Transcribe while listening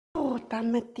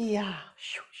Tamatia.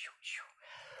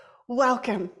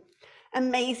 Welcome,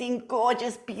 amazing,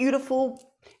 gorgeous,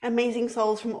 beautiful, amazing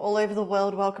souls from all over the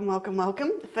world. Welcome, welcome,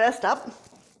 welcome. First up,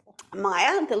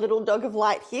 Maya, the little dog of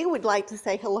light here, would like to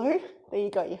say hello. There you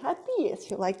go. You happy? Yes.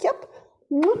 You're like, yep.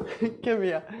 Come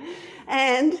here.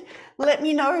 And let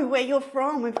me know where you're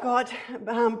from. We've got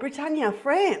Britannia,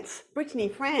 France. Brittany,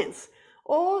 France.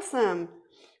 Awesome.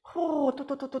 Oh,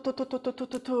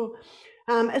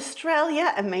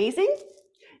 Australia, amazing.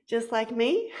 Just like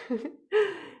me.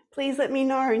 Please let me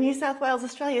know. New South Wales,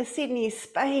 Australia, Sydney,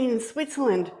 Spain,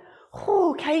 Switzerland.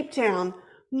 Oh, Cape Town.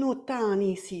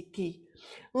 Notani City.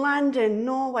 London,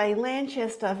 Norway,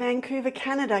 Manchester, Vancouver,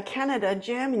 Canada,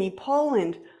 Germany,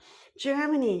 Poland,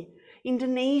 Germany,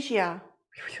 Indonesia,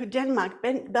 Denmark,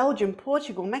 Belgium,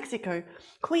 Portugal, Mexico,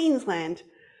 Queensland,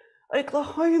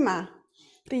 Oklahoma,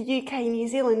 the UK, New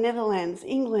Zealand, Netherlands,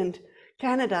 England,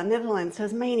 Canada, Netherlands,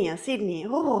 Tasmania, Sydney.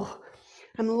 Oh,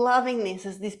 I'm loving this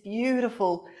as this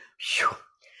beautiful,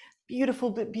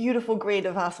 beautiful grid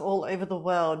of us all over the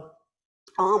world.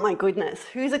 Oh my goodness,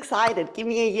 who's excited? Give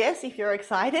me a yes if you're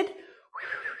excited.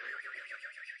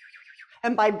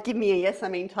 And by give me a yes, I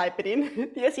mean type it in.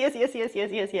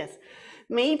 Yes.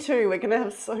 Me too, we're gonna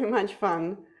have so much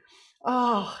fun.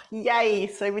 Oh, yay,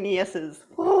 so many yeses.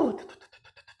 Oh.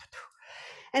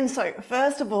 And so,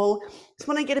 first of all, just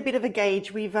want to get a bit of a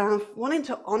gauge. We've wanted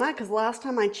to honor, because last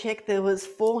time I checked, there was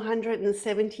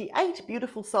 478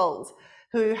 beautiful souls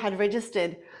who had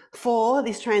registered for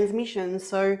this transmission.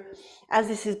 So as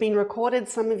this has been recorded,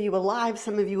 some of you are live,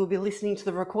 some of you will be listening to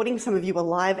the recording, some of you are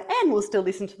live and will still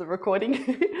listen to the recording,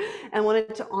 and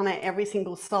wanted to honor every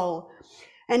single soul.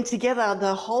 And together,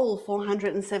 the whole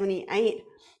 478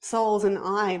 souls and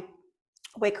I,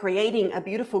 we're creating a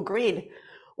beautiful grid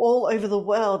all over the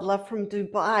world. Love from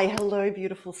Dubai. Hello,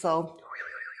 beautiful soul.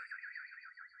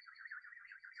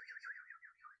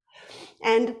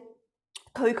 And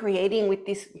co-creating with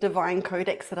this divine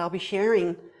codex that I'll be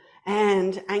sharing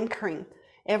and anchoring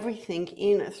everything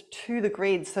in to the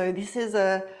grid. So this is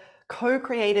a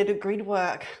co-created grid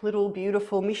work, little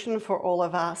beautiful mission for all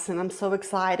of us. And I'm so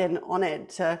excited and honored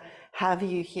to have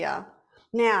you here.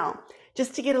 Now,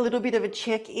 just to get a little bit of a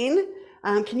check-in,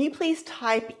 can you please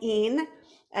type in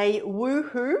a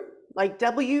woohoo, like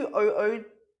WOOHOO,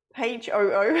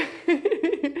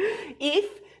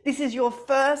 if this is your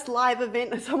first live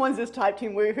event. Someone's just typed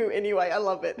in woohoo anyway. I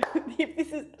love it. If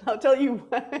this is, I'll tell you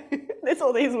why. There's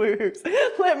all these woohoos.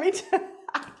 Let me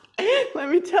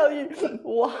tell you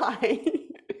why.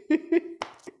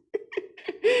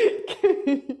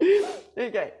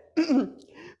 Okay.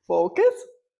 Focus.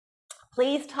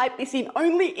 Please type this in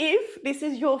only if this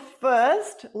is your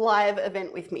first live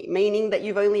event with me, meaning that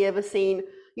you've only ever seen,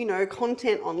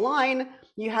 content online.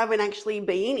 You haven't actually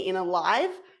been in a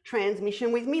live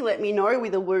transmission with me. Let me know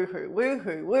with a woohoo,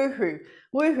 woohoo, woohoo,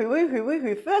 woohoo, woohoo,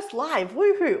 woohoo. First live,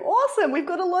 woohoo. Awesome. We've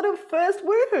got a lot of first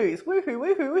woohoos. Woohoo,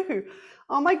 woohoo, woohoo.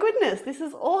 Oh my goodness, this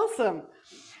is awesome.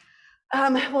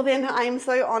 Well then, I am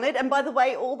so honored. And by the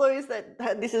way, all those that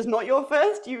this is not your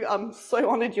first, I'm so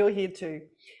honored you're here too.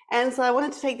 And so I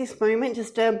wanted to take this moment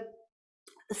just to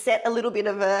set a little bit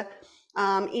of a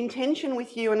intention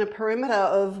with you and a perimeter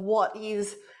of what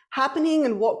is happening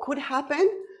and what could happen.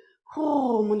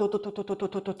 So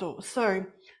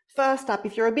first up,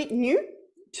 if you're a bit new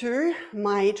to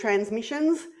my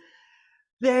transmissions,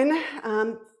 then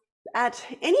at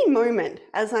any moment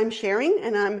as I'm sharing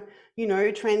and I'm,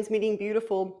 transmitting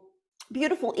beautiful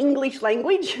English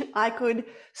language, I could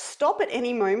stop at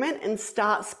any moment and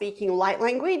start speaking light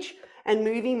language and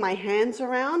moving my hands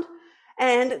around,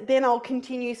 and then I'll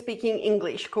continue speaking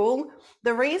English. Cool.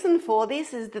 The reason for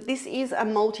this is that this is a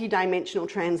multi-dimensional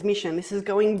transmission. This is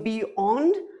going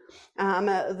beyond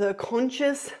the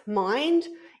conscious mind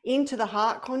into the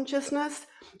heart consciousness,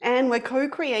 and we're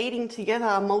co-creating together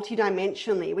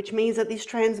multidimensionally, which means that this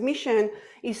transmission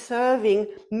is serving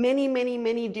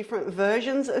many different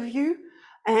versions of you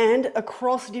and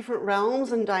across different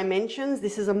realms and dimensions.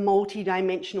 This is a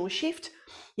multi-dimensional shift,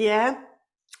 yeah?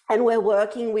 And we're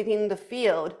working within the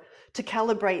field to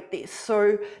calibrate this.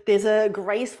 So there's a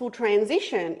graceful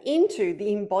transition into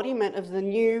the embodiment of the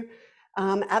new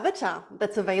avatar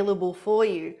that's available for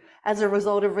you as a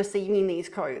result of receiving these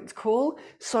codes. Cool.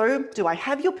 So do I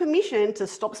have your permission to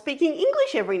stop speaking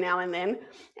English every now and then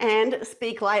and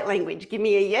speak light language? Give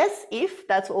me a yes if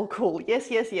that's all cool. Yes.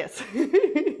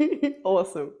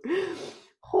 Awesome.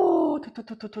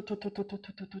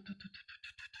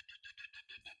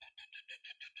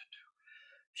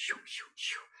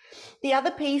 The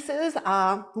other pieces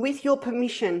are, with your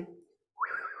permission,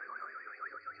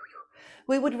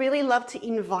 we would really love to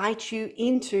invite you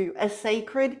into a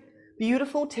sacred,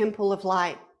 beautiful temple of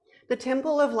light. The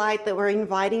temple of light that we're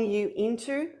inviting you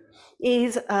into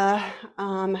is a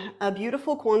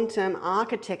beautiful quantum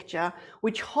architecture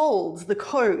which holds the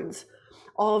codes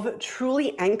of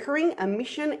truly anchoring a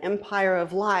mission empire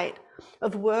of light,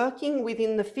 of working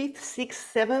within the 5th,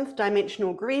 6th, 7th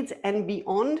dimensional grids and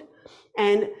beyond,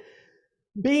 and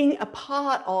being a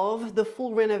part of the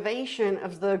full renovation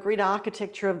of the grid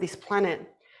architecture of this planet.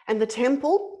 And the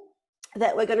temple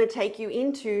that we're going to take you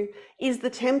into is the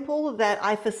temple that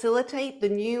I facilitate the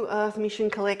New Earth Mission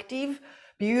Collective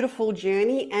beautiful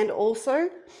journey, and also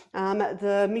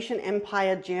the Mission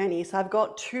Empire journey. So I've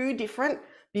got 2 different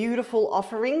beautiful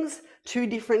offerings, 2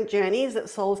 different journeys that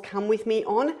souls come with me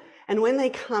on. And when they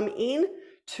come in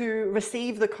to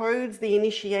receive the codes, the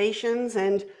initiations,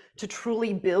 and to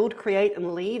truly build, create,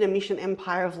 and lead a mission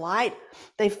empire of light,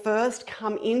 they first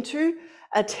come into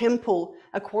a temple,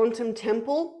 a quantum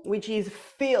temple, which is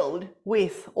filled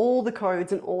with all the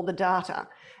codes and all the data.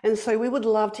 And so we would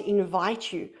love to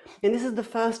invite you, and this is the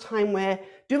first time we're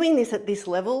doing this at this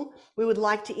level, we would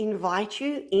like to invite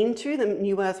you into the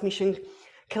New Earth Mission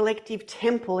Collective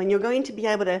Temple, and you're going to be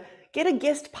able to get a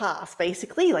guest pass,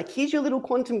 basically, like here's your little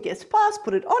quantum guest pass,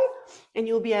 put it on, and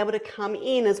you'll be able to come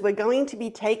in, as we're going to be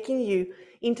taking you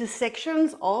into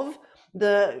sections of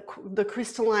the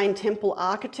crystalline temple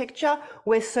architecture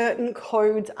where certain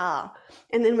codes are.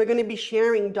 And then we're going to be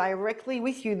sharing directly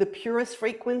with you the purest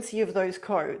frequency of those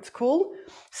codes. Cool?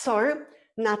 So,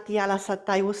 Natiala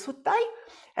Satai Usutai,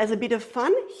 as a bit of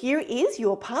fun, here is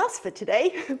your pass for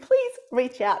today. Please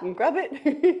reach out and grab it.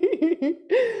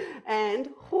 And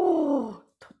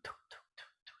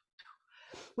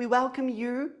we welcome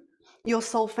you, your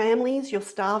soul families, your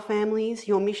star families,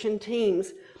 your mission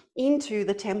teams into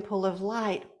the Temple of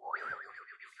Light.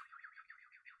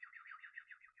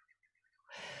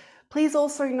 Please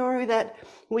also know that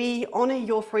we honor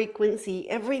your frequency.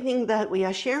 Everything that we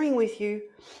are sharing with you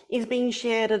is being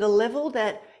shared at a level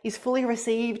that is fully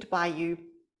received by you.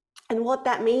 And what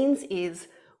that means is,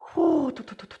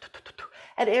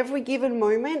 at every given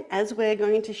moment, as we're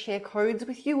going to share codes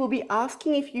with you, we'll be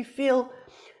asking if you feel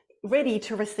ready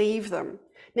to receive them.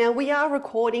 Now, we are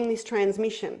recording this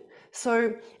transmission.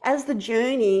 So as the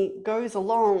journey goes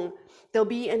along, there'll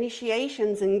be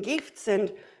initiations and gifts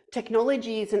and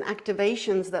technologies and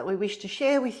activations that we wish to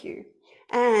share with you.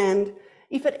 And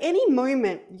if at any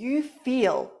moment you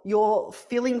feel you're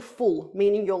feeling full,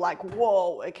 meaning you're like,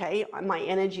 whoa, okay, my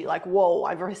energy, like, whoa,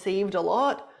 I've received a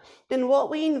lot, then what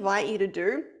we invite you to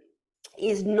do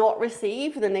is not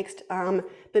receive the next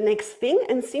thing,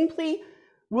 and simply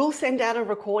we'll send out a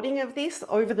recording of this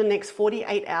over the next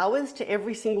 48 hours to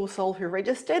every single soul who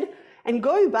registered, and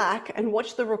go back and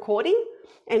watch the recording,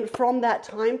 and from that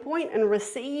time point, and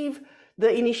receive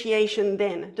the initiation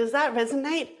then. Does that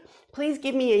resonate? Please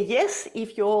give me a yes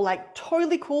if you're like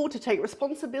totally cool to take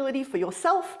responsibility for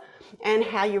yourself and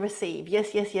how you receive.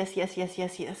 Yes, yes, yes, yes, yes,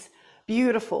 yes, yes.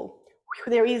 Beautiful.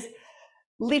 There is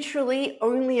literally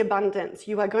only abundance.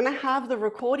 You are going to have the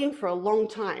recording for a long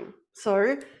time,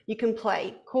 so you can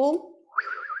play. Cool?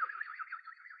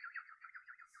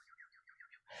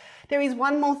 There is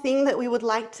one more thing that we would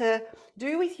like to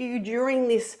do with you during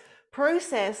this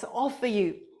process, offer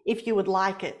you, if you would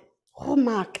like it.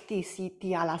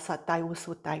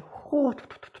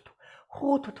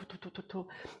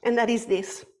 And that is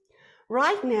this.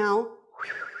 Right now,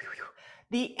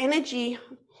 the energy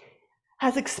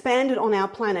has expanded on our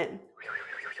planet.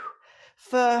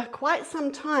 For quite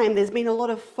some time, there's been a lot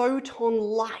of photon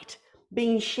light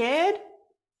being shared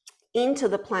into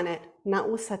the planet. And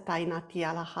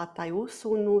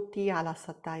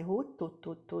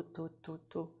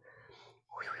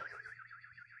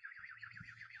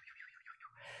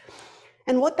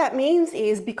what that means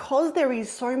is, because there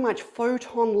is so much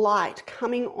photon light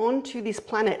coming onto this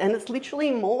planet, and it's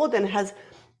literally more than has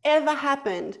ever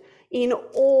happened in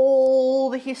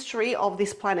all the history of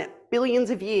this planet,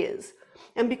 billions of years.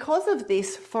 And because of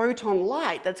this photon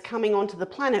light that's coming onto the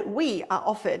planet, we are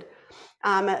offered,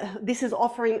 this is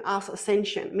offering us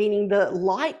ascension, meaning the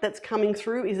light that's coming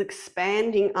through is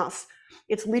expanding us.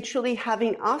 It's literally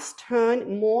having us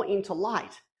turn more into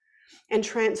light and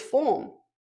transform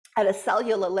at a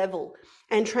cellular level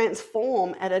and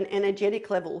transform at an energetic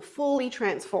level, fully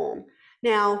transform.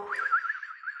 Now,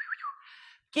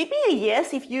 give me a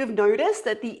yes if you've noticed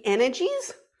that the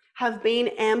energies have been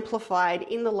amplified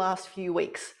in the last few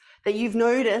weeks, that you've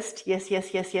noticed, yes,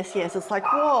 yes, yes, yes, yes. It's like,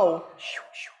 whoa,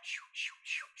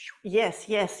 yes,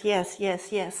 yes, yes,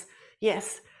 yes, yes,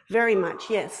 yes, very much,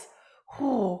 yes.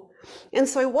 And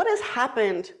so what has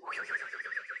happened,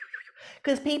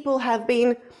 because people have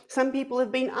been some people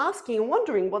have been asking and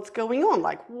wondering what's going on.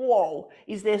 Like, whoa,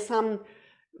 is there some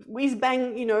whiz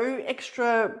bang,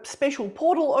 extra special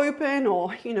portal open,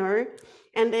 or,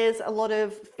 and there's a lot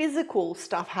of physical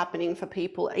stuff happening for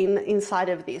people inside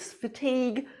of this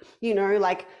fatigue,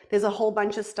 like there's a whole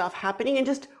bunch of stuff happening, and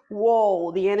just, whoa,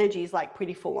 the energy is like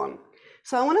pretty full on.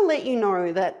 So I want to let you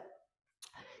know that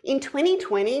in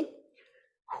 2020,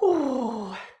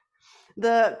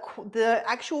 the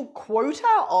actual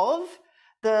quota of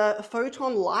the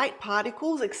photon light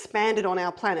particles expanded on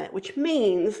our planet, which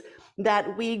means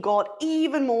that we got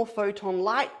even more photon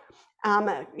light,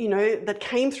 that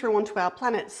came through onto our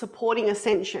planet, supporting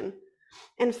ascension.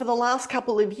 And for the last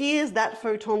couple of years, that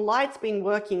photon light's been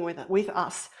working with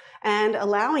us and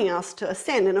allowing us to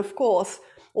ascend. And of course,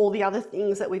 all the other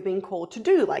things that we've been called to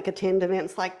do, like attend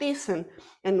events like this and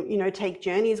take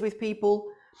journeys with people.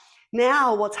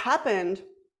 Now what's happened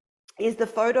is the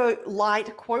photo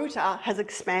light quota has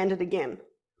expanded again.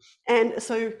 And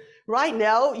so right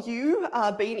now you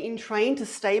are being trained to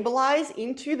stabilize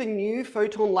into the new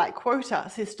photon light quota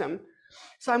system.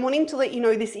 So I'm wanting to let you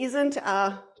know this isn't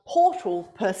a portal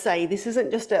per se. This isn't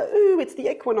just ooh, it's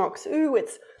the equinox, ooh,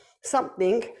 it's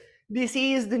something. This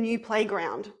is the new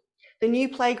playground. The new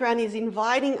playground is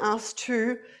inviting us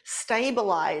to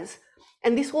stabilize,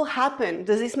 and this will happen.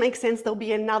 Does this make sense? There'll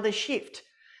be another shift.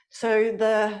 So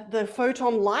the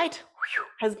photon light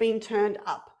has been turned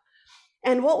up.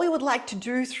 And what we would like to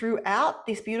do throughout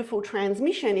this beautiful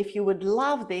transmission, if you would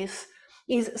love this,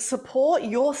 is support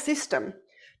your system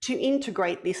to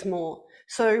integrate this more.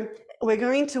 So we're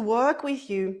going to work with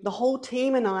you, the whole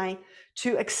team and I,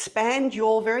 to expand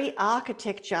your very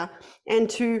architecture and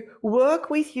to work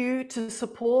with you to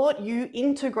support you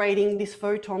integrating this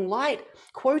photon light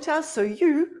quota so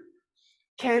you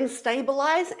can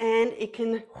stabilize and it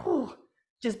can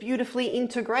just beautifully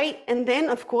integrate. And then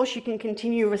of course you can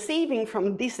continue receiving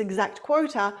from this exact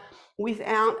quota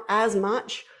without as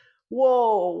much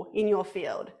whoa in your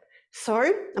field. So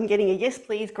I'm getting a yes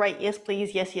please, great, yes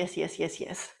please, yes, yes, yes, yes,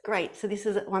 yes. Great. So this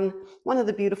is one of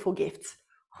the beautiful gifts.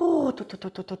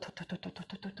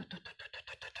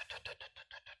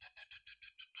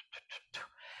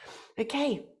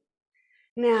 Okay,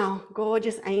 now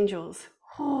gorgeous angels.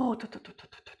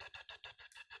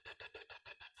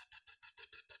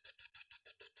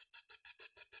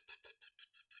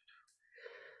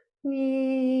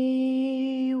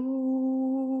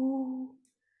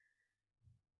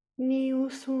 Niu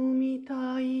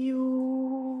sumitayu.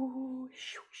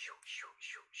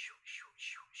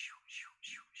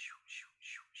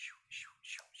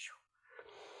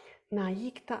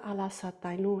 Naikta ala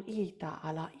satai no ita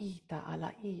ala ita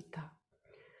ala ita.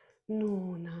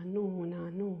 Nuna,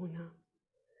 nuna, nuna.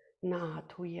 Na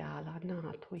tuyala,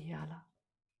 na tuyala.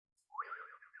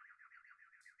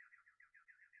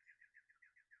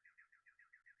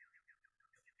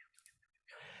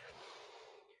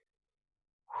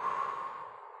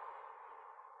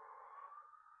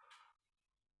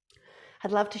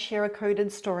 I'd love to share a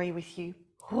coded story with you.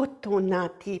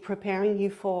 Hotonati, preparing you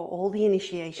for all the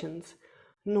initiations.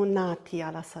 Nonati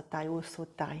ala satai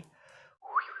usotai.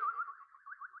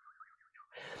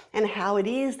 And how it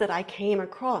is that I came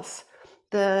across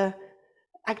the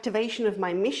activation of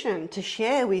my mission to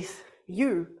share with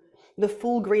you the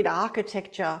full grid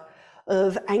architecture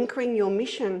of anchoring your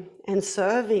mission and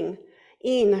serving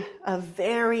in a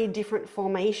very different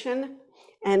formation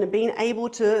and being able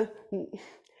to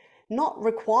not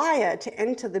require to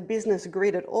enter the business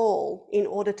grid at all in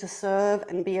order to serve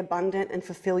and be abundant and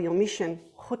fulfill your mission.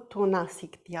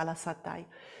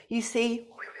 You see,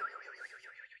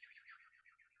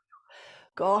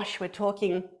 gosh, we're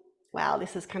talking, wow,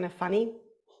 this is kind of funny.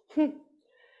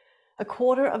 A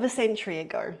quarter of a century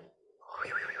ago,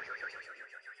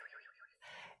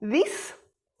 this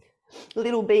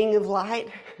little being of light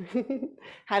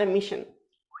had a mission.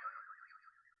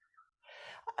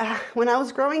 When I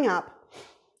was growing up,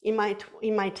 in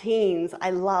my teens, I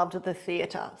loved the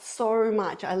theatre so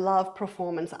much. I loved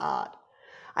performance art.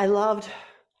 I loved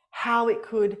how it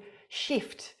could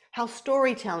shift, how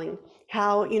storytelling,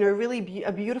 how, really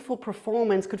a beautiful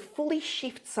performance could fully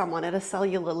shift someone at a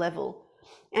cellular level.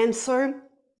 And so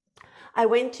I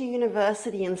went to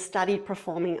university and studied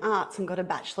performing arts and got a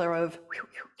Bachelor of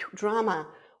Drama.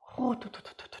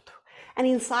 And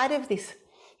inside of this,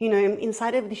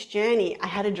 inside of this journey, I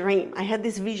had a dream. I had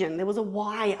this vision. There was a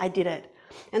why I did it.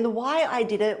 And the why I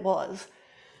did it was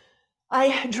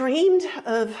I dreamed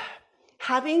of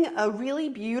having a really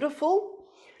beautiful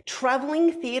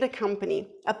traveling theatre company,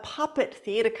 a puppet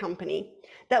theatre company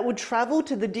that would travel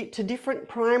to different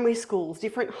primary schools,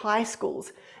 different high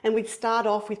schools. And we'd start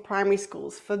off with primary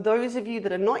schools. For those of you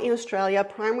that are not in Australia,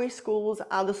 primary schools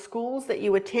are the schools that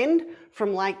you attend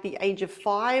from like the age of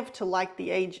 5 to like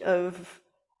the age of,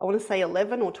 I want to say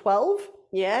 11 or 12.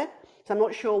 Yeah. So I'm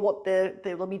not sure what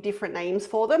there will be different names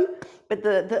for them, but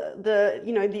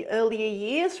the earlier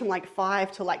years from like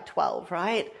 5 to like 12,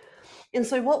 right? And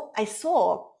so what I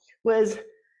saw was,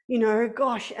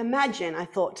 gosh, imagine, I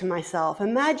thought to myself,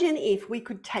 imagine if we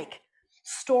could take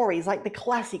stories like the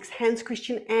classics, Hans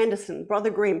Christian Andersen,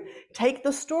 Brother Grimm, take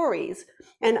the stories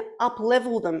and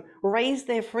up-level them, raise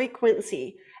their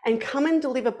frequency, and come and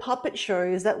deliver puppet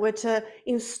shows that were to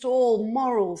install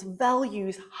morals,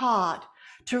 values, heart,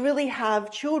 to really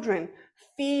have children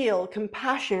feel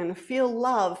compassion, feel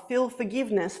love, feel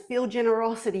forgiveness, feel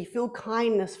generosity, feel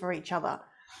kindness for each other.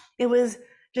 It was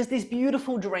just this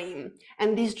beautiful dream.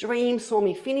 And this dream saw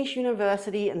me finish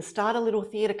university and start a little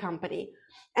theatre company.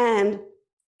 And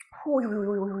with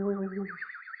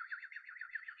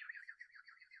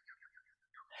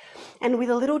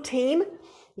a little team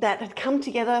that had come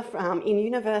together in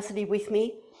university with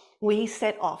me, we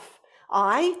set off.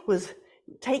 I was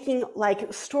taking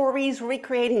like stories,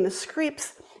 recreating the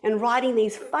scripts and writing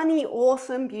these funny,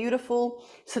 awesome, beautiful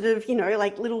sort of,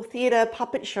 like little theatre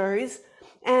puppet shows.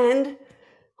 And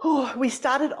we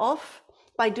started off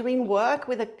by doing work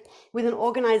with an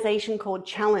organization called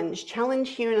Challenge. Challenge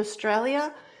here in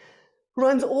Australia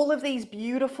runs all of these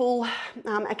beautiful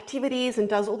activities and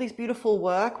does all this beautiful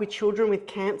work with children with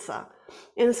cancer.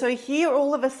 And so here,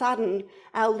 all of a sudden,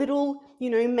 our little,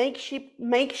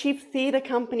 makeshift theatre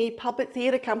company, puppet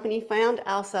theatre company, found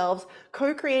ourselves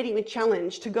co-creating a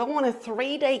challenge to go on a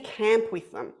 3-day camp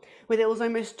with them, where there was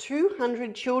almost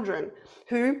 200 children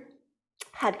who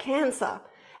had cancer.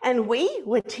 And we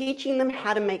were teaching them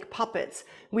how to make puppets.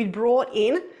 We brought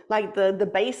in like the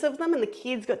base of them, and the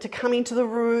kids got to come into the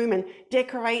room and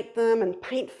decorate them and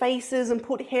paint faces and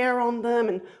put hair on them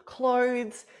and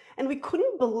clothes. And we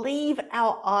couldn't believe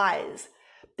our eyes.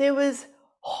 There was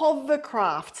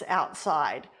hovercrafts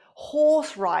outside,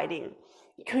 horse riding,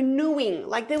 canoeing,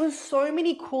 like there was so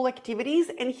many cool activities.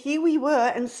 And here we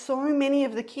were, and so many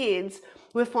of the kids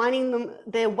were finding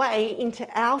their way into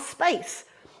our space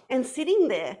and sitting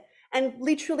there and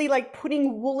literally like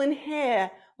putting woolen hair,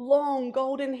 long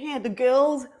golden hair. The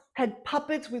girls had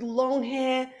puppets with long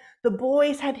hair, the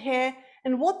boys had hair.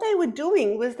 And what they were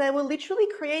doing was they were literally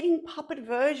creating puppet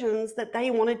versions that they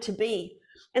wanted to be.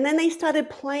 And then they started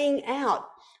playing out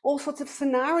all sorts of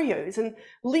scenarios and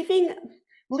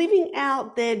living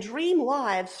out their dream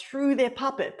lives through their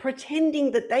puppet,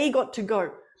 pretending that they got to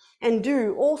go and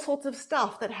do all sorts of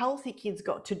stuff that healthy kids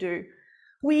got to do.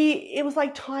 It was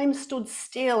like time stood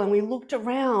still, and we looked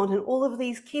around, and all of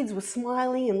these kids were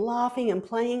smiling and laughing and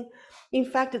playing. In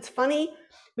fact, it's funny,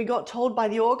 we got told by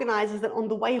the organizers that on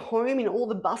the way home in all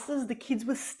the buses, the kids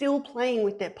were still playing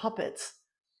with their puppets.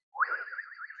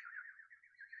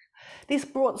 This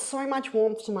brought so much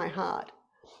warmth to my heart.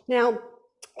 Now,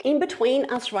 in between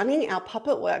us running our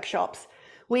puppet workshops,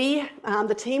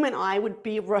 the team and I would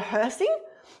be rehearsing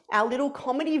our little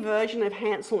comedy version of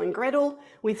Hansel and Gretel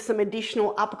with some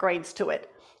additional upgrades to it.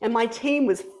 And my team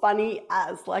was funny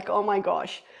as, like, oh my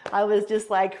gosh. I was just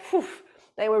like, whew,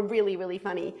 they were really, really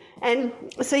funny. And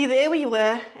so there we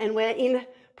were, and we're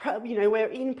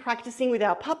in practicing with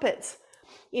our puppets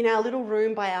in our little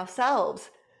room by ourselves.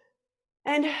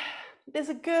 And there's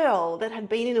a girl that had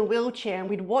been in a wheelchair, and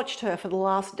we'd watched her for the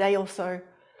last day or so.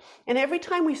 And every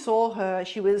time we saw her,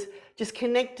 she was just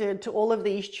connected to all of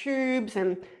these tubes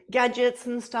and gadgets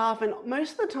and stuff. And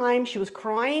most of the time she was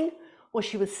crying or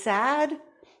she was sad.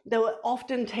 They were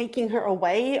often taking her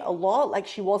away a lot, like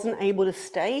she wasn't able to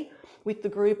stay with the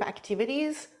group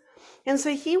activities. And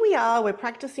so here we are, we're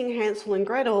practicing Hansel and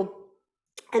Gretel,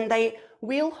 and they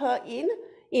wheel her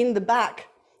in the back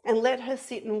and let her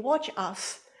sit and watch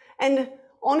us. And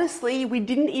honestly, we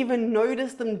didn't even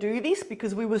notice them do this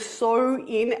because we were so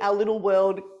in our little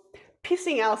world,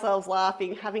 pissing ourselves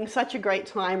laughing, having such a great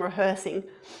time rehearsing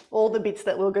all the bits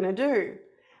that we're going to do.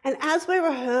 And as we're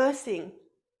rehearsing,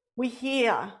 we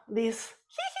hear this,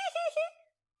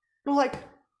 we're like,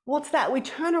 what's that? We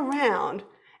turn around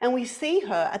and we see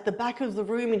her at the back of the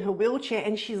room in her wheelchair,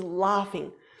 and she's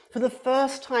laughing. For the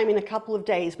first time in a couple of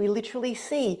days, we literally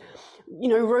see,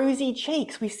 rosy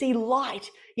cheeks. We see light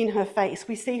in her face.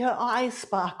 We see her eyes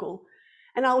sparkle.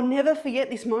 And I'll never forget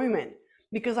this moment,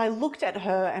 because I looked at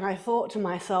her and I thought to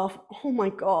myself, oh my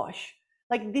gosh,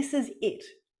 like this is it.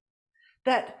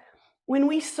 That when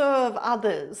we serve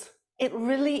others, It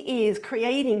really is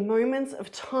creating moments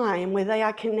of time where they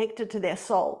are connected to their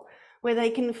soul, where they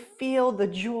can feel the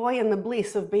joy and the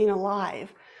bliss of being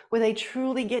alive, where they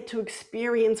truly get to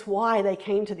experience why they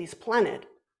came to this planet.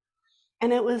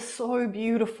 And it was so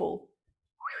beautiful.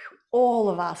 All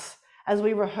of us, as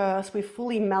we rehearsed, we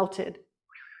fully melted.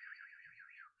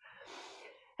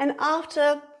 And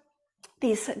after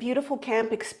this beautiful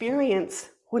camp experience,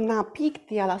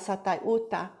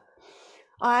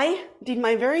 I did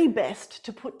my very best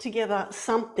to put together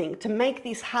something to make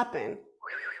this happen.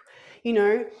 You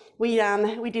know, we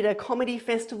did a comedy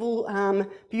festival,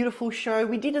 beautiful show.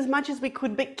 We did as much as we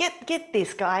could, but get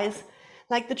this, guys.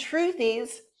 Like, the truth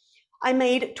is, I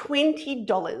made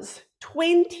 $20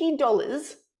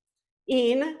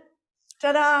 in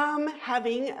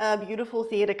having a beautiful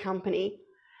theatre company.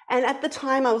 And at the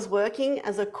time I was working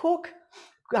as a cook,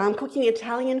 cooking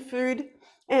Italian food,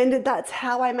 and that's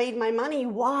how I made my money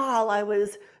while I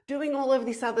was doing all of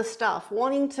this other stuff,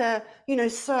 wanting to, you know,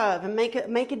 serve and make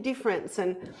a difference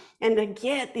and to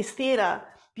get this theatre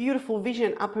beautiful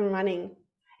vision up and running.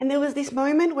 And there was this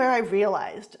moment where I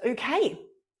realized, okay,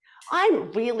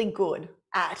 I'm really good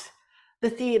at the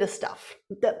theatre stuff,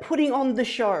 the putting on the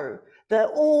show,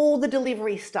 all the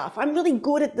delivery stuff. I'm really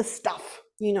good at the stuff,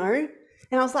 you know?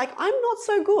 And I was like, I'm not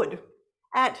so good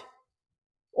at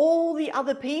all the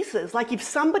other pieces. Like, if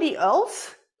somebody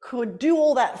else could do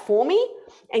all that for me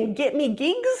and get me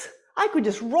gigs, I could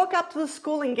just rock up to the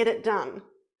school and get it done.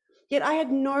 Yet I had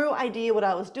no idea what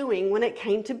I was doing when it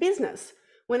came to business,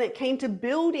 when it came to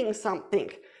building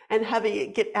something and having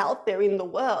it get out there in the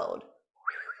world.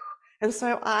 And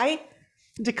so I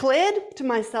declared to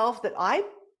myself that I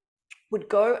would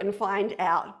go and find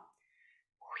out.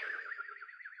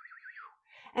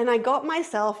 And I got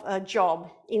myself a job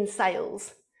in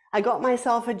sales. I got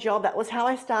myself a job. That was how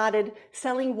I started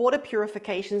selling water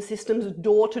purification systems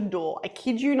door to door. I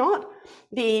kid you not,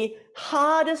 the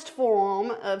hardest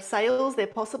form of sales there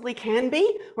possibly can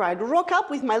be, where I'd rock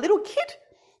up with my little kit.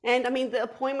 And I mean, the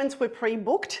appointments were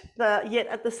pre-booked, yet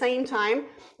at the same time,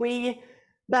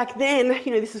 back then,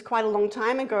 you know, this is quite a long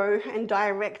time ago, and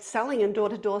direct selling and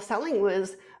door-to-door selling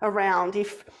was around.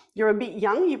 If you're a bit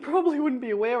young, you probably wouldn't be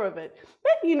aware of it.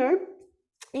 But, you know,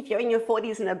 if you're in your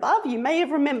 40s and above, you may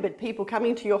have remembered people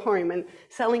coming to your home and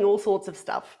selling all sorts of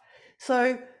stuff.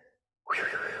 So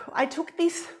I took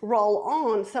this role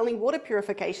on selling water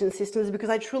purification systems because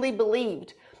I truly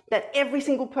believed that every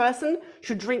single person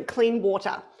should drink clean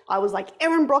water. I was like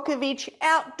Erin Brockovich,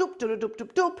 out, doop, doop, doop,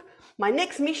 doop, doop. My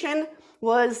next mission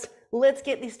was, let's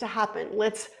get this to happen.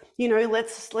 Let's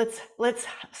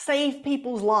save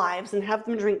people's lives and have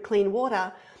them drink clean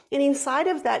water. And inside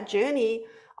of that journey,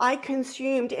 I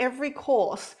consumed every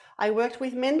course. I worked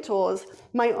with mentors.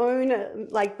 My own,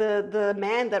 like the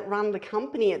man that ran the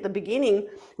company at the beginning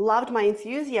loved my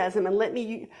enthusiasm and let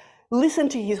me listen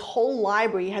to his whole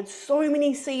library. He had so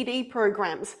many CD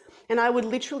programs, and I would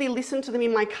literally listen to them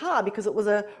in my car because it was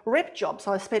a rep job.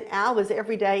 So I spent hours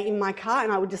every day in my car,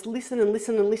 and I would just listen and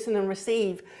listen and listen and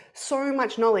receive so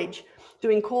much knowledge,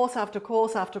 doing course after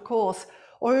course after course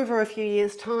over a few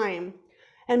years' time,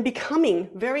 and becoming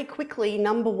very quickly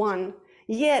number one.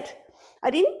 Yet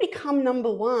I didn't become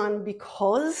number one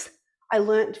because I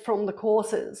learnt from the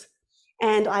courses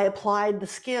and I applied the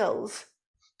skills.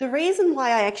 The reason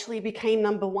why I actually became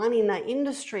number one in that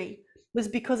industry was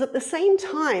because at the same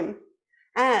time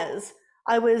as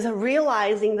I was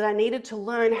realizing that I needed to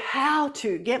learn how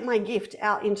to get my gift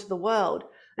out into the world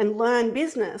and learn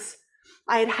business,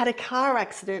 I had had a car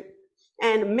accident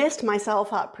and messed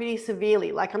myself up pretty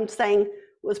severely. Like I'm saying,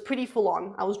 it was pretty full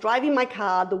on. I was driving my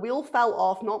car, the wheel fell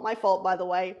off, not my fault, by the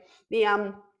way.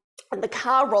 The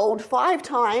car rolled 5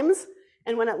 times,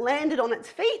 and when it landed on its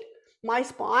feet, my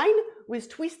spine was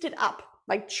twisted up,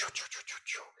 like,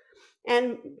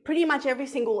 and pretty much every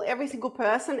single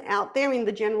person out there in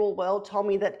the general world told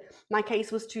me that my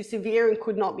case was too severe and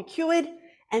could not be cured.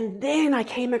 And then I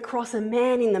came across a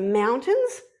man in the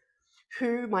mountains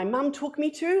who my mum took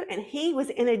me to, and he was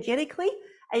energetically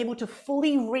able to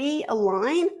fully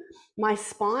realign my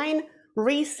spine,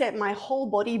 reset my whole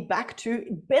body back to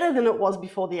better than it was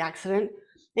before the accident.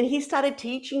 And he started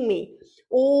teaching me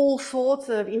all sorts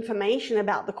of information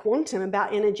about the quantum,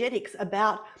 about energetics,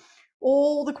 about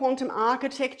all the quantum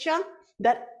architecture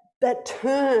that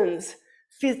turns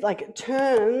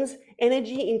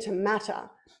energy into matter,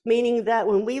 meaning that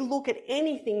when we look at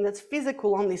anything that's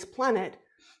physical on this planet,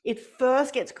 it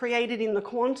first gets created in the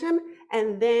quantum,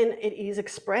 and then it is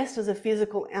expressed as a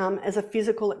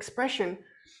physical expression.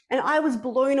 And I was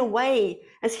blown away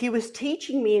as he was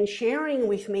teaching me and sharing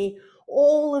with me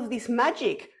all of this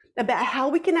magic about how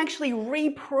we can actually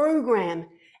reprogram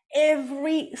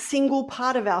every single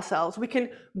part of ourselves. We can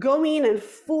go in and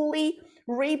fully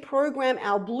reprogram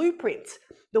our blueprints,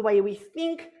 the way we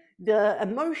think, the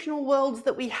emotional worlds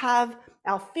that we have,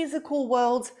 our physical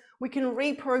worlds. We can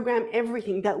reprogram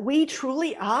everything, that we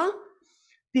truly are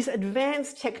this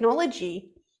advanced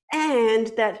technology, and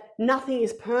that nothing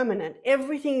is permanent.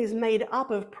 Everything is made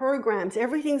up of programs.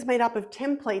 Everything's made up of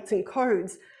templates and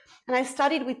codes. And I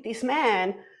studied with this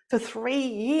man for 3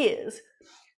 years,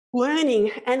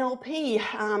 learning NLP,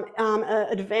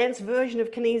 advanced version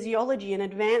of kinesiology, an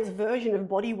advanced version of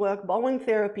bodywork, Bowen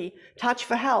therapy, touch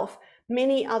for health,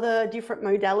 many other different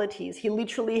modalities. He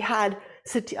literally had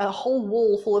a whole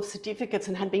wall full of certificates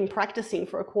and had been practicing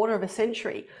for a quarter of a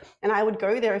century. And I would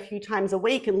go there a few times a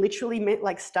week and literally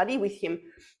study with him.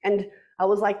 And I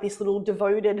was like this little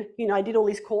devoted, I did all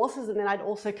these courses, and then I'd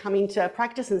also come into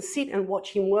practice and sit and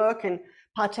watch him work and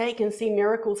partake and see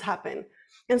miracles happen.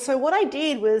 And so what I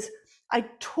did was I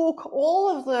took all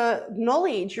of the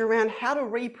knowledge around how to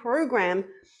reprogram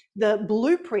the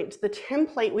blueprint, the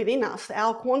template within us,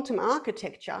 our quantum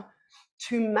architecture,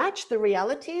 to match the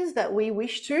realities that we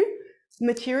wish to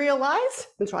materialize.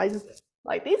 And try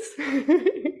like this.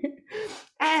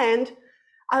 And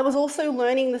I was also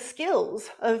learning the skills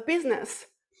of business.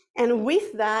 And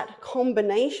with that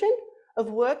combination of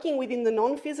working within the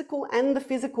non-physical and the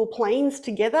physical planes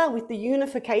together, with the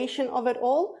unification of it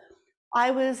all,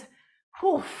 I was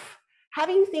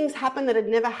having things happen that had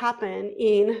never happened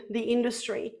in the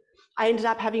industry. I ended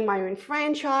up having my own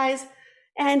franchise,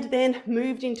 and then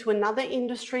moved into another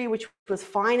industry, which was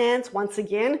finance. Once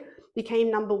again, became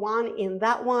number one in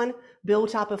that one,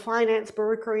 built up a finance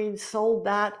brokerage, sold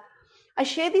that. I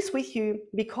share this with you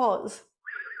because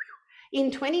in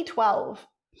 2012,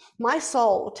 my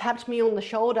soul tapped me on the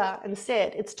shoulder and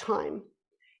said, it's time.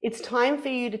 It's time for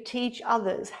you to teach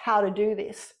others how to do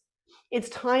this. It's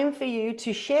time for you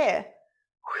to share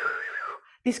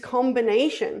this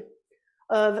combination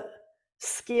of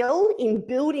skill in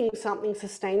building something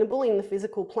sustainable in the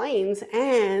physical planes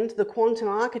and the quantum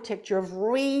architecture of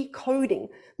recoding,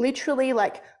 literally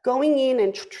like going in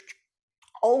and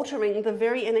altering the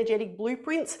very energetic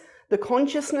blueprints, the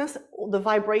consciousness, the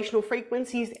vibrational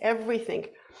frequencies, everything,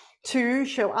 to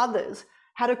show others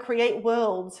how to create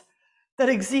worlds that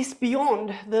exist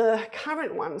beyond the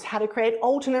current ones, how to create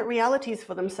alternate realities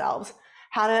for themselves,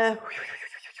 how to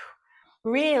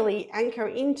really anchor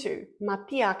into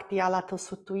matiak tiala to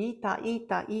sutuita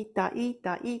ita ita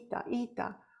ita ita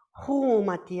ita hu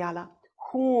matiala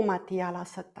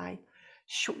satai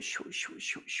shu shu shu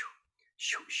shu shu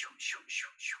shu shu shu shu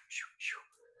shu shu shu.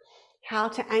 How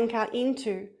to anchor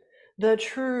into the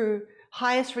true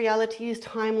highest realities,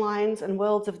 timelines, and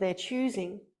worlds of their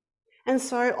choosing. And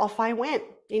so off I went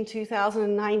in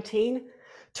 2019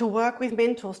 to work with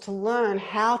mentors to learn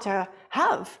how to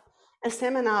have a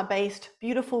seminar-based,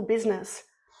 beautiful business.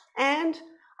 And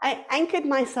I anchored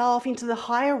myself into the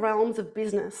higher realms of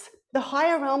business. The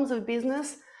higher realms of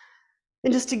business,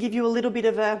 and just to give you a little bit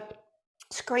of a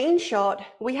screenshot,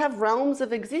 we have realms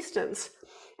of existence.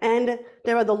 And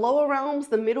there are the lower realms,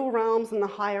 the middle realms, and the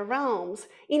higher realms.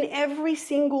 In every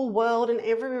single world and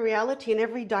every reality and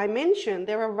every dimension,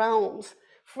 there are realms,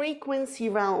 frequency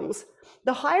realms.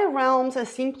 The higher realms are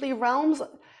simply realms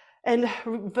and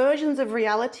versions of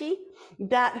reality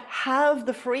that have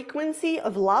the frequency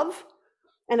of love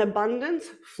and abundance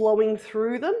flowing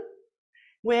through them,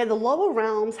 where the lower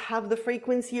realms have the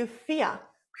frequency of fear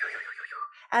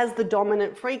as the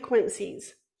dominant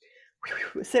frequencies,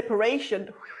 separation.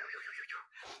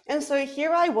 And so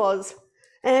here I was,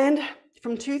 and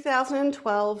from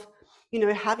 2012,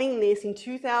 having this in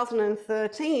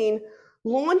 2013,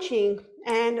 launching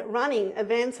and running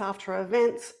events after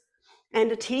events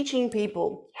and teaching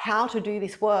people how to do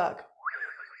this work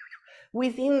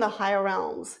within the higher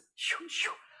realms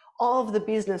of the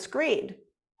business grid.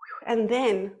 And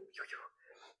then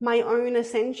my own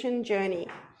ascension journey,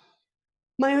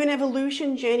 my own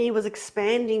evolution journey was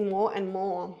expanding more and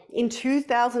more. In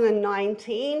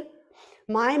 2019,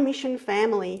 my mission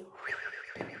family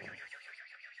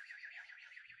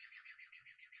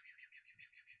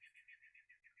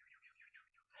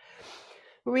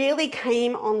really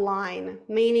came online,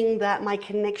 meaning that my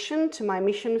connection to my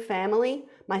mission family,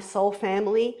 my soul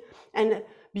family, and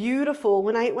beautiful,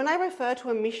 when I refer to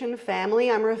a mission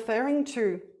family, I'm referring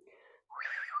to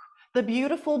the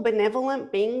beautiful,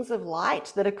 benevolent beings of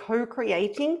light that are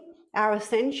co-creating our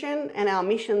ascension and our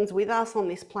missions with us on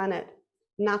this planet.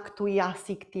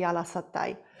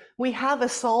 We have a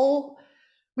soul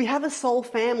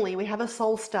family, we have a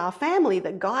soul star family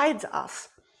that guides us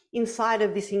inside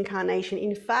of this incarnation.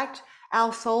 In fact,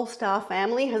 our soul star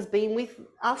family has been with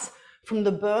us from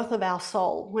the birth of our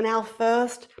soul. When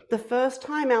the first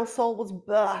time our soul was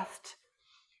birthed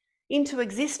into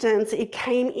existence, it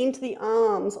came into the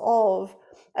arms of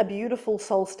a beautiful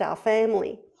soul star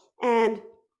family. And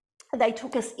they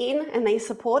took us in and they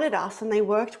supported us and they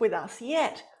worked with us.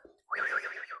 Yet,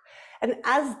 and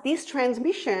as this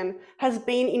transmission has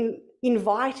been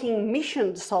inviting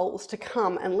mission souls to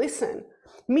come and listen,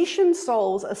 mission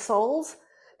souls are souls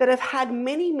that have had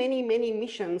many, many, many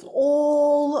missions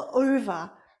all over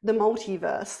the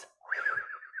multiverse.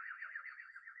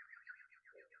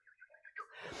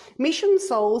 Mission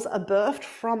souls are birthed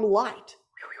from light.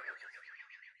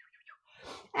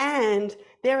 And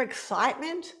their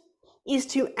excitement is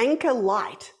to anchor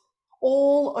light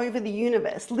all over the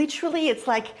universe. Literally, it's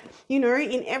like, in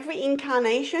every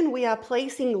incarnation, we are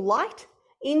placing light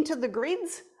into the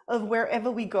grids of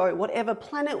wherever we go, whatever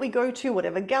planet we go to,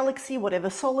 whatever galaxy, whatever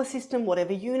solar system,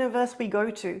 whatever universe we go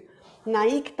to.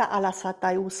 Naikta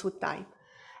alasatai usutai.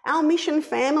 Our mission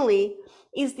family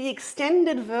is the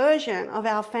extended version of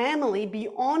our family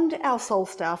beyond our soul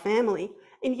star family,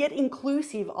 and yet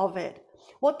inclusive of it.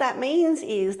 What that means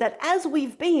is that as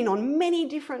we've been on many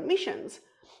different missions,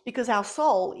 because our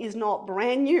soul is not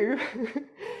brand new,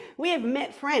 we have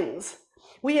met friends.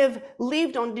 We have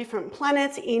lived on different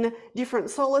planets in different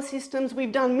solar systems.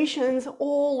 We've done missions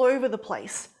all over the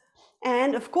place.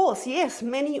 And of course, yes,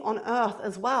 many on Earth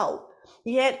as well.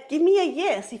 Yet give me a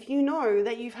yes if you know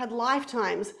that you've had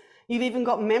lifetimes. You've even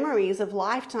got memories of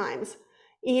lifetimes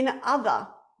in other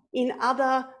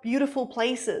beautiful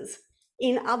places,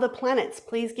 in other planets.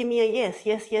 Please give me a yes,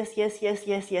 yes, yes, yes, yes,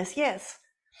 yes, yes, yes.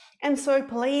 And so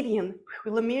Palladium,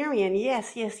 Lemurian,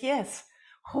 yes, yes, yes.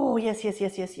 Oh, yes, yes,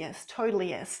 yes, yes, yes, totally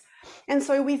yes. And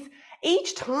so with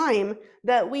each time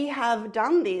that we have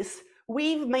done this,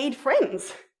 we've made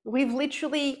friends. We've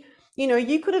literally,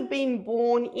 you could have been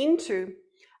born into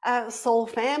a soul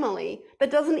family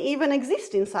that doesn't even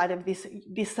exist inside of this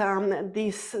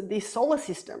solar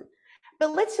system.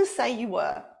 But let's just say you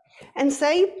were, and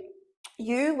say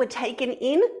you were taken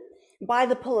in by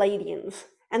the Palladians,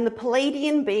 and the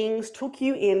Palladian beings took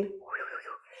you in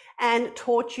and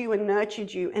taught you and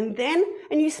nurtured you, and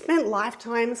you spent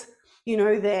lifetimes,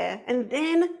 there, and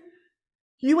then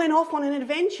you went off on an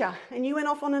adventure, and you went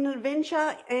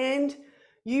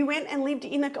and lived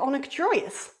on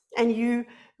Arcturus, and you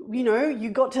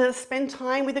got to spend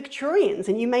time with Arcturians,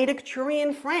 and you made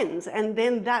Arcturian friends, and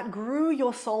then that grew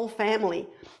your soul family,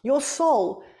 your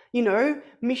soul,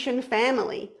 mission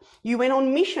family. You went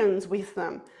on missions with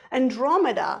them,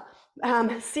 Andromeda,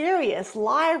 Sirius,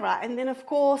 Lyra, and then of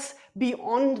course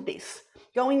beyond this,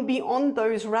 going beyond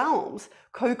those realms,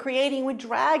 co-creating with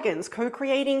dragons,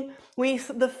 co-creating with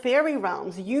the fairy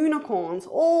realms, unicorns,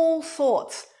 all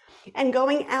sorts, and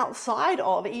going outside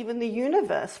of even the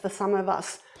universe for some of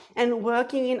us, and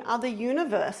working in other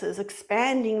universes,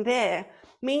 expanding there,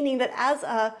 meaning that as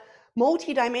a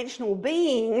multidimensional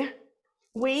being,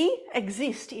 we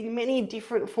exist in many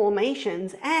different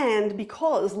formations. And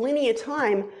because linear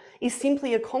time is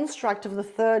simply a construct of the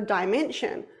third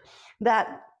dimension,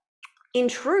 that in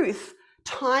truth,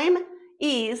 time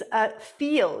is a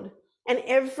field, and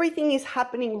everything is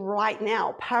happening right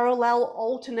now, parallel,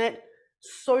 alternate,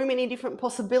 so many different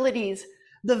possibilities.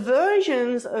 The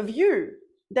versions of you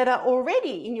that are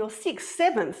already in your 6th,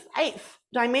 7th, 8th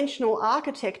dimensional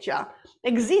architecture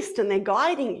exist, and they're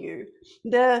guiding you.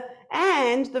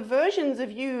 And the versions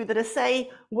of you that are, say,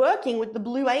 working with the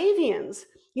blue avians,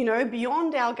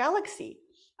 beyond our galaxy,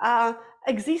 are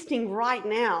existing right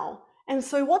now. And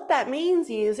so what that means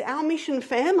is our mission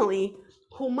family,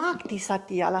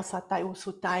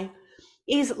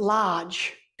 is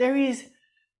large. There is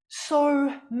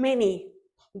so many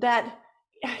that,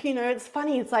 it's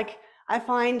funny. It's like I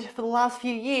find for the last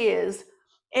few years,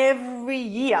 every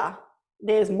year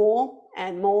there's more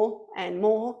and more and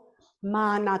more.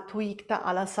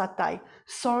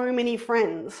 So many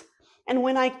friends. And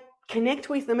when I connect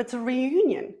with them, it's a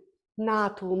reunion. And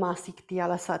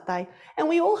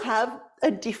we all have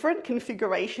a different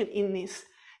configuration in this.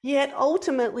 Yet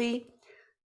ultimately,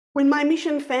 when my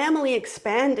mission family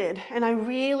expanded and I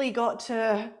really got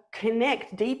to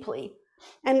connect deeply,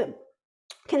 and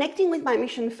connecting with my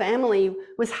mission family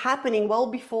was happening well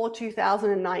before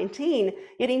 2019,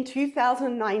 yet in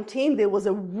 2019 there was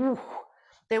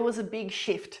a big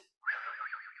shift.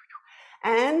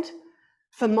 And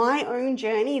for my own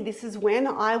journey, this is when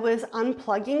I was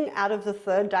unplugging out of the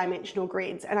third dimensional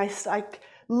grids, and I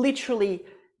literally,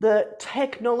 the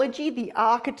technology, the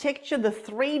architecture, the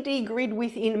 3D grid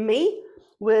within me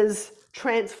was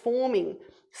transforming,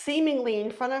 seemingly in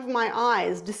front of my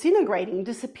eyes, disintegrating,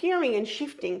 disappearing and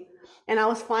shifting. And I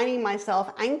was finding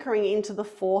myself anchoring into the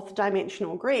 4th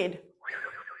dimensional grid.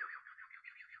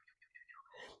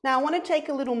 Now, I want to take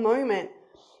a little moment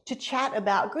to chat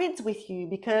about grids with you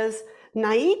because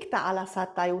naik ta'ala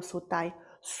satai usutai,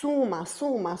 suma,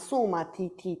 suma, suma,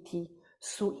 ti,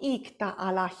 suik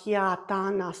ta'ala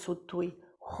hiatana sutui,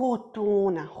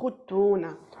 hutuna,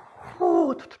 hutuna,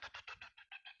 hut.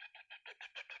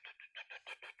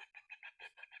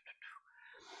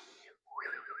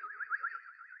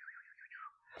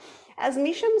 As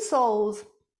mission souls,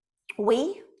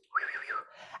 we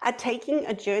are taking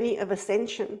a journey of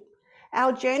ascension.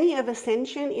 Our journey of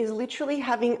ascension is literally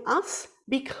having us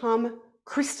become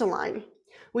crystalline,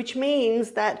 which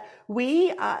means that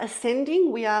we are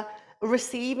ascending, we are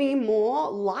receiving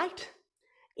more light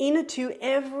into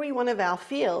every one of our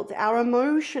fields. Our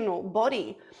emotional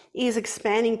body is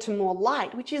expanding to more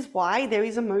light, which is why there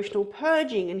is emotional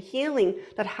purging and healing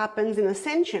that happens in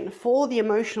ascension for the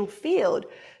emotional field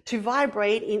to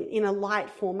vibrate in a light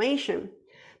formation.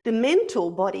 The mental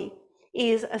body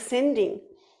is ascending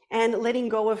and letting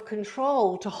go of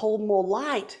control to hold more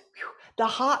light. The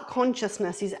heart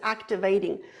consciousness is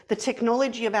activating. The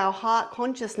technology of our heart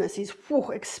consciousness is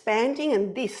expanding,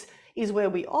 and this is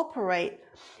where we operate.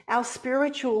 Our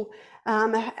spiritual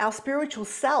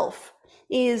self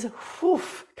is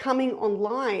coming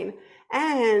online,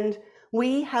 and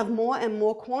we have more and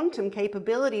more quantum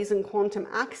capabilities and quantum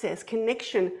access,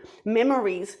 connection,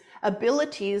 memories,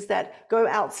 abilities that go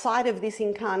outside of this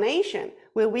incarnation,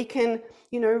 where we can,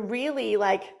 really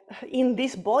like in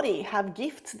this body have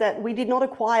gifts that we did not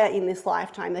acquire in this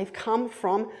lifetime. They've come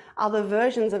from other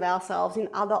versions of ourselves in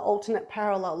other alternate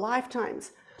parallel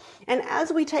lifetimes. And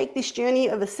as we take this journey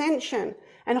of ascension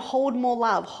and hold more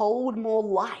love, hold more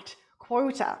light,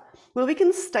 quota, where we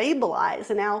can stabilize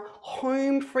in our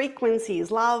home frequencies,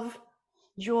 love,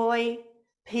 joy,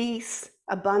 peace,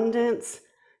 abundance,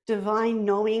 divine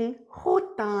knowing,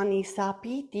 hotani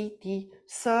sapititi,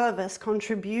 service,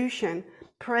 contribution,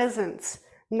 presence,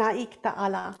 naik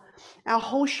ta'ala. Our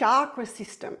whole chakra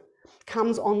system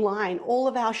comes online. All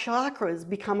of our chakras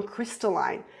become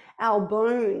crystalline. Our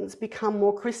bones become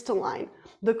more crystalline.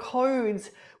 The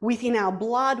codes within our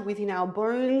blood, within our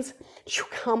bones,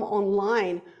 come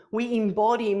online. We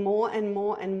embody more and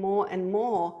more and more and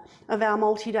more of our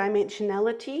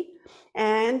multidimensionality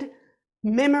and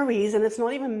memories, and it's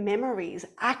not even memories,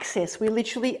 access. We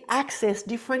literally access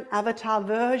different avatar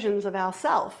versions of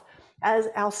ourselves as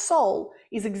our soul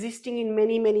is existing in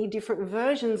many, many different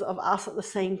versions of us at the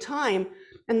same time.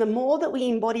 And the more that we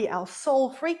embody our soul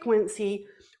frequency,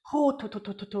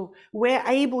 we're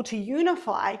able to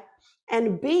unify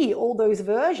and be all those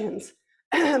versions,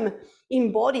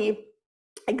 embody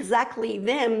exactly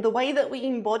them, the way that we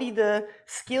embody the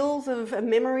skills of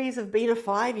memories of being a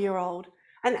 5-year-old.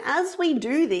 And as we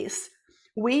do this,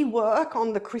 we work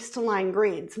on the crystalline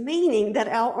grids, meaning that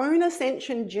our own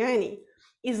ascension journey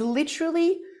is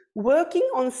literally working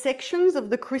on sections of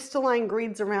the crystalline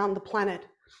grids around the planet.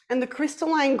 And the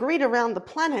crystalline grid around the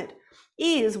planet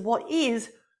is what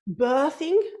is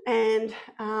birthing and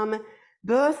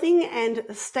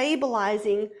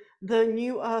stabilizing the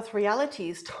new earth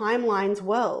realities, timelines,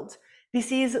 worlds.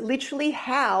 This is literally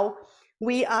how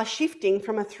we are shifting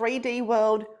from a 3D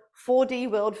world, 4D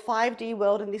world, 5D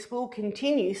world, and this will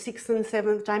continue 6th and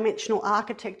 7th dimensional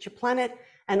architecture planet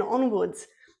and onwards.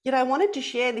 Yet I wanted to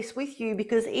share this with you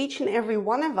because each and every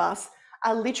one of us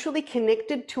are literally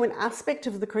connected to an aspect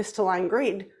of the crystalline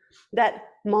grid, that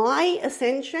my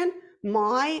ascension,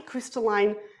 my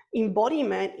crystalline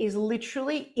embodiment is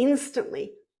literally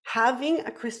instantly having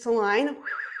a crystalline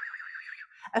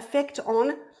effect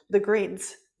on the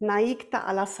grids. Naik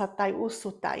ta'ala satai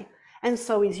usutai. And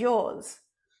so is yours.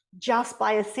 Just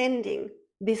by ascending,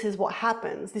 this is what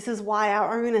happens. This is why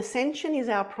our own ascension is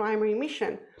our primary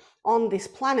mission on this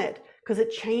planet, because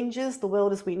it changes the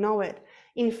world as we know it.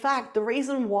 In fact, the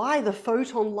reason why the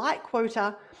photon light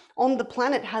quota on the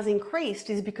planet has increased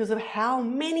is because of how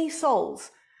many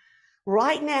souls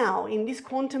right now in this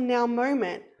quantum now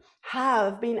moment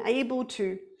have been able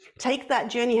to take that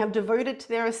journey, have devoted to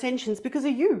their ascensions because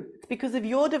of you. It's because of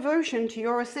your devotion to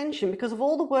your ascension, because of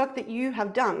all the work that you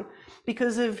have done,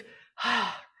 because of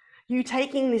you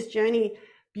taking this journey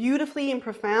beautifully and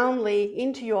profoundly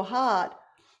into your heart,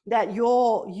 that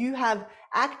you have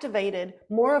activated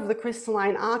more of the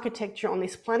crystalline architecture on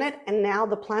this planet, and now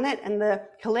the planet and the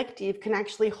collective can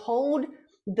actually hold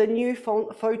the new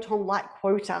photon light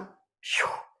quota.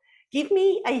 Give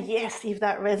me a yes if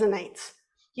that resonates.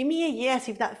 Give me a yes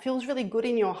if that feels really good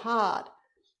in your heart.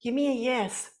 Give me a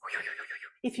yes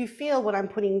if you feel what I'm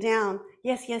putting down.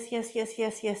 Yes, yes, yes, yes,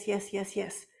 yes, yes, yes, yes,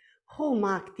 yes.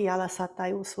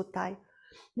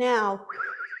 Now,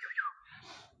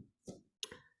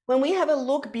 when we have a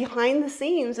look behind the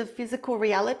scenes of physical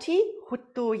reality,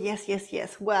 yes, yes,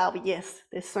 yes. Wow, yes,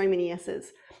 there's so many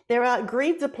yeses. There are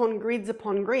grids upon grids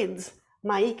upon grids.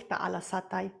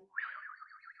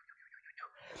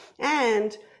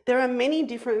 And there are many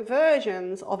different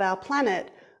versions of our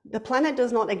planet. The planet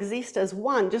does not exist as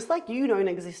one, just like you don't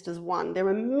exist as one. There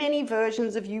are many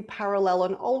versions of you, parallel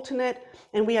and alternate,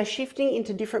 and we are shifting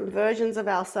into different versions of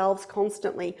ourselves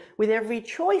constantly. With every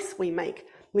choice we make,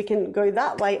 we can go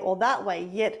that way or that way,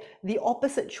 yet the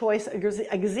opposite choice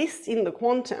exists in the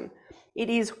quantum. It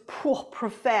is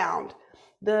profound.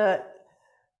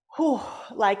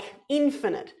 Like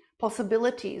infinite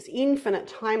possibilities, infinite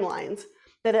timelines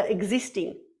that are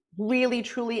existing, really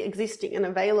truly existing and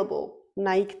available.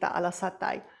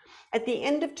 At the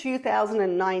end of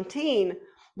 2019,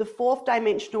 the fourth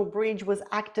dimensional bridge was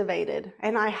activated,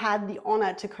 and I had the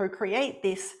honor to co-create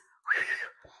this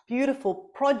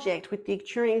beautiful project with the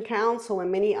Arcturian Council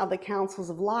and many other councils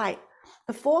of light.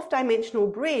 The fourth dimensional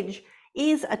bridge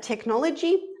is a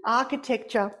technology,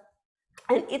 architecture,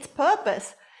 and its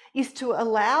purpose is to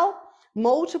allow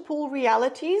multiple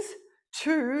realities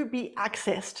to be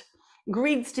accessed,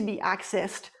 grids to be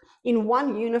accessed in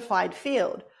one unified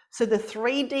field. So the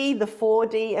 3D, the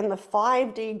 4D, and the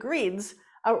 5D grids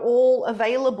are all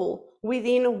available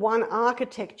within one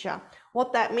architecture.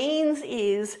 What that means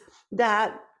is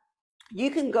that you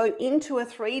can go into a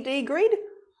 3D grid,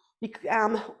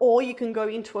 or you can go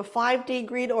into a 5D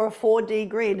grid or a 4D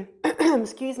grid,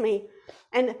 excuse me.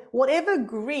 And whatever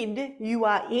grid you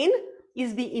are in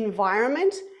is the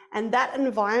environment, and that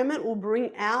environment will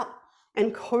bring out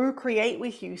and co-create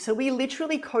with you. So we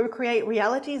literally co-create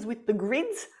realities with the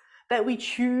grids that we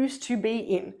choose to be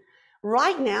in.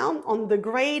 Right now, on the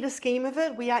greater scheme of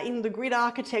it, we are in the grid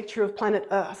architecture of planet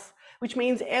Earth, which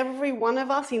means every one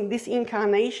of us in this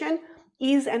incarnation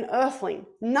is an earthling.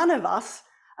 None of us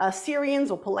are Syrians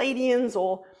or Palladians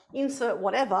or insert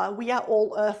whatever, we are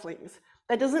all earthlings.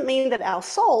 That doesn't mean that our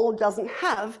soul doesn't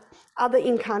have other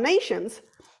incarnations.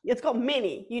 It's got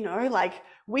many, like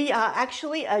we are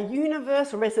actually a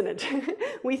universe resident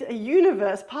with a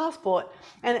universe passport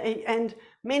and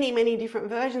many, many different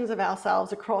versions of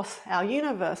ourselves across our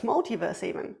universe, multiverse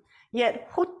even. Yet,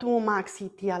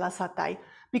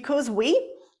 because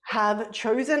we have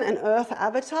chosen an Earth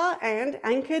avatar and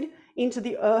anchored into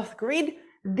the Earth grid,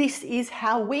 this is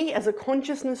how we as a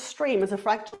consciousness stream, as a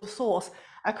fractal source,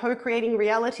 are co-creating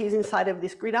realities inside of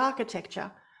this grid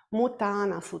architecture.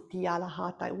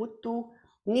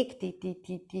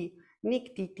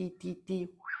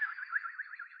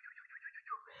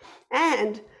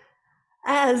 And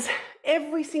as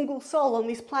every single soul on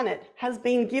this planet has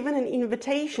been given an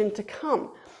invitation to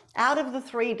come out of the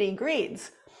 3D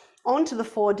grids onto the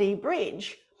 4D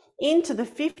bridge, into the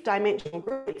fifth dimensional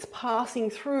grids, passing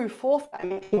through fourth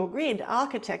dimensional grid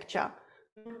architecture,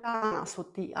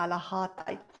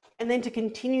 and then to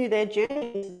continue their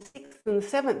journey into the sixth and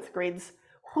seventh grids.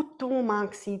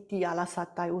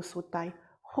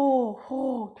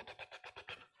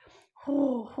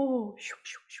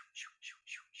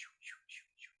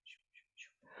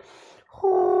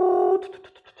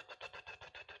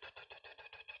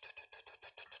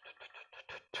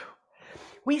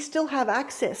 We still have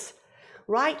access.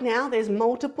 Right now, there's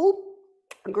multiple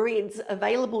grids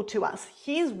available to us.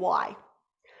 Here's why.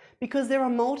 Because there are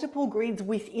multiple grids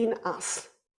within us.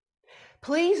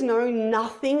 Please know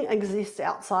nothing exists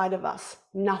outside of us.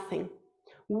 Nothing.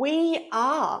 We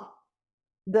are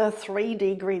the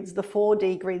 3D grids, the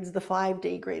 4D grids, the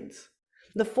 5D grids.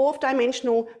 The fourth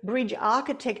dimensional bridge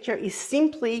architecture is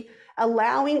simply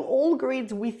allowing all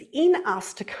grids within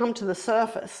us to come to the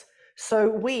surface. So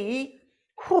we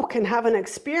can have an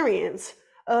experience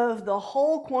of the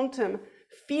whole quantum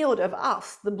field of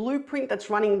us, the blueprint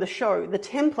that's running the show, the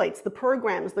templates, the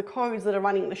programs, the codes that are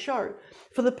running the show,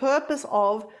 for the purpose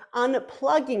of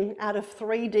unplugging out of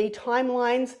 3D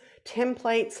timelines,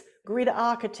 templates, grid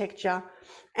architecture,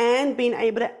 and being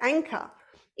able to anchor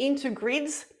into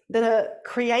grids that are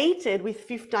created with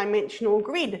fifth dimensional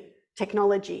grid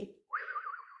technology.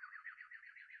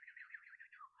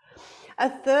 A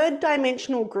third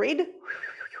dimensional grid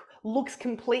looks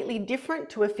completely different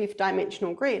to a fifth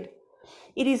dimensional grid.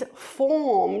 It is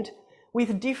formed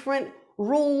with different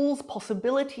rules,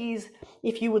 possibilities,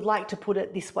 if you would like to put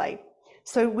it this way.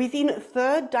 So within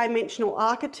third dimensional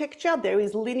architecture, there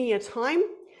is linear time,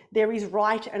 there is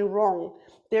right and wrong.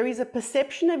 There is a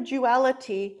perception of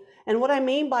duality. And what I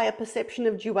mean by a perception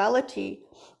of duality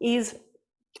is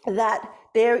that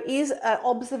there is an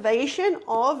observation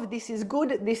of this is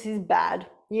good, this is bad.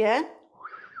 Yeah?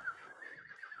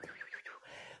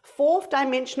 Fourth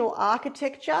dimensional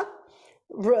architecture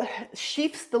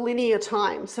shifts the linear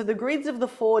time. So the grids of the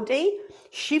 4D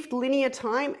shift linear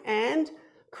time and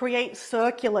create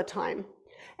circular time.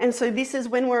 And so this is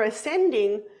when we're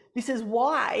ascending, this is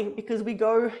why, because we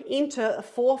go into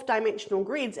fourth dimensional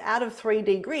grids out of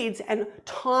 3D grids and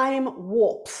time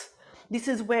warps. This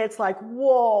is where it's like,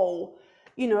 whoa,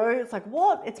 you know, it's like,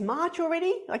 what? It's March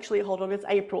already? Actually, hold on, it's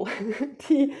April.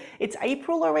 It's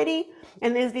April already.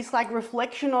 And there's this like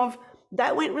reflection of,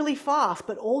 that went really fast,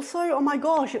 but also, oh my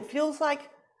gosh, it feels like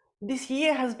this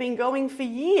year has been going for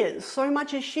years. So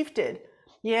much has shifted.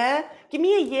 Yeah, give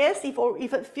me a yes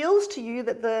if it feels to you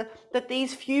that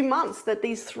these few months, that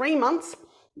these 3 months,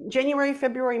 January,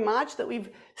 February, March, that we've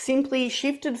simply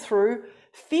shifted through,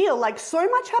 feel like so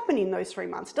much happened in those 3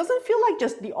 months. It doesn't feel like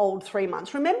just the old 3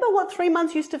 months. Remember what 3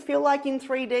 months used to feel like in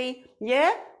 3D?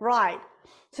 Yeah, right.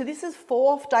 So this is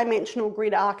fourth dimensional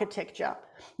grid architecture.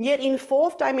 Yet in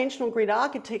fourth dimensional grid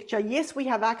architecture, yes, we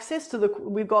have access to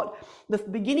we've got the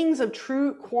beginnings of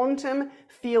true quantum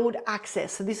field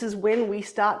access. So this is when we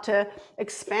start to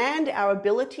expand our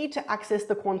ability to access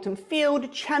the quantum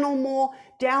field, channel more,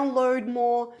 download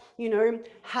more, you know,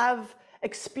 have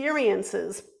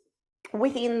experiences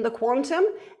within the quantum,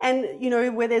 and you know,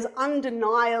 where there's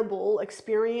undeniable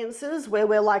experiences where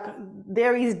we're like,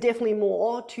 there is definitely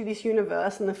more to this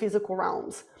universe than the physical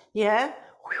realms. Yeah,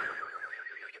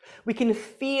 we can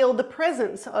feel the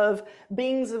presence of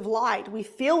beings of light. We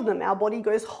feel them. Our body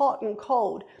goes hot and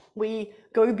cold. We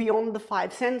go beyond the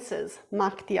 5 senses,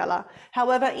 Maktiala.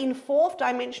 However, in fourth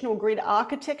dimensional grid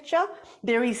architecture,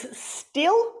 there is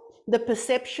still the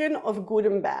perception of good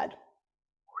and bad.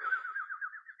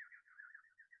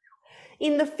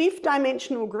 In the fifth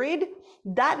dimensional grid,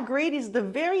 that grid is the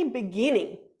very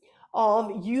beginning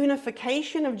of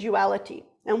unification of duality.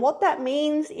 And what that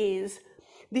means is,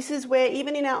 this is where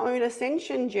even in our own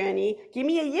ascension journey, give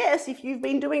me a yes if you've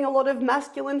been doing a lot of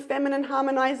masculine feminine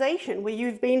harmonization, where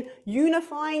you've been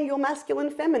unifying your masculine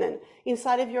feminine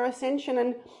inside of your ascension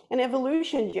and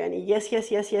evolution journey. Yes, yes,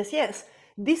 yes, yes, yes.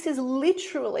 This is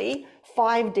literally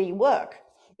 5D work.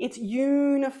 It's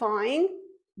unifying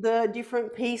the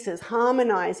different pieces,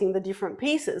 harmonizing the different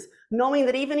pieces, knowing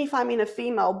that even if I'm in a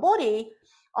female body,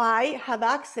 I have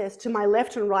access to my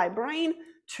left and right brain,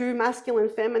 to masculine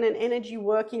feminine energy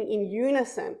working in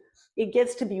unison. It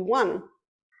gets to be one.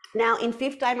 Now in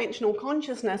fifth dimensional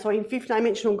consciousness, or in fifth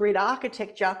dimensional grid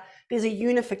architecture, there's a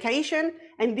unification,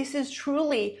 and this is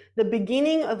truly the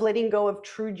beginning of letting go of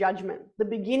true judgment, the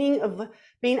beginning of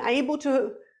being able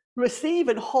to receive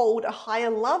and hold a higher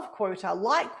love quota,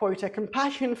 light quota,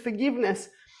 compassion, forgiveness,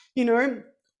 you know,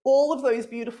 all of those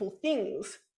beautiful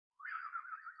things.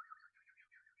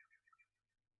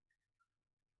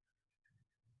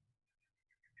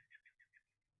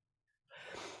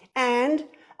 And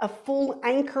a full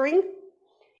anchoring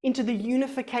into the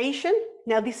unification.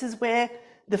 Now this is where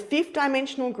the fifth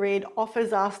dimensional grid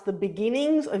offers us the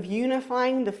beginnings of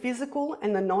unifying the physical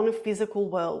and the non-physical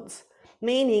worlds,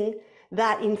 meaning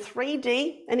that in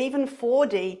 3D and even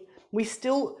 4D, we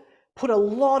still put a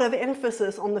lot of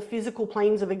emphasis on the physical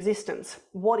planes of existence.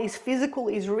 What is physical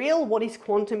is real, what is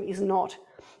quantum is not.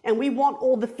 And we want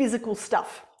all the physical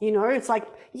stuff, you know, it's like,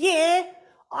 yeah,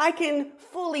 I can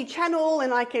fully channel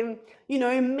and I can, you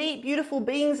know, meet beautiful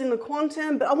beings in the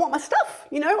quantum, but I want my stuff,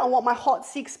 you know, I want my hot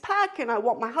 6-pack and I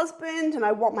want my husband and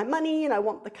I want my money and I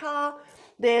want the car.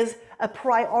 There's a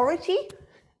priority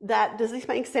that, does this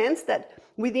make sense? That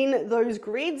within those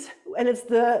grids, and it's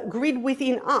the grid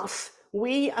within us,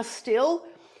 we are still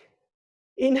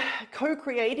in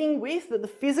co-creating with that the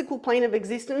physical plane of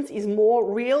existence is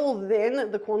more real than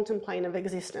the quantum plane of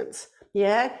existence.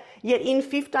 Yeah, yet in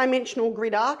fifth dimensional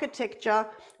grid architecture,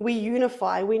 we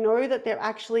unify. We know that they're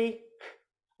actually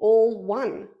all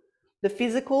one. The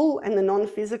physical and the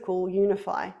non-physical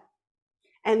unify.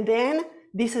 And then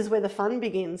this is where the fun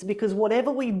begins, because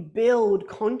whatever we build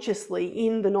consciously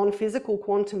in the non-physical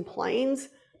quantum planes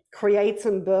creates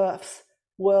and births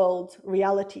worlds,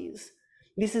 realities.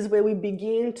 This is where we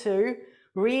begin to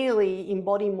really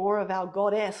embody more of our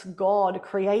goddess, God,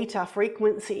 creator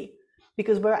frequency,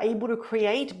 because we're able to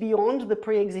create beyond the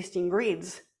pre-existing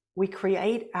grids. We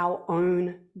create our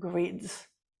own grids.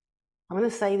 I'm going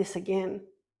to say this again.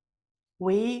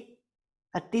 We,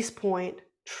 at this point,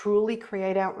 truly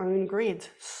create our own grids,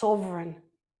 sovereign,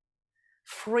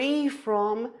 free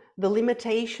from the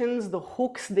limitations, the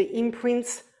hooks, the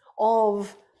imprints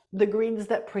of the grids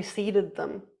that preceded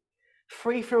them,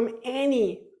 free from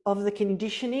any of the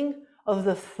conditioning of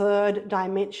the third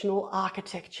dimensional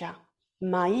architecture.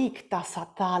 Maik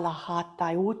tasatala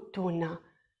hatai utuna.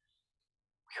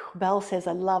 Belle says,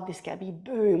 I love this, Gabby.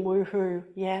 Boom, woohoo,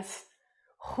 yes.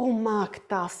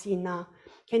 Humaktasina.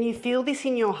 Can you feel this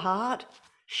in your heart?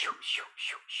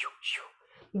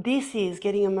 This is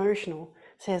getting emotional,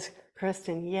 says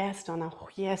Kristen. Yes, Donna.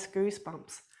 Yes,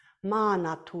 goosebumps.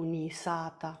 Manatuni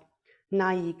sata.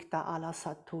 Naikta ala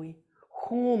satui.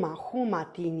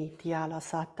 Humatini tiala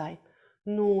satai.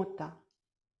 Nota.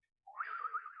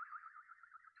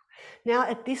 Now,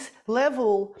 at this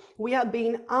level, we are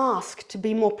being asked to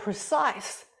be more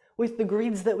precise with the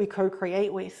grids that we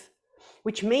co-create with,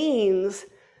 which means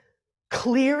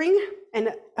clearing,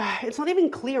 and it's not even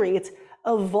clearing, it's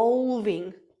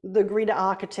evolving the grid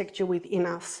architecture within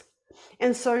us.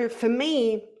 And so for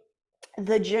me,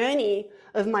 the journey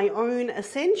of my own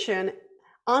ascension,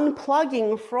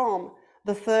 unplugging from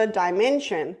the third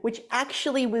dimension, which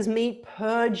actually was me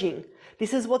purging.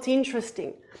 This is what's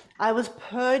interesting. I was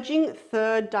purging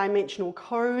third dimensional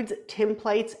codes,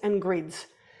 templates, and grids,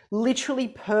 literally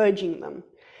purging them,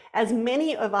 as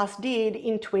many of us did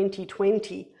in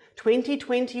 2020.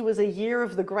 2020 was a year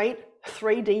of the great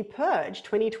 3D purge,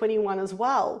 2021 as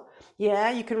well.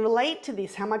 Yeah, you can relate to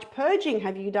this. How much purging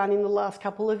have you done in the last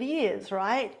couple of years,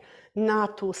 right?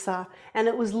 Natusa. And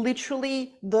it was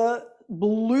literally the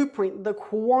blueprint, the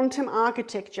quantum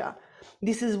architecture.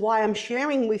 This is why I'm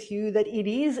sharing with you that it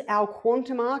is our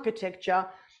quantum architecture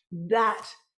that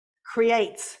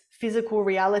creates physical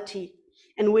reality.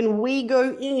 And when we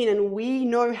go in and we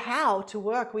know how to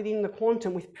work within the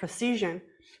quantum with precision,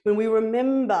 when we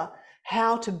remember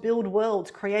how to build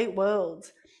worlds, create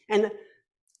worlds, and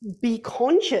be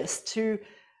conscious to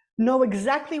know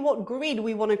exactly what grid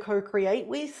we want to co-create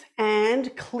with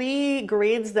and clear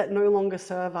grids that no longer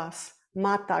serve us.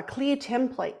 Mata, clear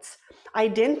templates.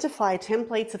 Identify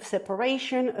templates of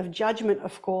separation, of judgment,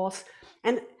 of course,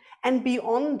 and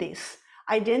beyond this,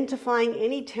 identifying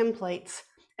any templates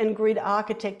and grid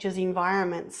architectures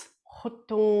environments.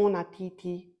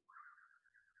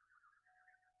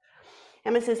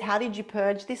 Emma says, how did you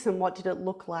purge this and what did it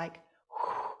look like?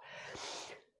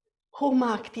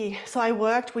 So I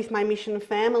worked with my mission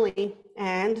family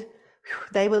and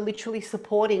they were literally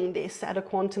supporting this at a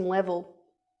quantum level.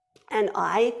 And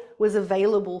I was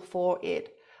available for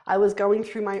it. I was going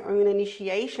through my own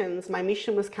initiations. My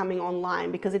mission was coming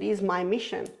online because it is my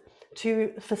mission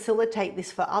to facilitate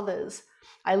this for others.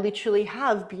 I literally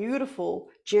have beautiful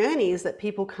journeys that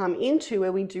people come into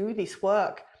where we do this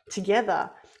work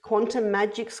together. Quantum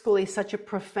Magic School is such a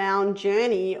profound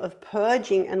journey of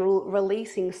purging and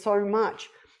releasing so much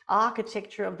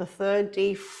architecture of the third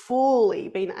D, fully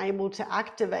being able to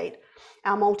activate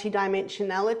our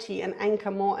multidimensionality and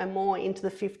anchor more and more into the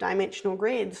fifth dimensional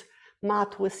grids. And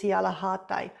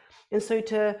so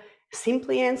to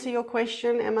simply answer your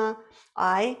question, Emma,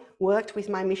 I worked with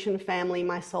my mission family,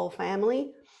 my soul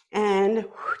family, and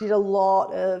did a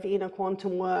lot of inner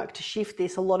quantum work to shift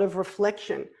this, a lot of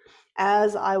reflection.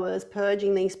 As I was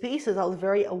purging these pieces, I was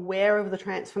very aware of the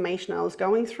transformation I was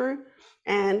going through,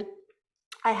 and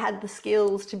I had the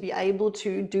skills to be able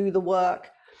to do the work.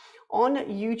 On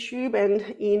YouTube and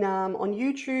in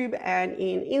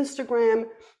Instagram,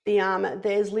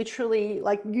 there's literally,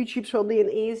 like, YouTube's probably an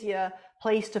easier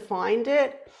place to find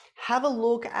it. Have a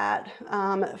look at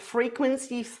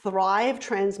Frequency Thrive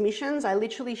transmissions. I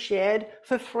literally shared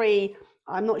for free,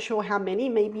 I'm not sure how many,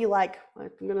 maybe like,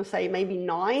 I'm going to say maybe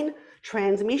 9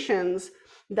 transmissions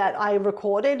that I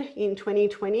recorded in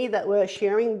 2020 that were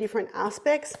sharing different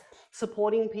aspects,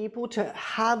 supporting people to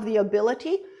have the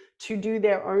ability to do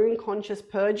their own conscious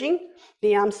purging.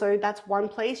 So that's one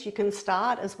place you can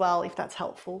start as well, if that's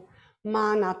helpful.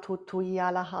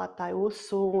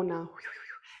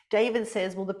 David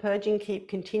says, will the purging keep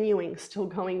continuing? Still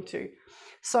going to.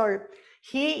 So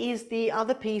here is the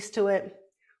other piece to it.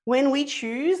 When we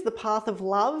choose the path of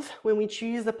love, when we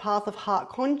choose the path of heart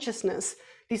consciousness,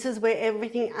 this is where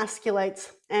everything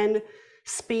escalates and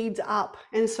speeds up.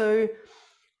 And so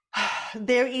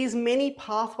there is many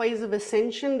pathways of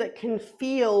ascension that can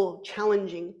feel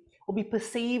challenging or be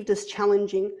perceived as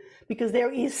challenging because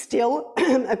there is still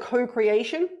a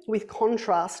co-creation with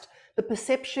contrast, the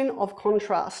perception of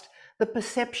contrast, the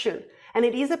perception, and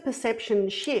it is a perception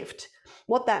shift.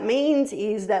 What that means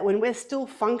is that when we're still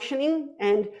functioning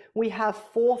and we have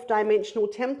fourth dimensional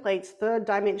templates, third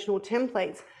dimensional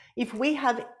templates, if we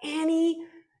have any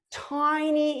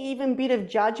tiny even bit of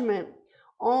judgment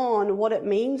on what it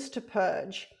means to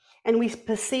purge, and we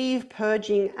perceive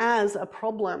purging as a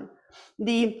problem,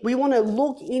 we want to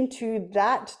look into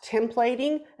that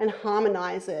templating and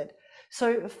harmonize it.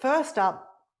 So first up,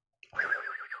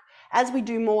 as we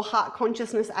do more heart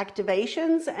consciousness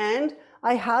activations, and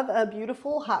I have a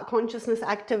beautiful heart consciousness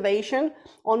activation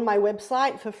on my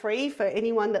website for free for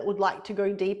anyone that would like to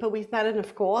go deeper with that. And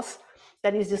of course,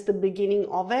 that is just the beginning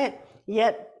of it.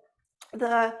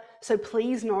 So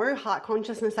please know, heart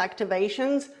consciousness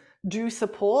activations do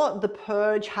support the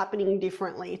purge happening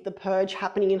differently, the purge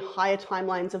happening in higher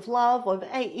timelines of love, of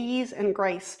ease and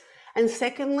grace. And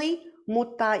secondly,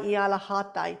 mutta iala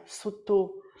hatai suttu.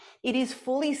 It is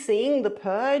fully seeing the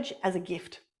purge as a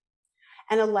gift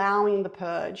and allowing the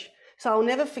purge. So I'll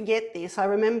never forget this. I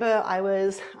remember I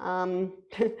was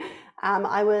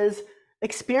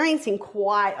experiencing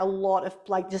quite a lot of,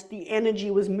 like, just the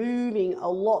energy was moving a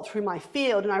lot through my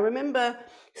field. And I remember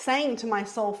saying to my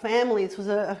soul family, this was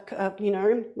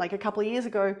like a couple of years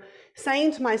ago,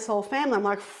 saying to my soul family, I'm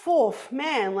like, "Fourth,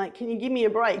 man, like, can you give me a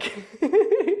break?" Who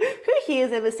here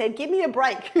has ever said, "Give me a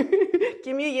break"?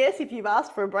 Give me a yes if you've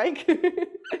asked for a break.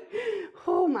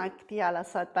 Oh my tiala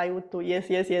satai uttu.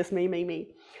 Yes, me.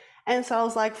 And so I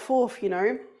was like, "Fourth,"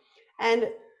 and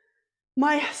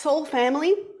my soul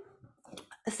family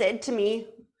said to me,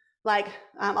 like,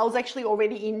 I was actually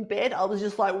already in bed. I was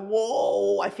just like,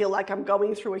 whoa, I feel like I'm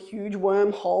going through a huge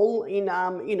wormhole in,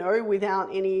 without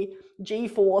any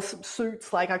G-force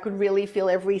suits. Like, I could really feel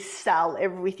every cell,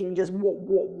 everything just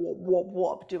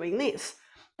whoop, doing this.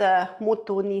 The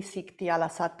mutuni sikti ala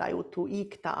satai utu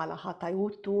ikta ala hatai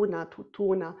utuna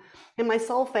tutuna. And my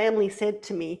soul family said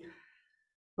to me,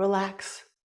 relax,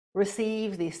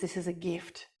 receive this. This is a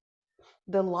gift.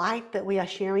 The light that we are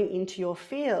sharing into your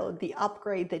field, the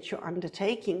upgrade that you're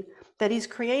undertaking, that is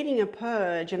creating a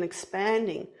purge and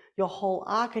expanding your whole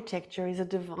architecture, is a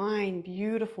divine,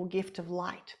 beautiful gift of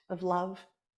light, of love.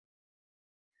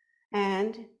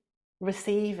 And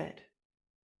receive it.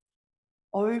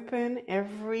 Open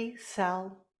every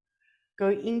cell, go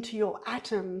into your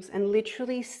atoms and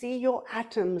literally see your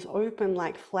atoms open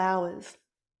like flowers.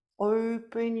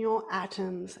 Open your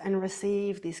atoms and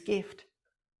receive this gift.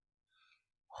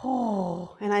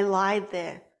 Oh, and I lied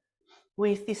there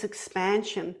with this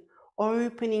expansion,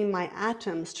 opening my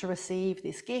atoms to receive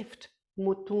this gift.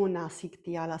 Mutuna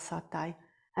sikti ala satai.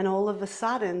 And all of a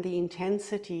sudden, the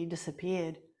intensity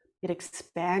disappeared. It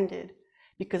expanded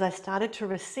because I started to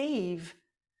receive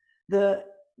the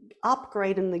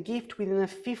upgrade and the gift within a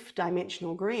fifth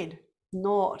dimensional grid,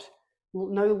 no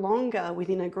longer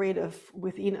within a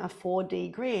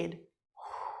 4D grid.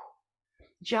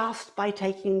 Just by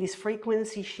taking this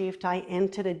frequency shift, I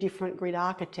entered a different grid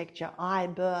architecture. I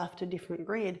birthed a different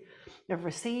grid of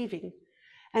receiving.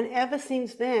 And ever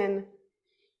since then,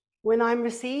 when I'm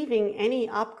receiving any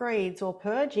upgrades or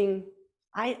purging,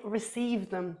 I receive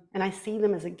them and I see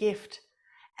them as a gift.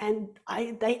 And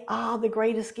they are the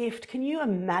greatest gift. Can you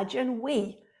imagine?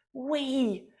 We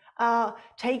are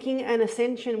taking an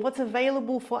ascension. What's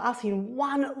available for us in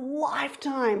one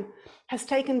lifetime has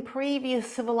taken previous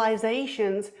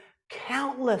civilizations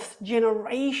countless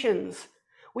generations.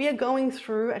 We are going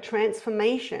through a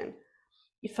transformation.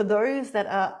 For those that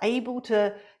are able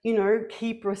to,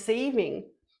 keep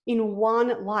receiving in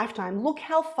one lifetime, look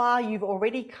how far you've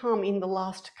already come in the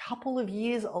last couple of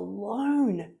years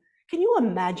alone. Can you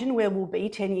imagine where we'll be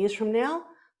 10 years from now?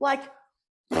 Like,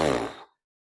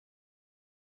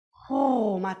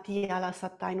 oh, mati ala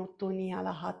satai nutuni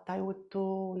ala hatai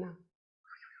utuna.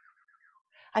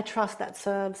 I trust that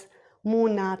serves.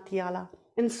 Muna tiala.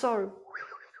 And so,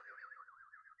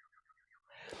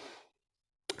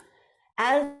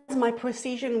 as my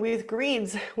precision with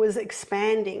grids was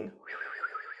expanding,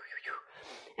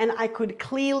 and I could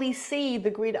clearly see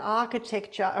the grid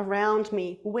architecture around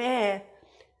me where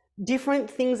different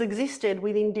things existed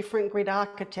within different grid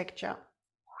architecture.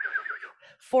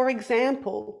 For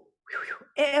example,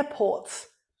 airports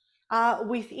are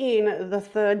within the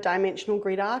third dimensional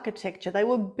grid architecture. They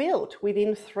were built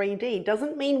within 3D.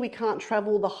 Doesn't mean we can't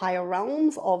travel the higher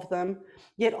realms of them,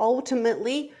 yet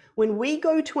ultimately, when we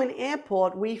go to an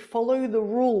airport, we follow the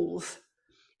rules,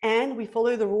 and we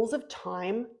follow the rules of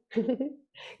time.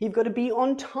 You've got to be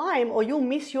on time or you'll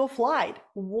miss your flight.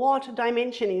 What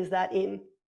dimension is that in?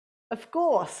 Of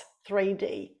course,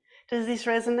 3D. Does this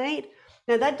resonate?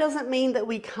 Now, that doesn't mean that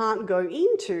we can't go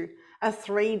into a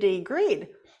 3D grid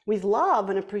with love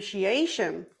and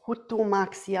appreciation,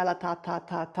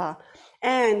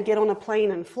 and get on a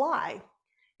plane and fly.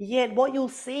 Yet what you'll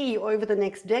see over the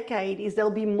next decade is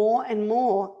there'll be more and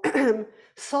more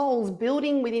souls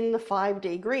building within the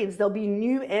 5D grids. There'll be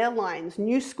new airlines,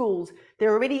 new schools.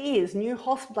 There already is new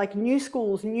new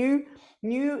schools, new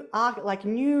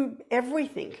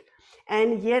everything.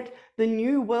 And yet the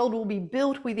new world will be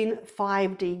built within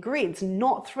 5D grids,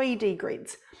 not 3D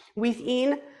grids.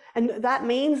 And that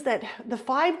means that the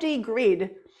 5D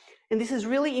grid and this is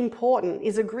really important,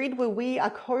 is a grid where we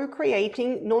are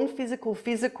co-creating non-physical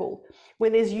physical, where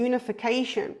there's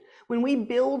unification. When we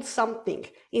build something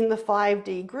in the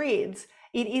 5D grids,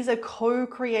 it is a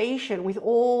co-creation with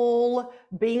all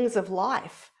beings of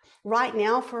life. Right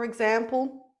now, for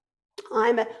example,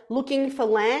 I'm looking for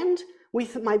land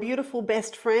with my beautiful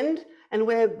best friend, and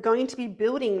we're going to be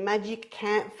building Magic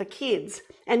Camp for kids,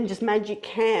 and just Magic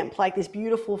Camp, like this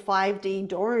beautiful 5D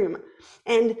dome.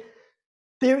 And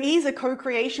there is a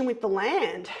co-creation with the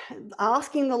land,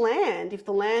 asking the land if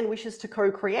the land wishes to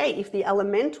co-create, if the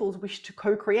elementals wish to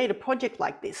co-create a project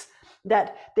like this,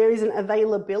 that there is an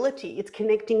availability, it's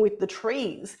connecting with the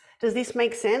trees. Does this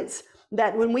make sense?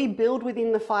 That when we build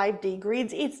within the 5D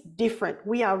grids, it's different.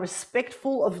 We are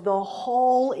respectful of the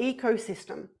whole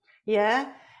ecosystem,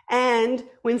 yeah? And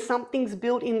when something's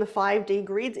built in the 5D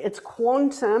grids, its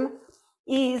quantum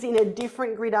is in a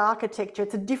different grid architecture.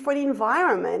 It's a different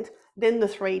environment than the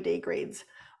 3D grids.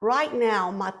 Right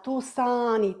now,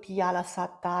 matusani tiala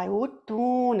satai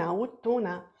utuna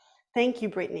utuna. Thank you,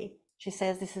 Brittany. She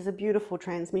says this is a beautiful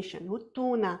transmission.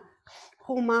 Utuna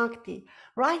humakti.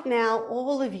 Right now,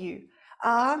 all of you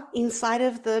are inside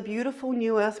of the beautiful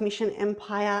New Earth Mission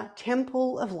Empire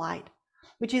Temple of Light,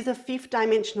 which is a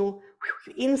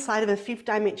inside of a 5th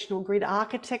dimensional grid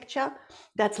architecture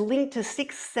that's linked to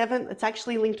 6th, 7th, it's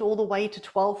actually linked all the way to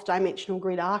 12th dimensional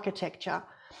grid architecture.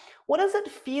 What does it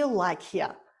feel like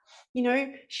here? You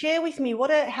know, share with me,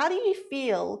 how do you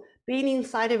feel being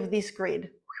inside of this grid?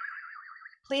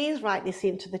 Please write this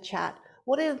into the chat.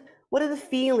 What are the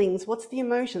feelings? What's the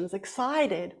emotions?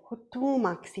 Excited. What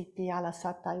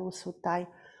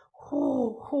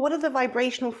are the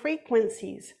vibrational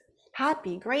frequencies?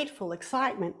 Happy, grateful,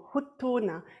 excitement,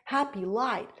 hutuna, happy,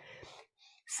 light,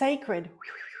 sacred,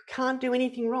 can't do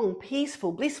anything wrong,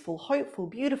 peaceful, blissful, hopeful,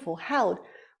 beautiful, held,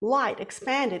 light,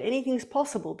 expanded, anything's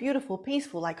possible, beautiful,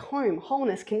 peaceful, like home,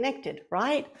 wholeness, connected,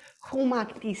 right?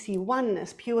 Humaktisi,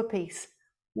 oneness, pure peace.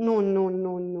 No.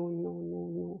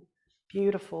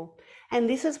 Beautiful. And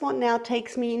this is what now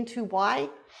takes me into why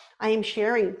I am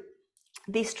sharing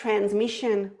this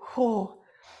transmission.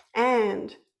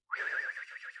 And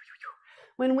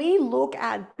when we look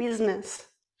at business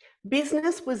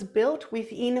was built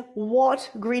within what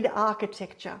grid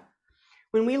architecture?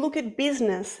 When we look at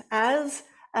business as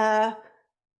a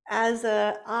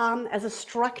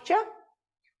structure,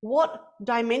 what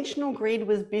dimensional grid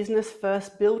was business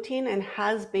first built in and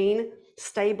has been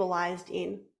stabilized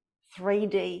in?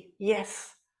 3D,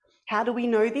 yes. How do we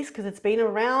know this? Because it's been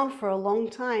around for a long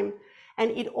time.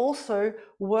 And it also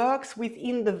works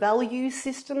within the value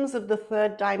systems of the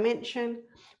 3rd dimension,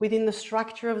 within the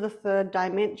structure of the 3rd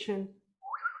dimension.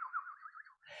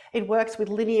 It works with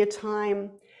linear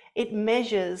time. It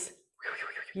measures.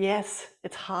 Yes,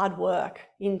 it's hard work,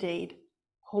 indeed.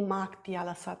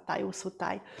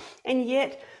 And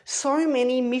yet, so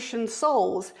many mission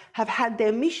souls have had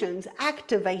their missions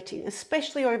activating,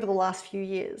 especially over the last few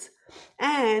years.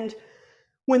 And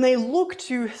when they look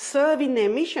to serve in their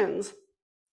missions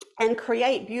and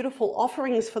create beautiful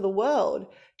offerings for the world,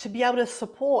 to be able to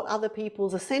support other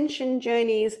people's ascension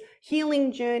journeys,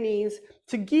 healing journeys,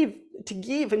 to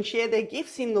give and share their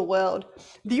gifts in the world,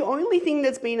 the only thing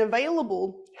that's been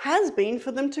available has been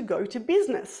for them to go to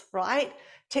business, right?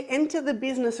 To enter the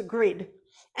business grid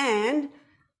and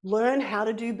learn how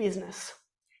to do business.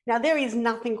 Now, there is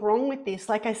nothing wrong with this.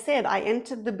 Like I said, I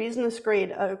entered the business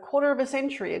grid a quarter of a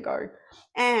century ago,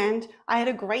 and I had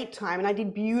a great time and I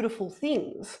did beautiful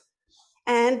things.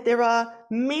 And there are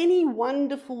many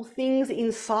wonderful things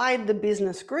inside the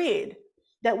business grid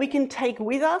that we can take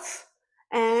with us,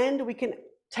 and we can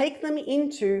take them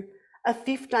into a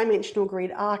 5th dimensional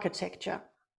grid architecture.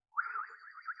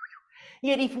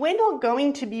 Yet if we're not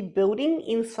going to be building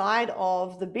inside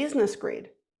of the business grid,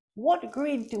 what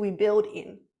grid do we build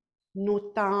in?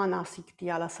 It's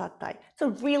a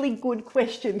really good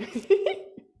question.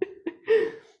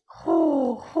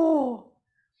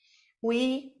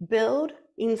 We build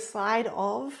inside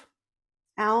of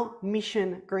our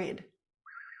mission grid.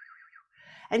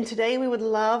 And today we would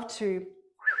love to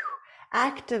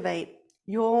activate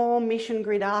your mission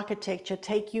grid architecture,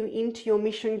 take you into your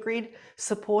mission grid,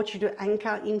 support you to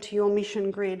anchor into your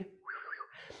mission grid,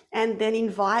 and then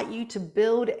invite you to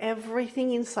build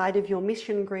everything inside of your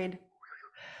mission grid.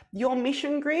 Your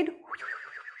mission grid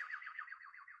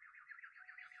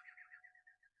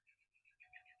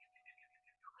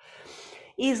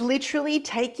is literally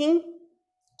taking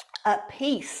a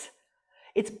piece.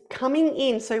 It's coming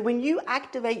in. So when you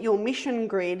activate your mission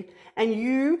grid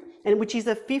which is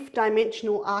a 5th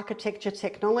dimensional architecture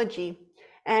technology,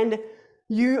 and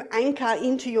you anchor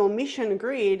into your mission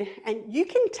grid, and you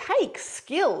can take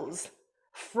skills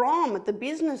from the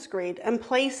business grid and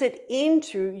place it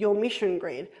into your mission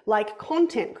grid, like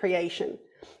content creation,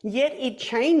 yet it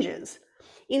changes.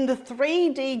 In the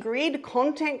 3D grid,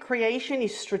 content creation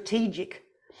is strategic.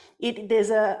 You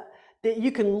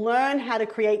can learn how to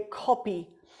create copy.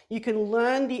 You can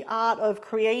learn the art of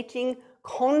creating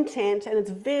content, and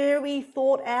it's very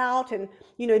thought out, and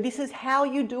this is how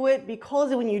you do it,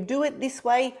 because when you do it this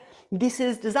way, does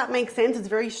that make sense? It's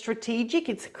very strategic.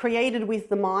 It's created with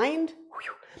the mind.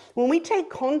 When we take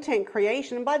content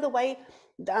creation, and by the way,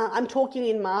 I'm talking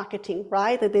in marketing,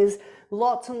 right? That there's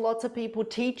lots and lots of people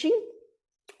teaching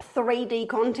 3D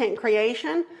content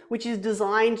creation, which is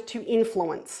designed to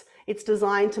influence. It's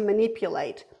designed to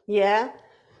manipulate. Yeah.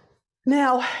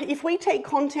 Now, if we take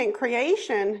content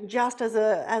creation just as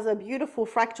a beautiful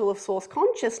fractal of source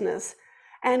consciousness,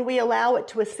 and we allow it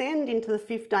to ascend into the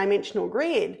 5th dimensional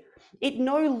grid, it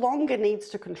no longer needs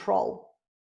to control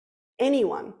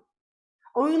anyone.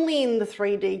 Only in the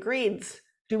 3D grids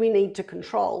do we need to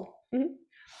control.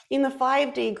 In the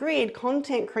 5D grid,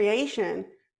 content creation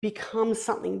becomes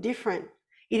something different.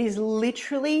 It is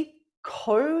literally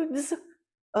codes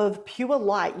of pure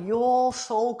light, your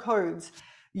soul codes,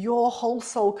 your whole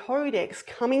soul codex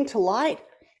coming to light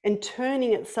and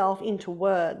turning itself into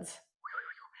words.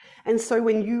 And so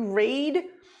when you read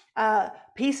a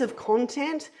piece of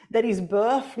content that is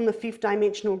birthed from the 5th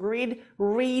dimensional grid,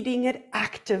 reading it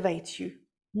activates you.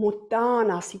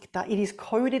 It is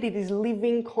coded, it is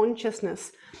living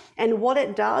consciousness. And what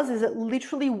it does is it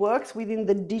literally works within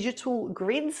the digital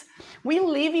grids. We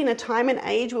live in a time and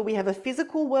age where we have a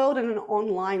physical world and an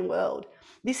online world.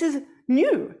 This is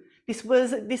new.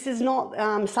 This is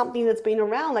not something that's been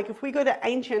around. Like if we go to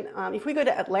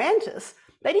Atlantis,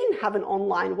 they didn't have an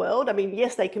online world. I mean,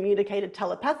 yes, they communicated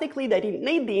telepathically. They didn't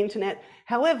need the internet.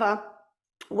 However,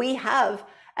 we have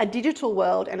a digital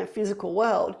world and a physical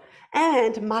world.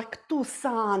 And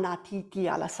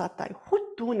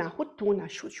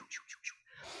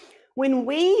when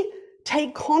we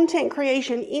take content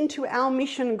creation into our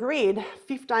mission grid,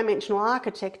 5th dimensional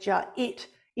architecture, it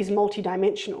is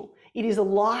multidimensional. It is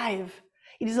alive.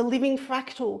 It is a living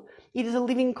fractal. It is a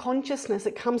living consciousness.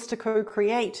 It comes to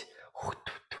co-create.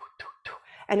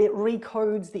 And it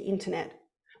recodes the internet,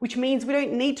 which means we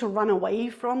don't need to run away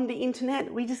from the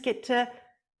internet. We just get to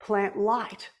plant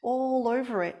light all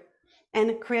over it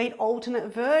and create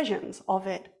alternate versions of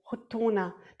it.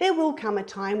 There will come a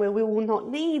time where we will not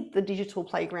need the digital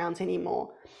playgrounds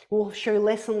anymore. We'll show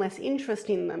less and less interest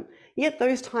in them. Yet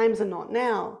those times are not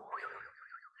now.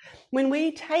 When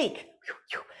we take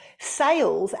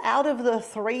sales out of the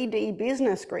 3D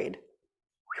business grid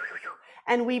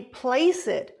and we place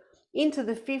it into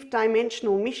the 5th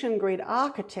dimensional mission grid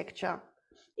architecture,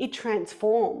 it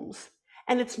transforms,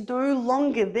 and it's no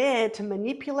longer there to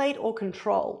manipulate or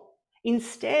control.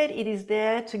 Instead, it is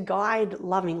there to guide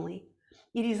lovingly.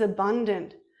 It is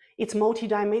abundant, it's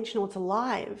multidimensional, it's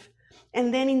alive.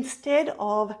 And then instead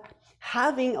of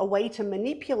having a way to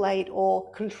manipulate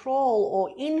or control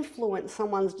or influence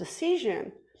someone's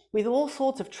decision with all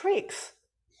sorts of tricks,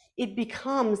 it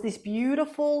becomes this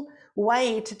beautiful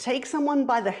way to take someone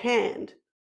by the hand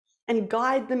and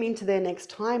guide them into their next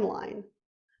timeline,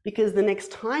 because the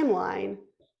next timeline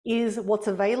is what's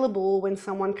available when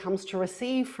someone comes to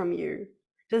receive from you.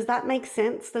 Does that make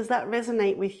sense? Does that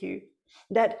resonate with you?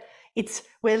 That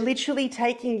we're literally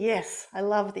taking, yes, I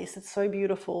love this. It's so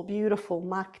beautiful, beautiful.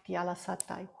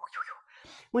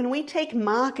 When we take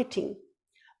marketing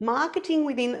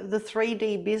within the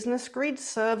 3D business grid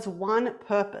serves one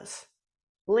purpose: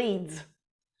 leads.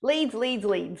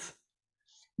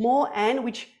 More, and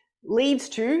which leads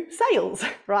to sales,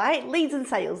 right? Leads and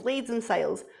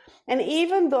sales. And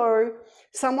even though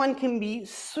someone can be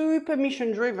super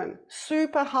mission driven,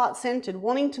 super heart centered,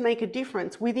 wanting to make a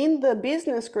difference within the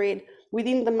business grid,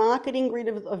 within the marketing grid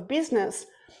of business,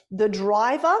 the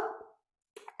driver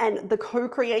and the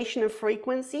co-creation of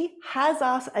frequency has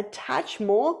us attach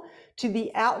more to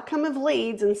the outcome of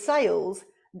leads and sales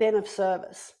than of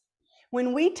service.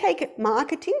 When we take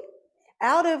marketing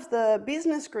out of the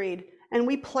business grid and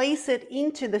we place it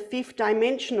into the 5th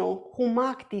dimensional,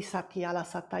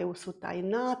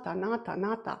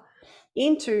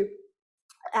 into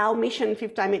our mission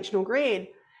 5th dimensional grid,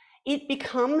 it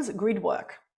becomes grid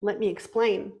work. Let me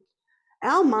explain.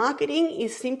 Our marketing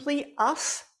is simply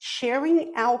us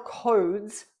sharing our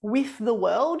codes with the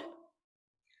world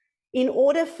in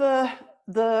order for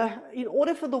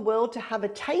the world to have a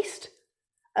taste,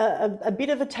 a bit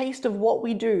of a taste of what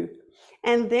we do,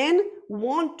 and then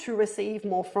want to receive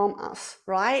more from us,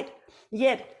 right?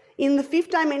 Yet In the fifth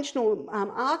dimensional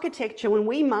architecture, when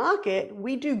we market,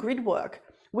 we do grid work.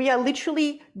 We are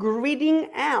literally gridding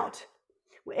out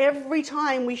every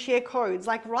time we share codes.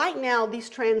 Like right now, this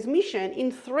transmission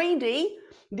in 3D,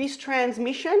 this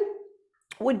transmission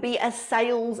would be a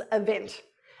sales event.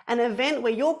 An event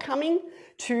where you're coming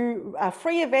to a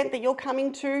free event that you're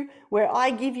coming to, where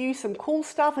I give you some cool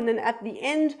stuff, and then at the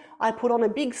end I put on a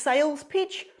big sales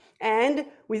pitch, and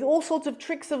with all sorts of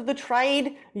tricks of the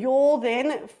trade, you're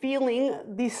then feeling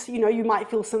this, you might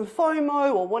feel some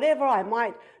FOMO or whatever. I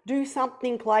might do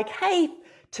something like, hey,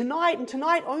 tonight and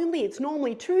tonight only, it's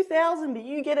normally $2,000, but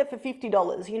you get it for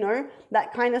 $50,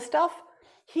 that kind of stuff.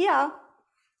 Here,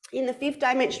 in the fifth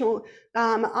dimensional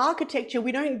architecture,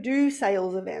 we don't do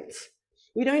sales events.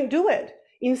 We don't do it.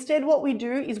 Instead, what we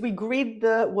do is we grid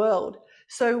the world.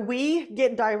 So we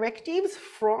get directives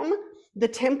from the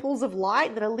temples of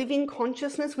light that are living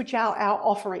consciousness, which are our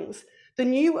offerings. The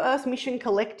New Earth Mission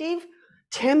Collective,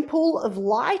 Temple of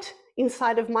Light,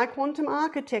 inside of my quantum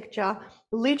architecture,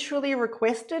 literally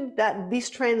requested that this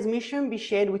transmission be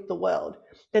shared with the world,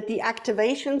 that the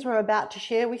activations we're about to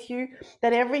share with you,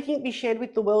 that everything be shared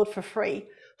with the world for free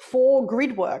for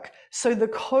grid work. So the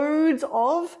codes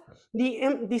of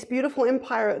this beautiful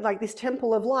empire, like this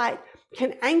temple of light,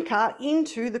 can anchor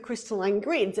into the crystalline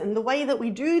grids. And the way that we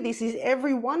do this is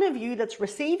every one of you that's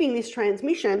receiving this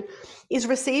transmission is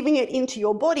receiving it into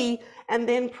your body and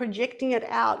then projecting it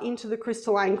out into the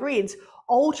crystalline grids,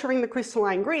 altering the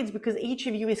crystalline grids, because each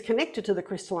of you is connected to the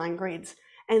crystalline grids.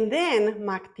 And then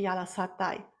Maktiala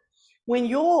Satai, when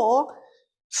your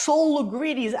solar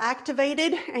grid is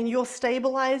activated and you're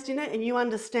stabilized in it and you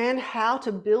understand how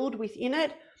to build within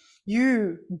it,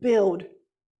 you build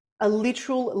a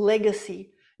literal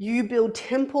legacy. You build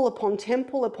temple upon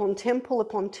temple upon temple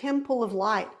upon temple of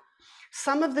light.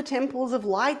 Some of the temples of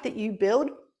light that you build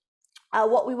are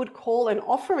what we would call an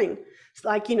offering. It's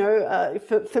like,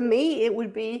 for me, it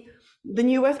would be the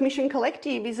New Earth Mission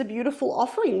Collective is a beautiful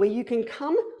offering where you can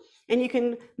come and you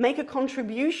can make a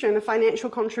contribution, a financial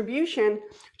contribution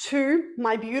to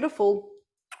my beautiful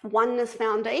Oneness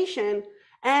Foundation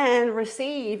and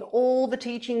receive all the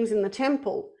teachings in the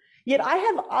temple. Yet I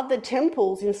have other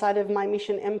temples inside of my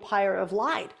Mission Empire of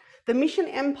Light. The Mission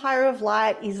Empire of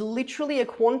Light is literally a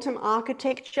quantum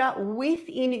architecture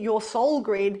within your soul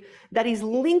grid that is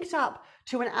linked up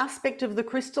to an aspect of the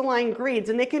crystalline grids.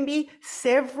 And there can be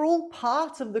several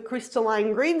parts of the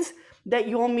crystalline grids that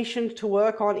you're missioned to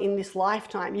work on in this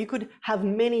lifetime. You could have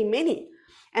many, many.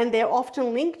 And they're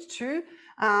often linked to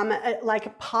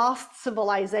like past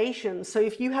civilizations. So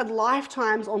if you had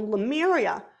lifetimes on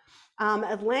Lemuria,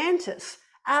 Atlantis,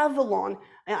 Avalon,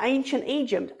 ancient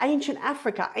Egypt, ancient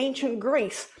Africa, ancient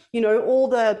Greece, all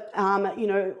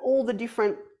the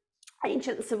different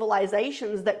ancient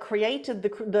civilizations that created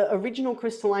the original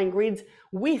crystalline grids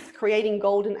with creating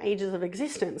golden ages of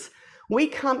existence. We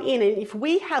come in, and if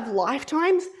we have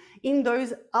lifetimes in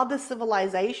those other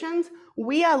civilizations,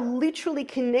 we are literally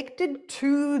connected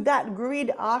to that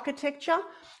grid architecture.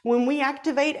 When we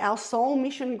activate our soul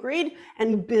mission grid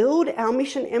and build our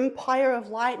Mission Empire of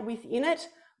Light within it,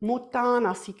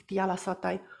 mutana siktiala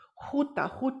satai,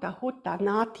 huta huta huta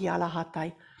natiala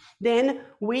hatai, then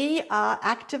we are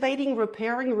activating,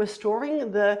 repairing,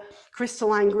 restoring the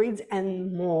crystalline grids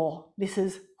and more. This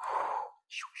is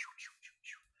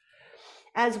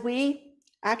as we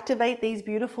activate these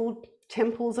beautiful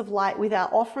temples of light with our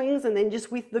offerings and then just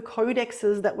with the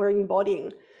codexes that we're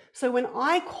embodying. So when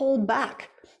I call back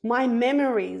my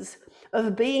memories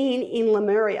of being in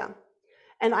Lemuria,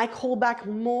 and I call back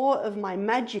more of my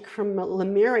magic from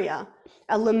Lemuria,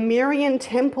 a Lemurian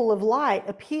temple of light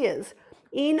appears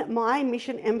in my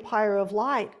Mission Empire of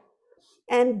Light.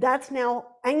 And that's now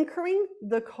anchoring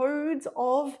the codes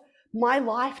of my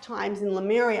lifetimes in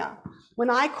Lemuria. When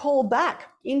I call back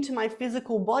into my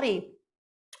physical body,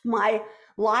 my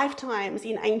lifetimes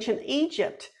in ancient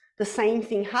Egypt, the same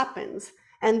thing happens.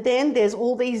 And then there's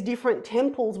all these different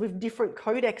temples with different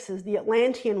codexes, the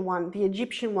Atlantean one, the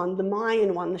Egyptian one, the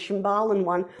Mayan one, the Shimbalan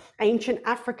one, ancient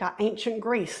Africa, ancient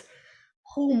Greece.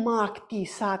 And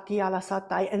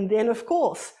then, of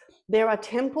course, there are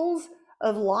temples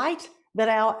of light that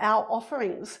are our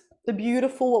offerings. The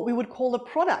beautiful, what we would call a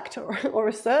product or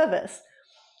a service,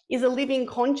 is a living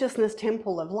consciousness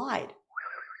temple of light.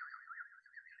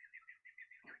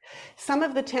 Some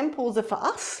of the temples are for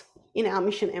us in our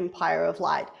Mission Empire of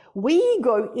Light. We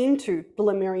go into the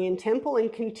Lemurian temple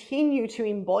and continue to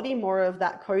embody more of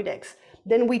that codex.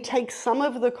 Then we take some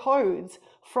of the codes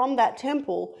from that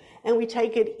temple and we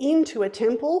take it into a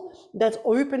temple that's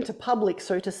open to public,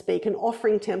 so to speak, an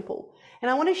offering temple.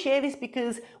 And I want to share this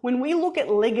because when we look at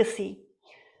legacy,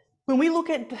 when we look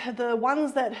at the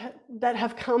ones that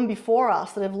have come before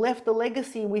us, that have left the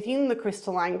legacy within the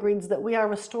crystalline grids that we are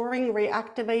restoring,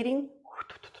 reactivating,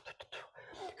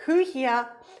 who here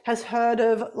has heard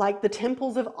of like the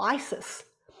temples of Isis,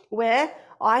 where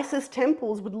Isis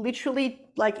temples would literally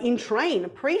like entrain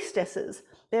priestesses?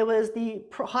 There was the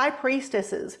high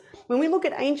priestesses. When we look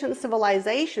at ancient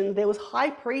civilization, there was high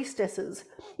priestesses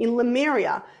in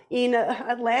Lemuria, in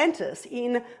Atlantis,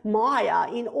 in Maya,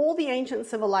 in all the ancient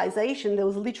civilization, there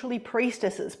was literally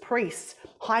priestesses, priests,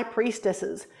 high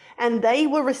priestesses, and they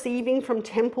were receiving from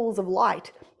temples of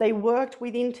light. They worked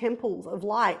within temples of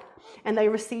light and they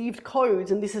received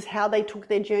codes, and this is how they took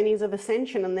their journeys of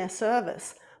ascension and their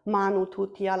service. Manu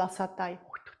Tutiala Satai.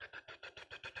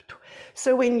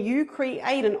 So when you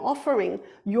create an offering,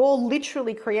 you're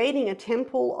literally creating a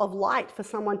temple of light for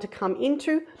someone to come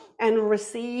into and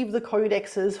receive the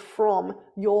codexes from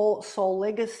your soul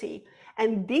legacy.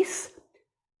 And this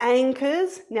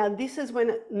anchors, now this is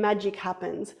when magic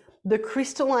happens. The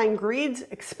crystalline grids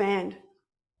expand.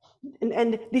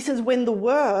 And this is when the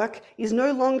work is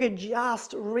no longer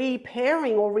just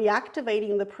repairing or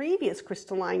reactivating the previous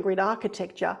crystalline grid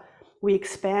architecture. We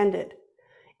expand it.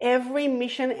 Every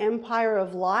mission empire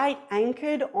of light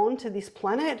anchored onto this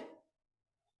planet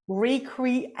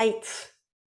recreates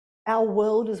our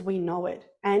world as we know it.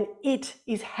 And it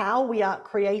is how we are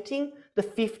creating the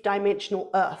fifth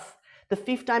dimensional earth. The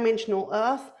fifth dimensional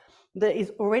earth that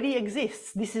already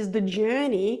exists. This is the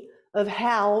journey of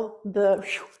how the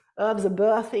herbs are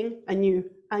birthing anew,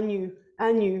 anew,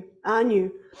 anew,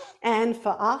 anew. And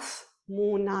for us,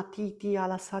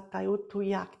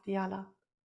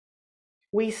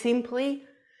 we simply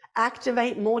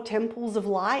activate more temples of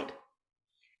light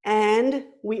and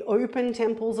we open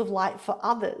temples of light for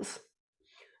others.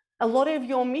 A lot of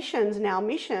your missions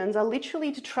are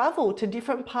literally to travel to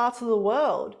different parts of the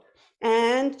world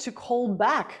and to call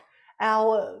back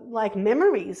our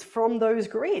memories from those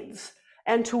grids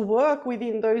and to work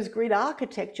within those grid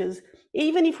architectures.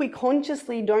 Even if we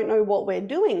consciously don't know what we're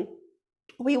doing,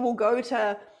 we will go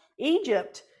to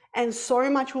Egypt and so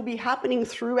much will be happening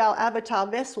through our avatar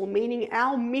vessel, meaning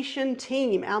our mission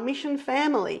team, our mission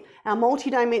family, our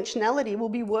multidimensionality will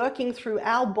be working through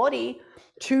our body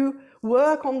to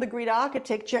work on the grid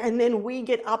architecture, and then we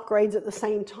get upgrades at the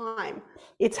same time.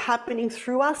 It's happening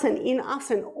through us and in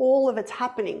us, and all of it's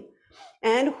happening.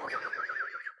 And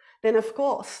then, of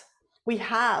course, we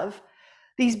have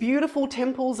these beautiful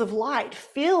temples of light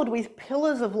filled with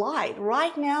pillars of light.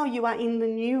 Right now, you are in the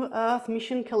New Earth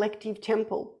Mission Collective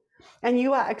Temple, and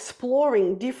you are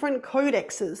exploring different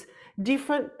codexes,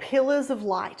 different pillars of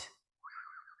light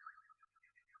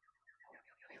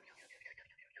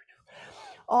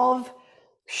of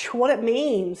what it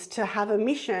means to have a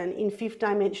mission in fifth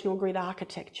dimensional grid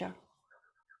architecture.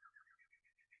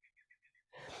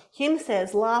 Kim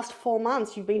says, last 4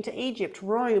 months you've been to Egypt,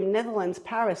 Rome, Netherlands,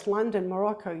 Paris, London,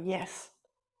 Morocco. Yes.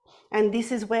 And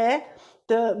this is where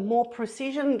the more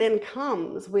precision then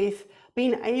comes with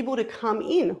being able to come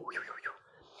in,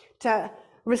 to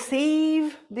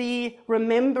receive the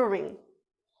remembering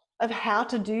of how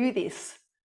to do this.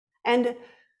 And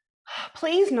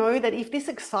please know that if this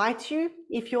excites you,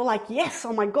 if you're like, yes,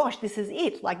 oh my gosh, this is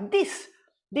it, like this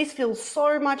feels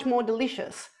so much more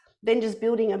delicious than just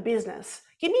building a business.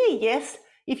 Give me a yes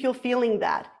if you're feeling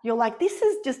that. You're like, this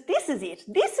is it.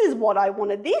 This is what I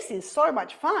wanted. This is so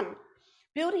much fun.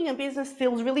 Building a business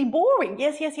feels really boring.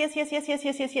 Yes, yes, yes, yes, yes, yes,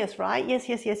 yes, yes, yes, right? Yes,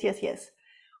 yes, yes, yes, yes.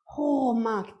 Oh,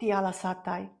 Mak Tiala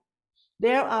Satai.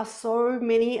 There are so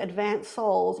many advanced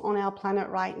souls on our planet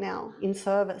right now in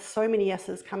service. So many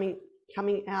yeses coming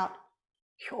out.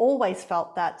 Always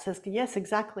felt that. Says, yes,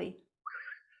 exactly.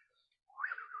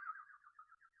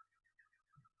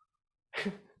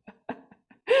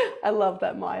 I love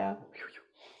that, Maya.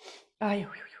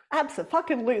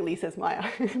 Absolutely, says Maya.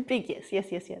 Big yes,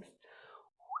 yes, yes, yes.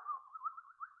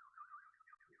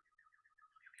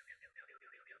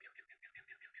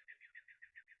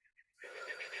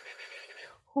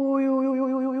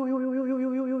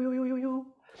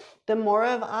 The more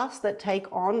of us that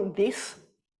take on this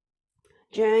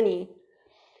journey,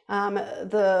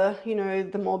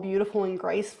 the more beautiful and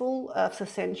graceful Earth's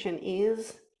ascension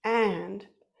is. And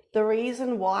the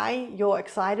reason why you're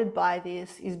excited by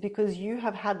this is because you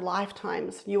have had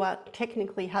lifetimes. You are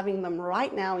technically having them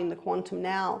right now in the quantum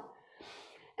now.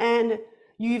 And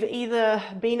you've either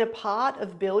been a part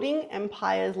of building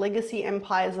empires, legacy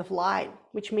empires of light,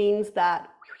 which means that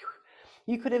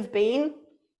you could have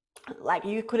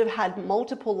had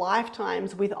multiple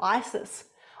lifetimes with Isis.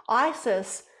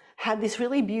 Isis had this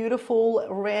really beautiful,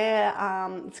 rare,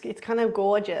 it's kind of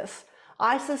gorgeous.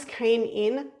 Isis came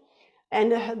in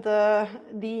And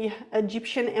the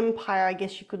Egyptian empire, I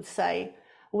guess you could say,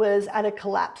 was at a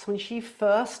collapse. When she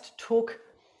first took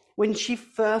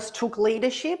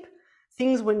leadership,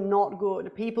 things were not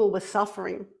good. People were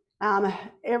suffering.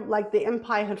 Like the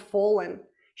empire had fallen.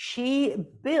 She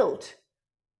built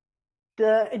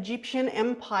the Egyptian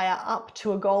empire up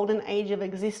to a golden age of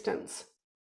existence,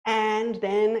 and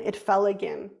then it fell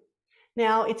again.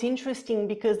 Now, it's interesting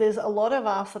because there's a lot of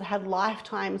us that had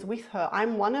lifetimes with her.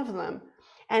 I'm one of them,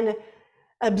 and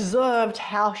observed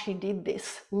how she did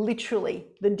this, literally,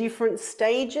 the different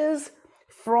stages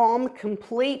from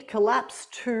complete collapse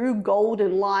to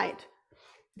golden light.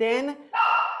 Then,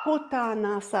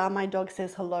 Hutanasa, my dog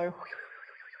says hello.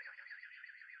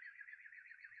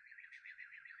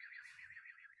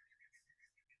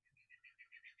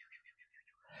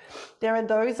 There are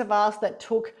those of us that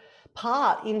took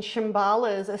part in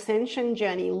Shambhala's ascension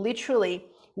journey. Literally,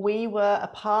 we were a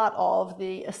part of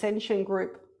the ascension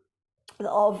group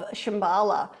of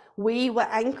Shambhala. We were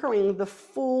anchoring the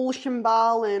full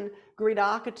Shambhalan grid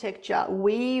architecture.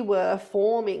 We were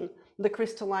forming the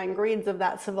crystalline grids of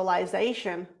that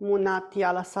civilization,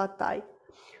 Munatyala Satai.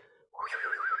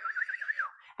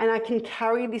 And I can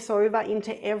carry this over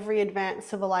into every advanced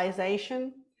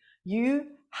civilization.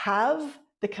 You have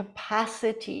the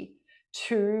capacity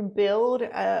to build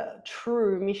a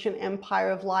true mission empire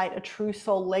of light, a true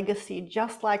soul legacy,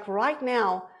 just like right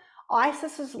now,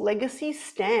 Isis's legacy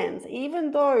stands.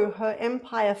 Even though her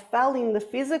empire fell in the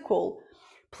physical,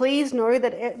 please know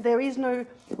that there is no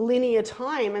linear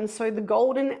time. And so the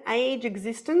golden age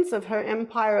existence of her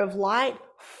empire of light,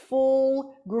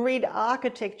 full grid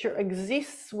architecture,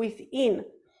 exists within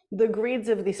the grids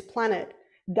of this planet.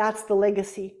 That's the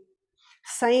legacy.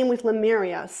 Same with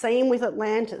Lemuria, same with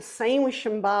Atlantis, same with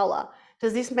Shambhala.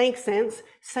 Does this make sense?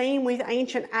 Same with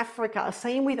ancient Africa,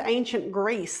 same with ancient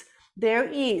Greece. There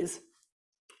is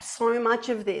so much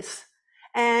of this.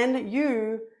 And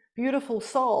you, beautiful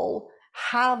soul,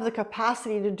 have the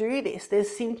capacity to do this.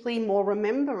 There's simply more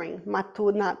remembering,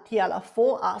 Matunatiala,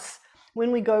 for us.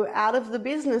 When we go out of the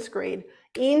business grid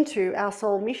into our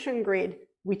soul mission grid,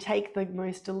 we take the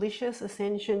most delicious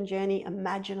ascension journey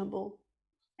imaginable.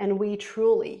 And we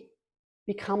truly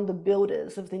become the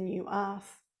builders of the new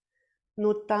earth.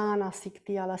 Nutana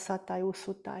siktiala satai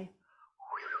usutai.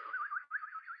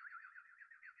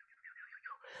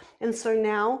 And so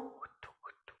now,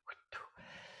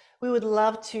 we would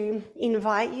love to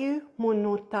invite you,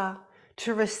 Monota,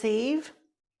 to receive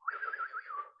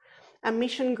a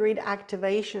mission grid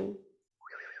activation.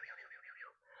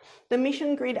 The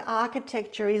mission grid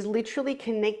architecture is literally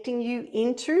connecting you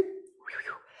into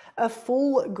a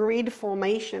full grid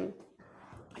formation,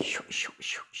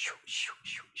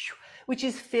 which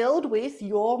is filled with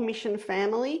your mission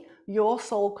family, your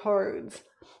soul codes.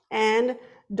 And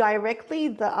directly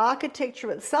the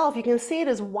architecture itself, you can see it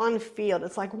as one field.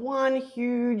 It's like one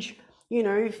huge,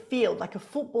 field, like a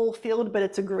football field, but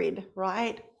it's a grid,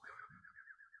 right?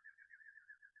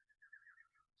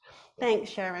 Thanks,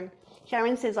 Sharon.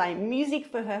 Sharon says, I'm music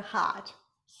for her heart.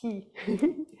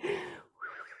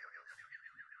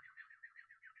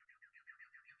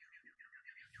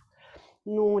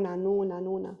 Nona,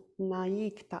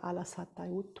 naikta ala satai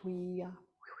utuia.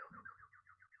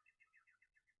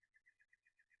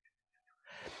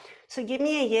 So give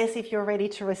me a yes if you're ready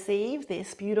to receive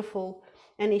this beautiful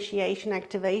initiation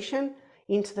activation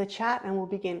into the chat, and we'll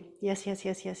begin. Yes, yes,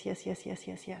 yes, yes, yes, yes, yes,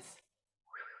 yes, yes.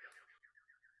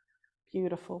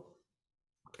 Beautiful.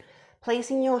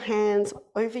 Placing your hands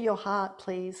over your heart,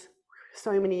 please.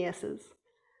 So many yeses.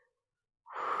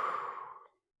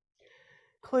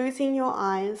 Closing your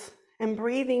eyes and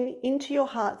breathing into your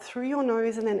heart through your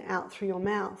nose and then out through your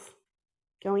mouth.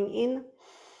 Going in,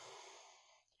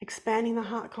 expanding the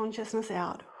heart consciousness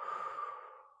out.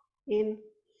 In,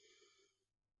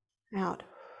 out.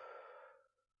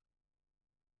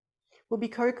 We'll be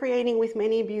co-creating with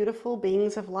many beautiful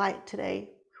beings of light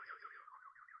today.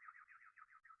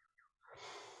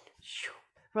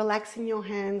 Relaxing your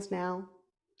hands now.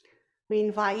 We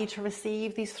invite you to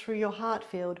receive these through your heart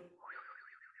field.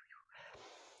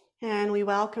 And we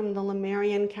welcome the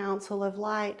Lemurian Council of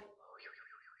Light,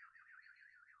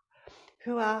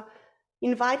 who are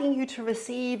inviting you to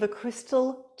receive a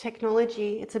crystal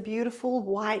technology. It's a beautiful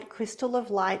white crystal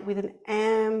of light with an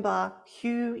amber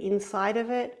hue inside of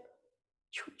it.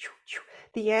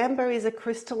 The amber is a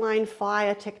crystalline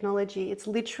fire technology. It's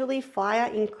literally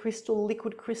fire in crystal,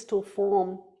 liquid crystal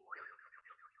form.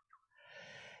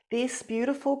 This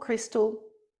beautiful crystal,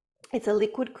 it's a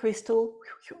liquid crystal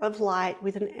of light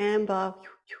with an amber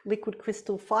liquid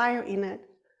crystal fire in it.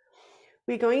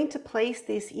 we're going to place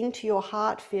this into your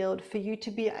heart field for you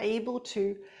to be able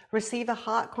to receive a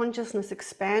heart consciousness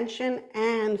expansion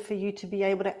and for you to be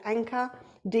able to anchor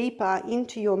deeper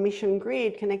into your mission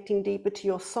grid, connecting deeper to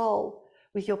your soul.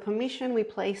 With your permission, we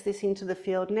place this into the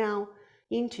field now,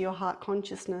 into your heart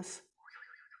consciousness.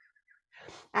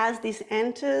 As this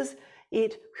enters,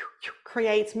 it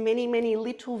creates many, many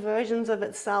little versions of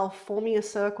itself, forming a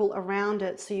circle around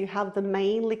it. So you have the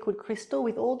main liquid crystal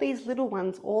with all these little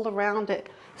ones all around it,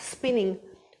 spinning.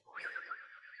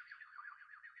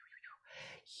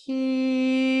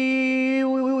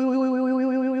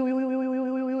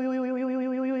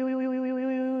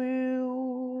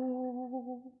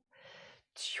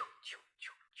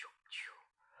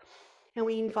 And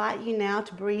we invite you now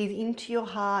to breathe into your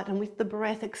heart, and with the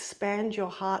breath, expand your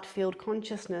heart field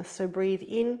consciousness. So breathe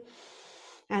in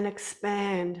and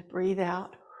expand, breathe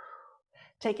out.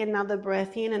 Take another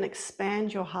breath in and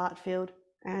expand your heart field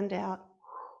and out.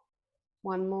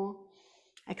 One more.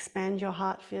 Expand your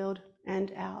heart field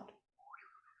and out.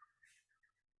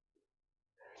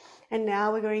 And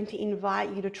now we're going to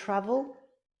invite you to travel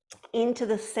into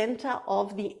the center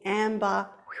of the amber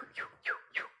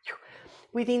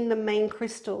within the main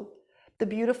crystal, the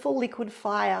beautiful liquid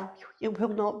fire. It will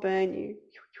not burn you.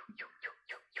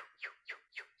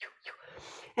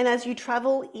 And as you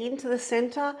travel into the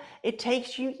center, it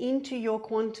takes you into your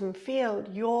quantum field,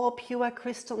 your pure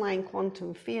crystalline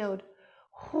quantum field.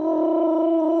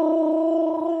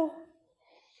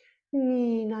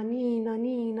 Nina, Nina,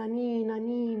 Nina, Nina,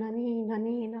 Nina, Nina,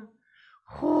 Nina.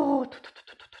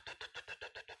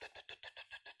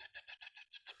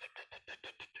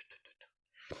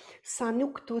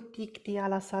 Sanuktu tikti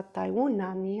ala satai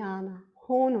unaniana.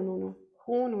 Hononunu,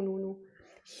 hononunu.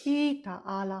 Hita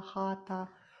ala hata.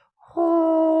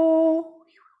 Ho.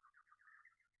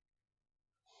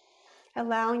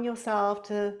 Allowing yourself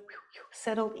to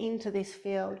settle into this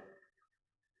field.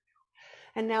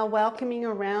 And now welcoming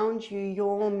around you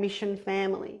your mission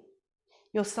family,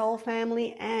 your soul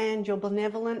family, and your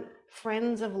benevolent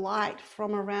friends of light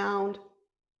from around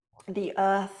the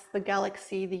earth, the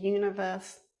galaxy, the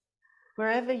universe,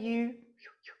 wherever you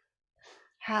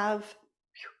have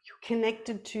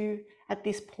connected to at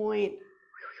this point,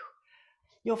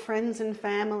 your friends and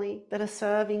family that are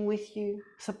serving with you,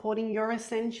 supporting your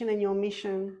ascension and your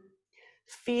mission.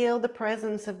 Feel the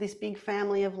presence of this big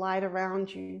family of light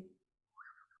around you,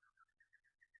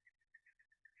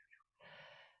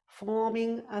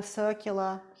 forming a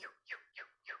circular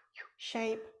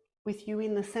shape with you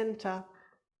in the center.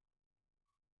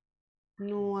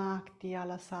 Nuakti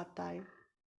ala satai.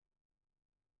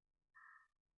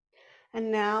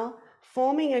 And now,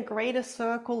 forming a greater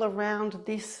circle around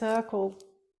this circle,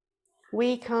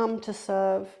 we come to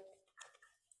serve.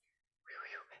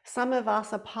 Some of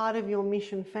us are part of your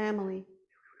mission family.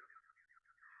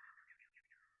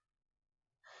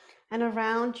 And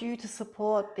around you to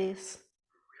support this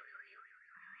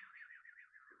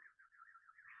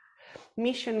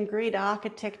mission grid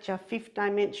architecture, fifth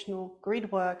dimensional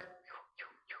grid work,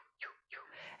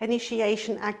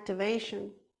 initiation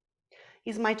activation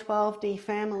is my 12D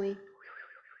family.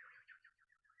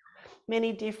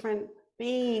 Many different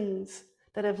beings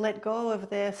that have let go of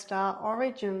their star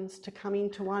origins to come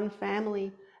into one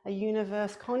family, a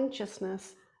universe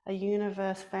consciousness, a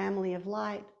universe family of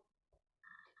light,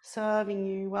 serving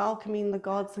you, welcoming the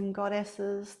gods and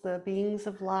goddesses, the beings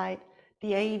of light,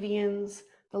 the avians,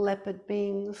 the leopard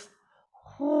beings.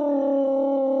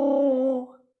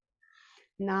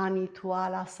 Nani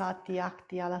tuala sati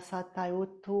akti ala satai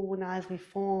utuna, as we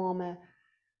form a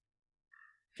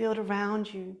field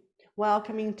around you,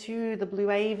 welcoming to the blue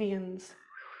avians,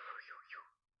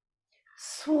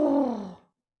 who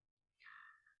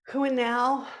are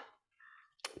now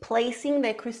placing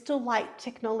their crystal light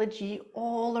technology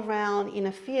all around in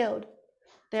a field.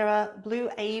 There are blue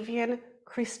avian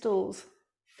crystals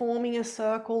forming a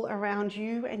circle around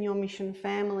you and your mission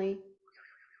family.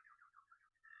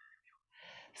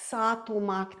 Satu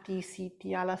makti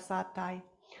siti ala satai.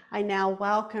 I now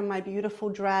welcome my beautiful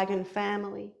dragon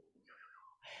family.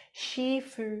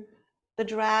 Shifu, the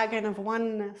dragon of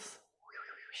oneness.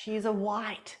 She is a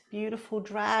white, beautiful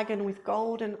dragon with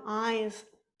golden eyes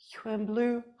and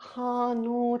blue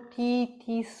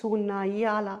hanotiti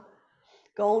sunayala,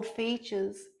 gold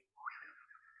features.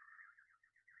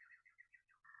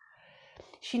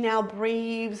 She now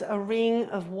breathes a ring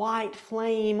of white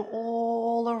flame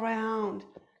all around,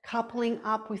 coupling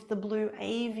up with the blue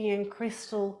avian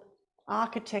crystal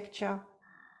architecture.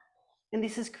 And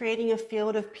this is creating a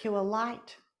field of pure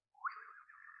light.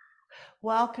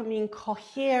 welcoming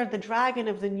Cohere, the dragon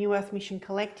of the New Earth Mission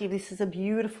Collective. This is a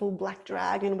beautiful black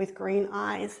dragon with green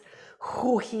eyes.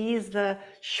 He is the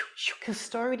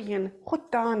custodian,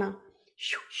 Hotana.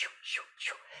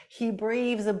 He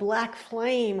breathes a black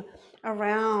flame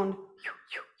around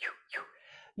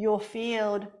your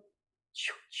field,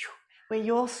 where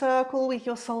your circle with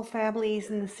your soul family is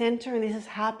in the center, and this is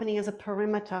happening as a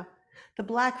perimeter. The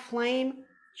black flame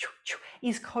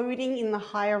is coding in the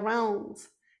higher realms.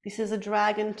 This is a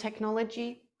dragon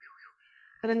technology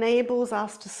that enables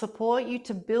us to support you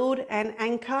to build and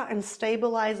anchor and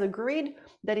stabilize a grid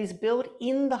that is built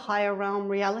in the higher realm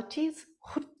realities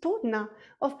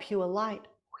of pure light.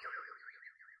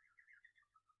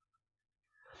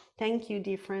 Thank you,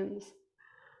 dear friends.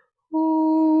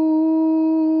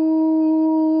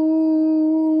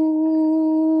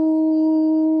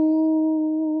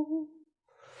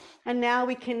 And now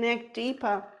we connect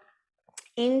deeper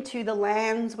into the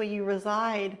lands where you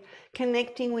reside,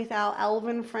 connecting with our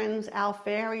elven friends, our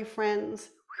fairy friends,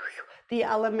 the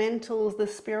elementals, the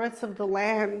spirits of the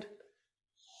land,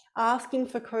 asking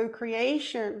for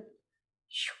co-creation,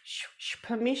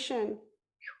 permission,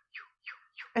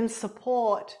 and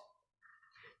support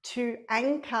to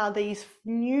anchor these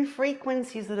new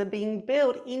frequencies that are being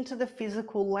built into the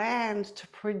physical land, to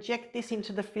project this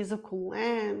into the physical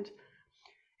land,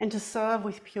 and to serve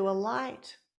with pure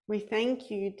light. We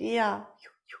thank you, dear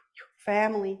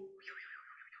family,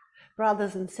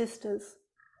 brothers and sisters.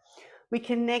 We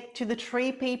connect to the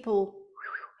tree people,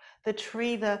 the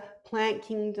tree, the plant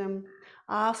kingdom,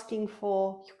 asking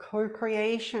for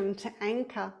co-creation to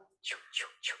anchor,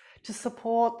 to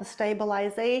support the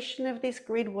stabilization of this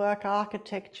grid work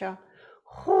architecture.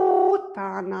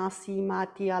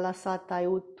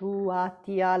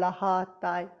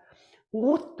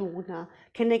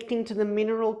 Connecting to the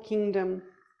mineral kingdom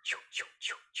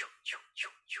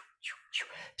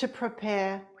to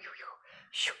prepare,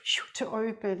 to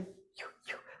open.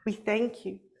 We thank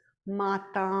you.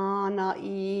 Matana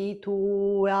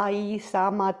itu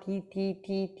aisa matiti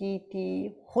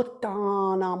ti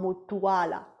hotana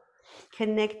mutuala.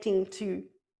 Connecting to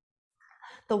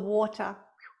the water.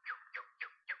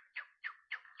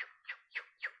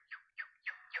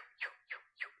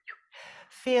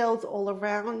 Fields all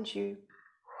around you,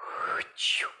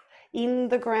 in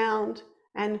the ground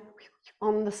and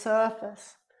on the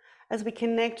surface, as we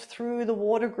connect through the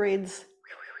water grids,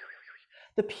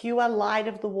 the pure light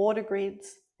of the water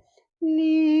grids.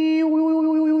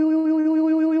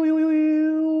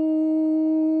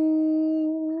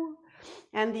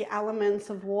 And the elements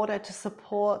of water to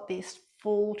support this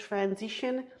full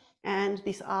transition and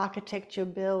this architecture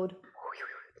build.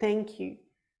 Thank you.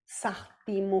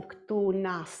 Sati muktu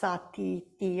na sati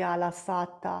tiala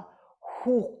sata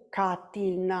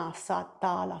hukati na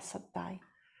satala satai.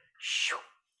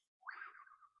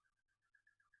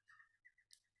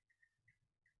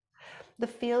 The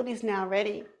field is now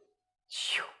ready.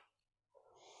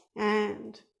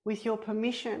 And with your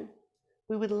permission,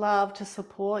 we would love to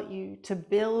support you to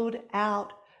build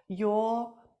out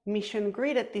your mission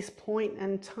grid at this point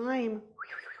in time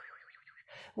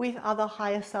with other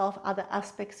higher self, other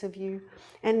aspects of you.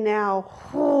 And now,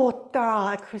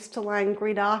 a crystalline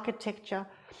grid architecture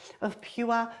of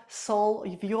pure soul,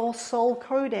 of your soul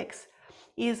codex,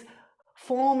 is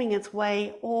forming its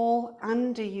way all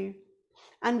under you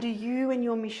and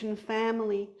your mission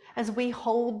family, as we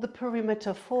hold the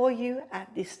perimeter for you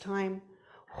at this time.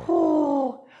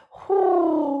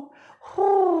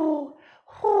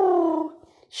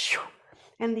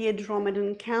 And the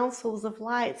Andromedan councils of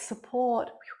light support,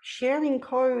 sharing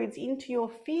codes into your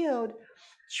field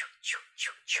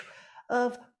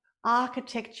of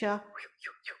architecture,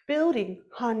 building.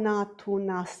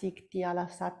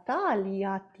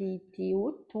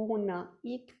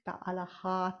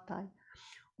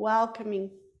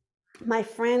 Welcoming, my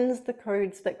friends, the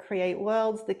codes that create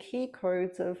worlds, the key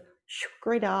codes of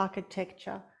grid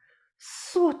architecture,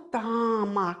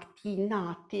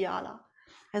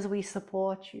 as we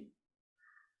support you.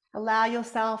 Allow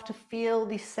yourself to feel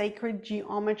this sacred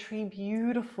geometry,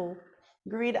 beautiful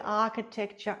grid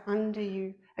architecture under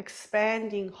you,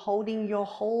 expanding, holding your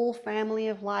whole family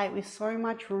of light with so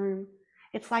much room.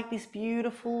 It's like this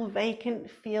beautiful vacant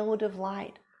field of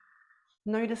light.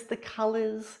 Notice the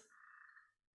colors,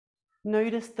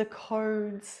 notice the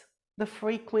codes, the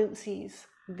frequencies.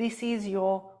 This is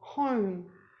your home.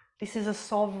 This is a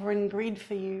sovereign grid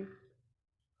for you.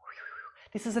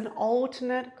 This is an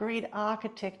alternate grid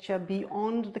architecture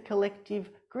beyond the collective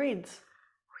grids.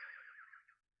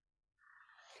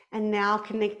 And now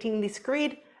connecting this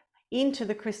grid into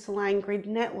the crystalline grid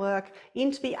network,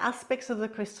 into the aspects of the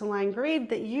crystalline grid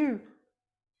that you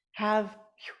have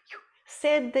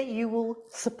said that you will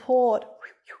support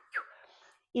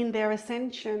in their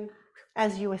ascension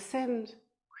as you ascend.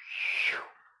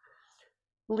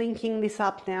 Linking this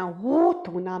up now.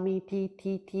 Tunami ti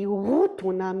ti ti,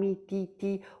 tunami ti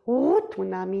ti,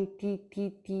 tunami ti ti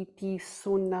ti ti,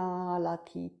 suna la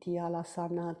ti ti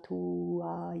alasana tu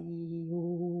ai.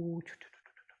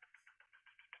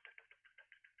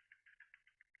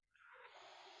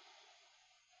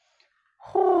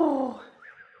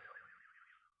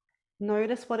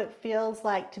 Notice what it feels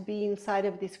like to be inside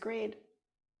of this grid.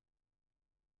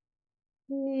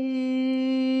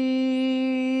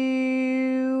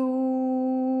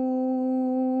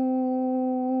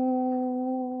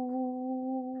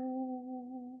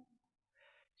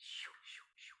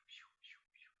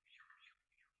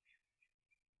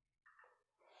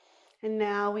 And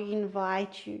now we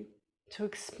invite you to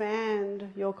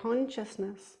expand your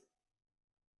consciousness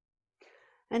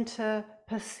and to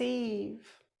perceive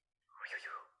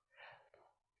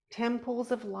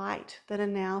temples of light that are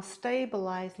now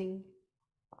stabilizing,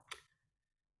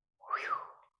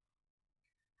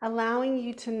 allowing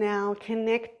you to now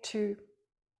connect to,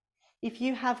 if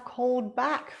you have called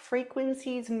back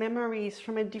frequencies, memories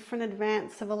from a different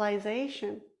advanced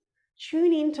civilization,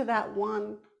 tune into that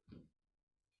one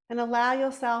and allow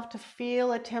yourself to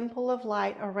feel a temple of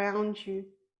light around you.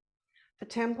 The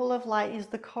temple of light is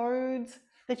the codes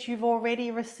that you've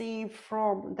already received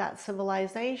from that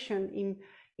civilization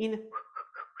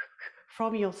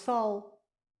from your soul.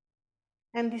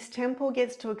 And this temple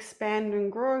gets to expand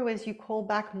and grow as you call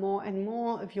back more and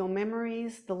more of your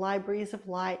memories, the libraries of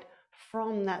light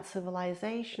from that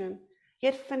civilization.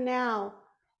 Yet for now,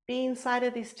 be inside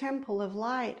of this temple of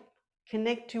light.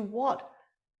 Connect to what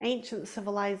ancient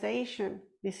civilization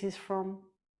this is from.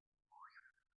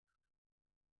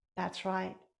 That's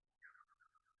right.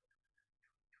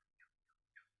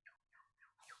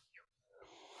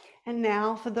 And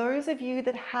now, for those of you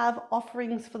that have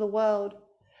offerings for the world,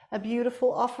 a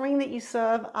beautiful offering that you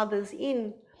serve others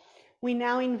in, we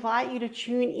now invite you to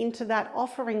tune into that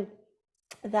offering,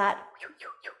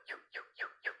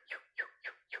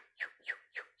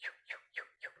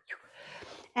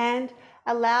 and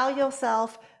allow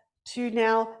yourself to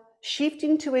now shift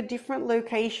into a different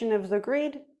location of the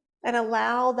grid and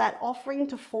allow that offering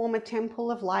to form a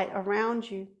temple of light around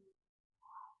you.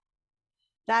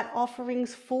 That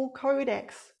offering's full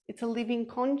codex, it's a living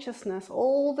consciousness.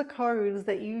 All the codes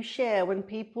that you share when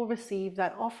people receive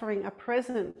that offering are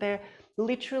present. They're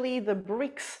literally the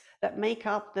bricks that make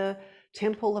up the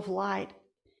temple of light.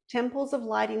 Temples of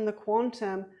light in the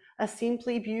quantum are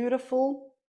simply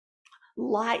beautiful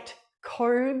light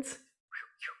codes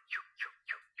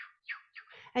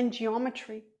and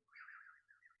geometry.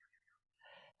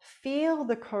 Feel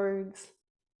the codes.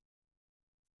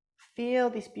 Feel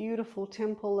this beautiful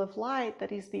temple of light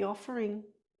that is the offering.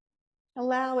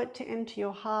 Allow it to enter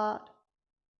your heart.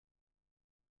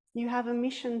 You have a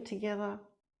mission together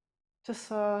to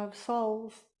serve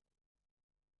souls.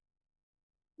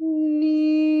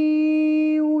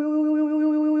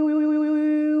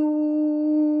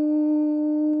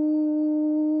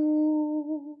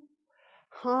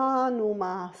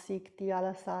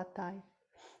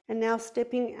 And now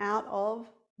stepping out of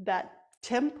that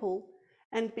temple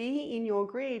and be in your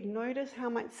grid, notice how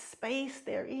much space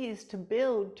there is to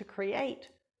build, to create.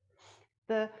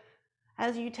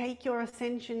 As you take your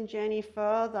ascension journey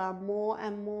further, more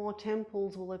and more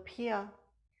temples will appear.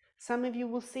 Some of you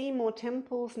will see more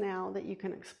temples now that you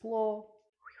can explore.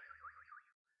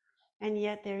 And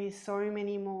yet there is so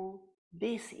many more.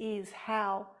 This is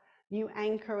how you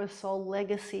anchor a soul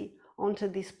legacy onto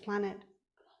this planet,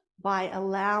 by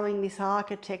allowing this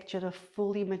architecture to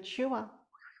fully mature,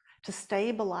 to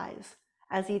stabilize,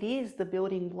 as it is the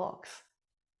building blocks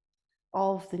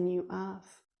of the new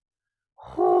earth.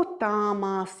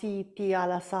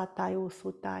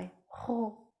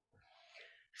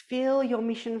 Feel your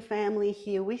mission family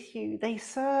here with you. They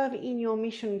serve in your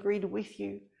mission grid with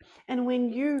you. And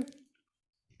when you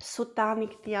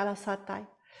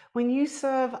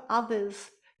serve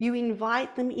others, you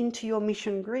invite them into your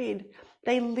mission grid.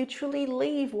 They literally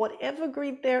leave whatever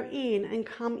grid they're in and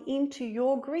come into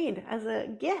your grid as a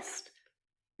guest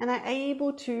and are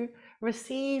able to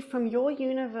receive from your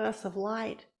universe of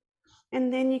light.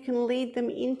 And then you can lead them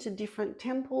into different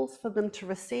temples for them to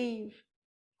receive.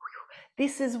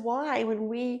 This is why when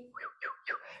we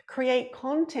create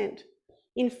content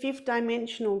in fifth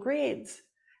dimensional grids,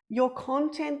 your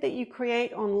content that you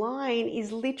create online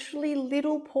is literally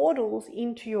little portals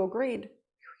into your grid.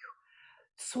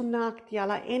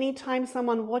 Anytime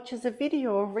someone watches a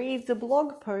video or reads a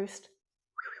blog post,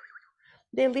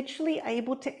 they're literally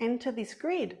able to enter this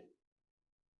grid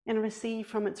and receive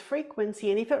from its frequency.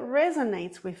 And if it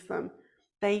resonates with them,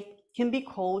 they can be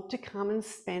called to come and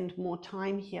spend more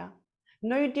time here.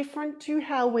 No different to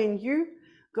how when you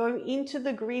go into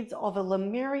the grids of a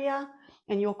Lemuria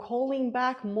and you're calling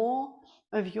back more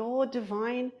of your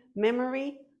divine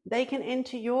memory, they can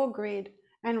enter your grid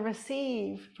and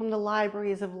receive from the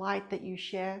libraries of light that you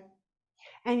share.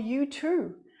 And you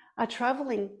too are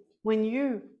traveling when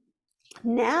you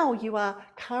are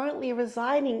currently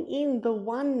residing in the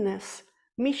oneness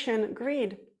mission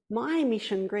grid, my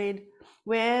mission grid,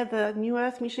 where the New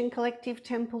Earth Mission Collective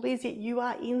Temple is, yet you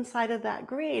are inside of that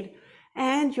grid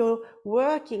and you're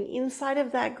working inside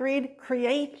of that grid,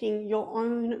 creating your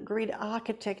own grid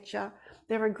architecture.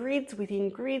 There are grids within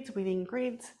grids within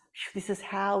grids. This is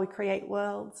how we create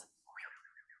worlds.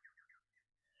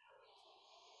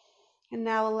 And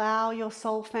now allow your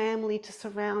soul family to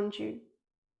surround you,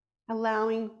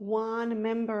 allowing one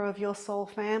member of your soul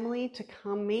family to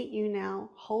come meet you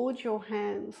now. Hold your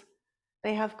hands.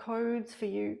 They have codes for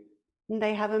you, and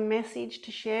they have a message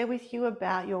to share with you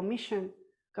about your mission.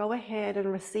 Go ahead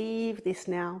and receive this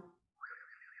now.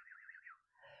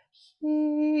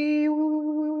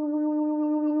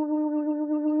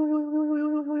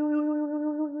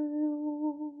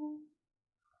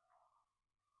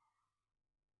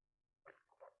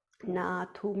 Na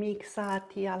tumik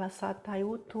sati ala satai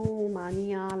utuma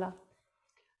niala.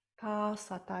 Ta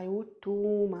satai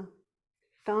utuma.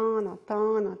 Tana,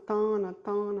 tana, tana,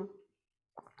 tana.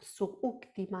 Su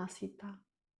ukti masita.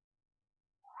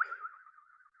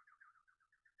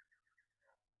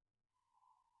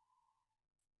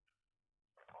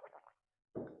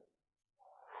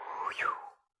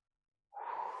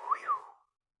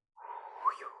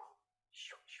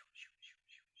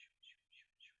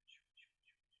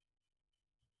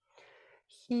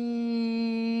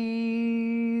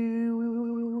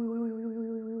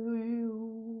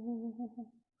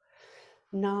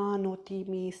 Nano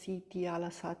timi siti ala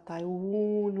satai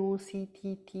unu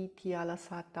siti titi ala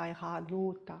satai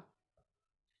hanuta.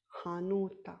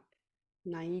 Hanuta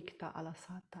naikta ala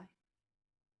satai.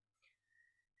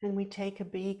 And we take a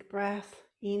big breath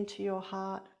into your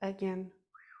heart again.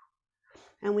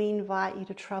 And we invite you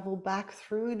to travel back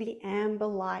through the amber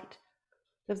light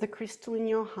of the crystal in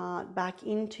your heart, back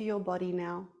into your body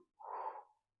now.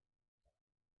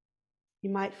 You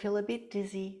might feel a bit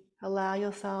dizzy. Allow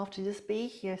yourself to just be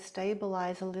here,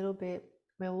 stabilize a little bit.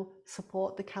 We'll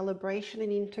support the calibration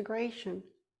and integration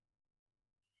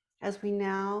as we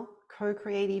now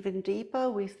co-create even deeper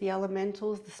with the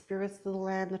elementals, the spirits of the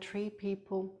land, the tree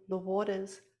people, the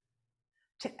waters,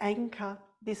 to anchor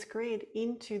this grid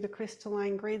into the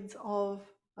crystalline grids of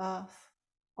Earth,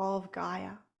 of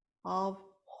Gaia, of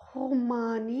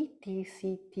Humanity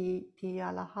Siti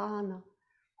Alahana.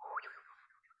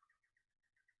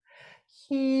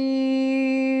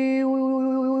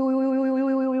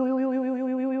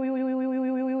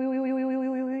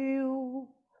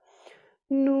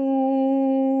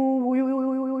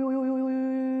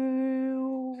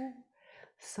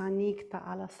 Sanikta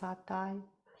ala satai.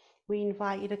 We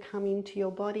invite you to come into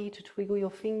your body, to twiddle your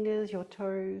fingers, your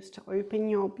toes, to open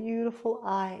your beautiful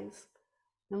eyes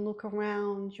and look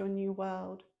around your new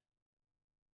world.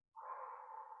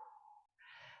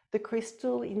 The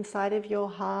crystal inside of your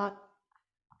heart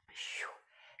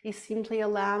is simply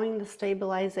allowing the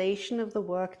stabilization of the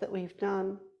work that we've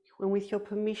done. And with your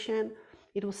permission,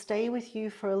 it will stay with you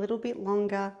for a little bit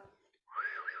longer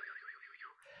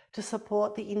to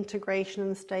support the integration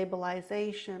and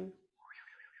stabilization.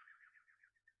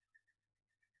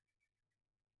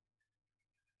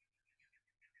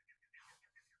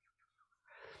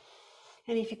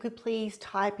 And if you could please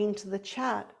type into the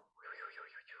chat,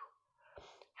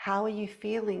 how are you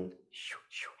feeling?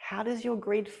 How does your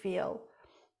grid feel?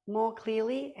 More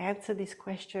clearly, answer this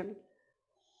question.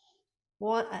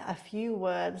 What are a few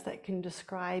words that can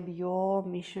describe your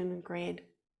mission grid?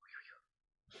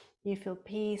 You feel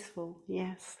peaceful,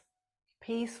 yes.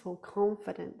 Peaceful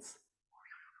confidence.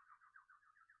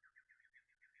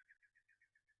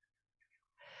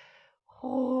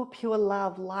 Oh, pure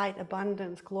love, light,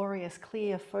 abundance, glorious,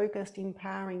 clear, focused,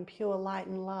 empowering, pure light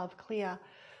and love, clear,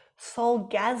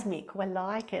 soulgasmic. I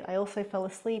like it. I also fell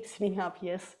asleep sitting up,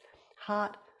 yes.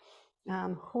 Heart,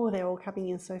 they're all coming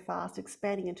in so fast.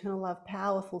 Expanding, eternal love,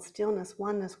 powerful, stillness,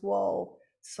 oneness, whoa.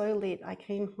 So lit, I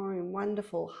came home,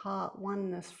 wonderful, heart,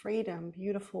 oneness, freedom,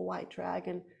 beautiful, white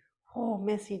dragon. Oh,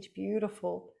 message,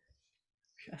 beautiful.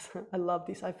 Yes, I love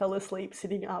this. I fell asleep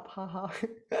sitting up, haha.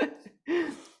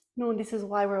 No, this is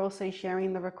why we're also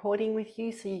sharing the recording with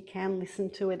you so you can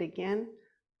listen to it again.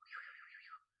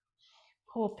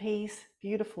 Oh, peace,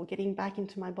 beautiful. Getting back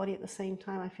into my body at the same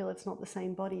time. I feel it's not the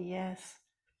same body, yes.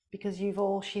 Because you've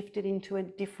all shifted into a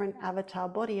different avatar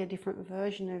body, a different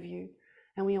version of you.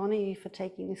 And we honor you for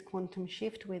taking this quantum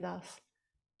shift with us.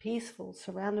 Peaceful,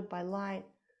 surrounded by light.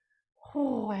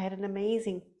 Oh, I had an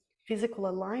amazing physical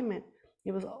alignment.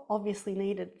 It was obviously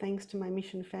needed. Thanks to my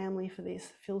mission family for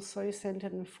this. Feels so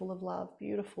centered and full of love.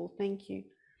 Beautiful. Thank you.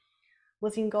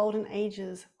 Was in golden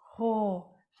ages.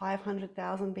 Oh,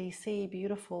 500,000 BC.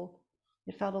 Beautiful.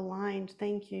 It felt aligned.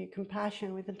 Thank you.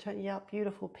 Compassion with yep.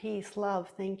 Beautiful. Peace. Love.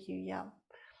 Thank you. Yep.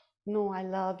 No, I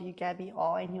love you, Gabby.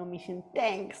 Oh, and your mission.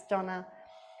 Thanks, Donna.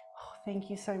 Oh, thank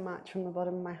you so much from the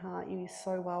bottom of my heart. You are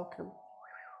so welcome.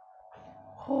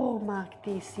 Oh,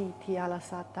 Makti Siti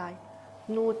Alasatai.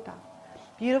 Nota.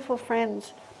 Beautiful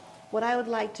friends, what I would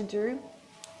like to do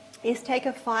is take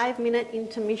a 5-minute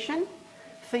intermission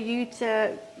for you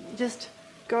to just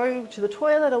go to the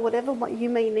toilet or whatever what you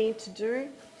may need to do,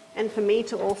 and for me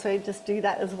to also just do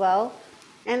that as well.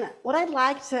 And what I'd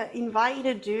like to invite you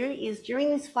to do is during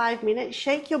this 5 minutes,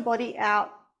 shake your body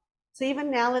out. So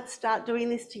even now, let's start doing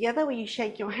this together where you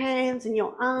shake your hands and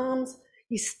your arms,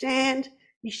 you stand,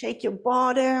 you shake your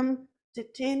bottom,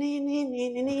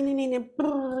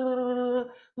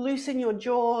 loosen your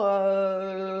jaw,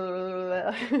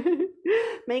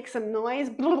 make some noise.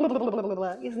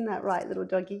 Isn't that right, little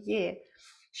doggy? Yeah.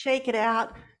 Shake it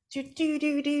out. Just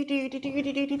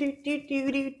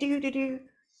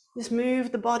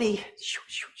move the body.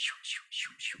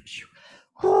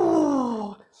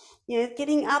 Yeah,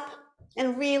 getting up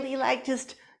and really like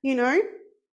just,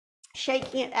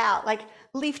 shaking it out. Like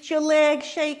lift your leg,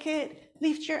 shake it,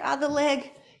 lift your other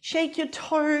leg, shake your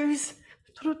toes.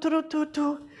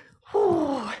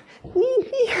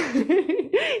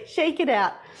 Shake it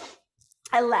out.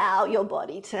 Allow your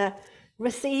body to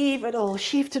receive it all,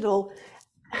 shift it all,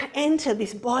 enter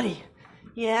this body.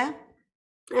 Yeah.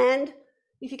 And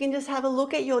if you can just have a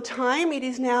look at your time, it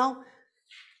is now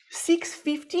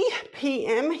 6:50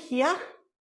 p.m. here.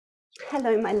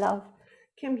 Hello, my love.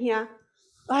 Come here.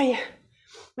 Oh, yeah.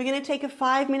 We're going to take a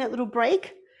 5-minute little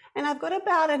break, and I've got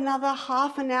about another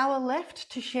half an hour left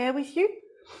to share with you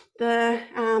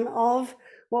of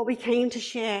what we came to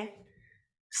share.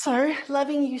 So,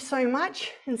 loving you so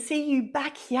much, and see you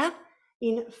back here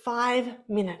in 5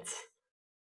 minutes.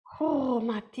 Oh,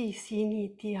 mati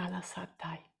siniti ala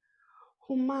satai.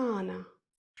 Humana.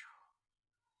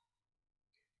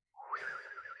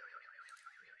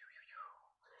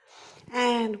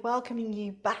 And welcoming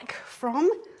you back from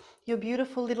your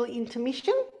beautiful little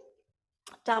intermission.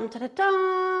 Dum da da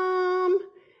dum.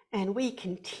 And we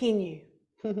continue.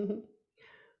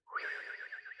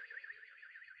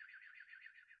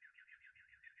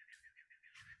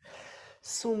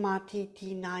 Sumati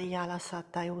tina yala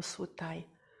satai usutai.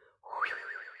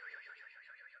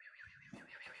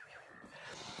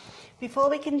 Before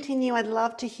we continue, I'd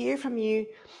love to hear from you.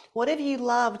 What have you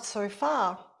loved so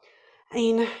far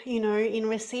in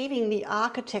receiving the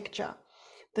architecture,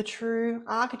 the true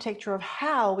architecture of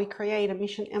how we create a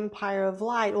mission empire of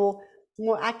light, or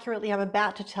more accurately, I'm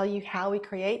about to tell you how we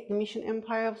create the mission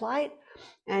empire of light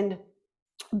and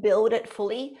build it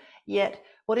fully. Yet,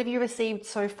 what have you received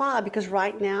so far? Because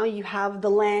right now you have the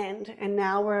land, and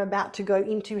now we're about to go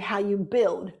into how you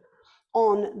build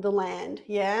on the land.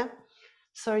 Yeah.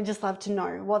 So I just love to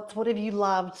know what have you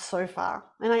loved so far?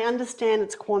 And I understand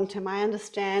it's quantum. I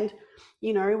understand,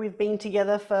 we've been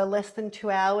together for less than 2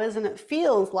 hours and it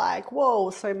feels like, whoa,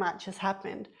 so much has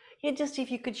happened. Yeah, just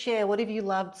if you could share, what have you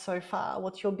loved so far?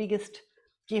 What's your biggest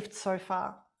gift so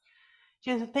far?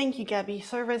 Thank you, Gabby.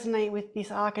 So resonate with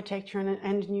this architecture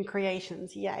and new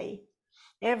creations. Yay.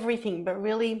 Everything, but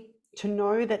really to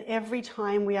know that every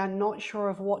time we are not sure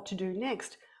of what to do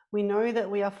next, we know that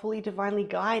we are fully divinely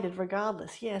guided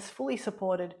regardless. Yes, fully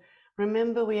supported.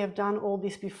 Remember, we have done all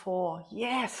this before.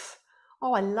 Yes.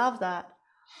 Oh, I love that.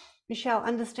 Michelle,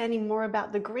 understanding more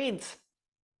about the grids.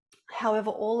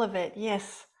 However, all of it,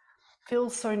 yes,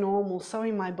 feels so normal, so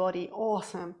in my body.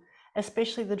 Awesome.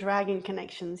 Especially the dragon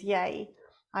connections. Yay.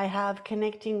 I have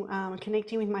connecting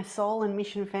with my soul and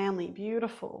mission family.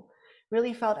 Beautiful.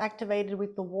 Really felt activated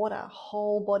with the water.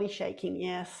 Whole body shaking.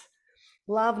 Yes.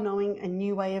 Love knowing a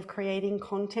new way of creating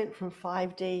content from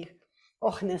 5D.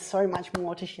 Oh, and there's so much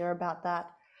more to share about that.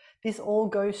 This all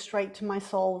goes straight to my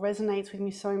soul, resonates with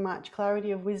me so much.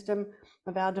 Clarity of wisdom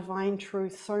of our divine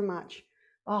truth, so much.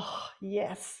 Oh,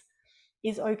 yes.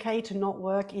 Is okay to not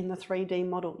work in the 3D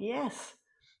model. Yes.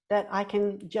 That I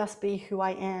can just be who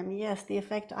I am. Yes. The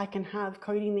effect I can have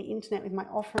coding the internet with my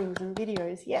offerings and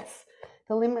videos. Yes.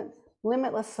 The limit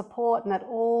limitless support and that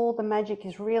all the magic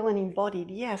is real and embodied.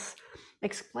 Yes,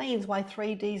 explains why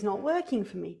 3D is not working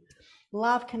for me.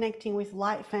 Love connecting with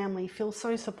light family, feel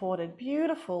so supported.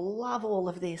 Beautiful, love all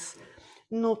of this.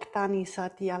 Noktani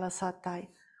sati ala satai.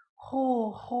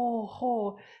 Ho, ho,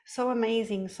 ho. So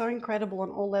amazing, so incredible on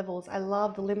all levels. I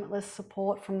love the limitless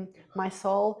support from my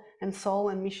soul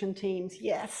and mission teams.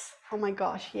 Yes, oh my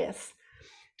gosh, yes.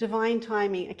 Divine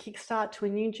timing, a kickstart to a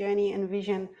new journey and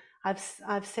vision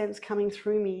I've sensed coming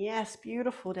through me. Yes,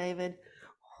 beautiful, David.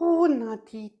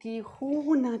 Hunatiti,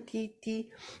 hunatiti.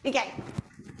 Okay,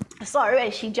 so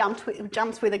as she jumps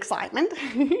with excitement.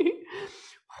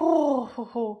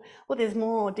 Well, there's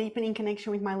more. Deepening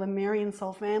connection with my Lemurian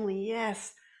soul family.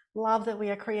 Yes. Love that we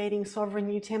are creating sovereign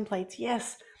new templates.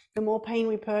 Yes. The more pain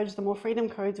we purge, the more freedom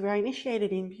codes we are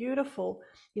initiated in. Beautiful.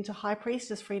 Into High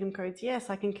Priestess freedom codes. Yes,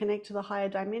 I can connect to the higher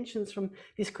dimensions from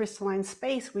this crystalline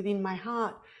space within my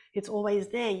heart. It's always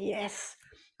there. Yes.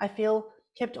 I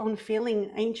kept on feeling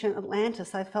ancient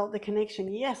Atlantis. I felt the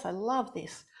connection. Yes, I love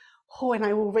this. And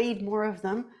I will read more of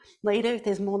them later if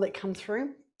there's more that come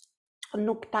through.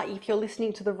 Nukta, if you're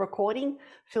listening to the recording,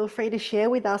 feel free to share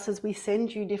with us as we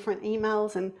send you different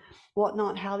emails and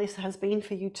whatnot, how this has been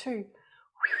for you too.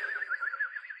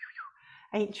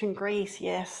 Ancient Greece,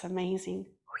 yes, amazing.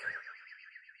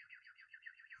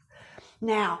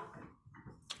 Now,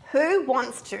 who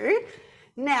wants to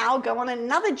now go on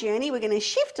another journey? We're going to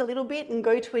shift a little bit and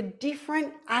go to a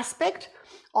different aspect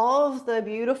of the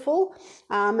beautiful.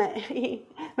 We're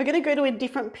going to go to a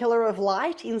different pillar of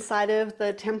light inside of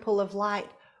the Temple of Light.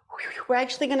 We're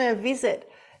actually going to visit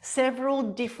several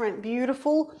different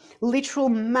beautiful, literal,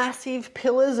 massive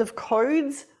pillars of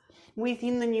codes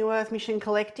within the New Earth Mission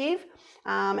Collective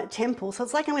temple. So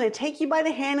it's like I'm going to take you by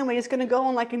the hand and we're just going to go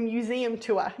on like a museum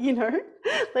tour, you know.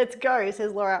 Let's go,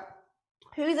 says Laura.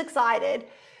 Who's excited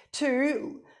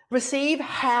to receive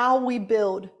how we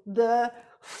build the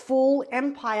full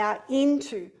empire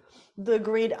into the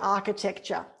grid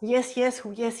architecture? Yes, yes,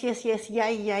 yes, yes, yes,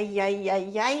 yay, yay, yay, yay,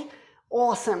 yay.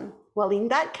 Awesome. Well, in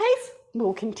that case,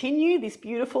 we'll continue this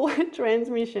beautiful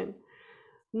transmission.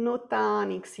 On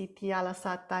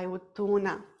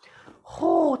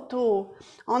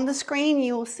the screen,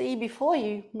 you will see before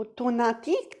you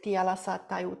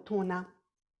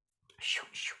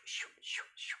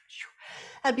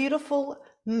a beautiful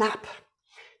map.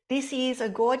 This is a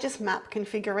gorgeous map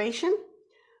configuration.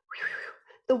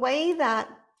 The way that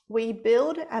we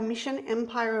build a mission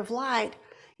empire of light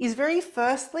is very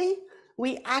firstly,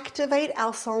 we activate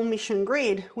our soul mission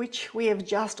grid, which we have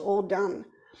just all done.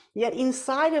 Yet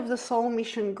inside of the soul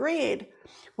mission grid,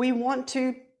 we want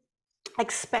to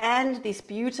expand this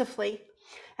beautifully.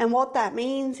 And what that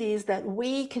means is that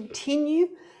we continue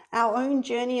our own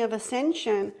journey of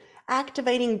ascension,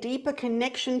 activating deeper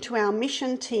connection to our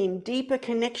mission team, deeper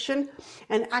connection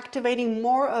and activating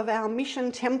more of our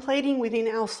mission templating within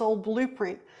our soul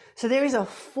blueprint. So there is a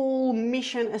full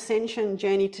mission ascension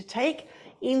journey to take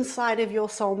inside of your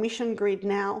soul mission grid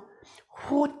now.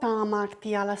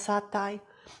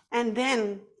 And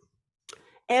then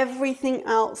everything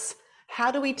else,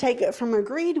 how do we take it from a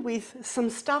grid with some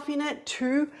stuff in it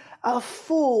to a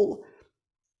full,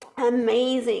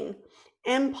 amazing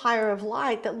empire of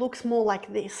light that looks more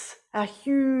like this? A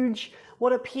huge,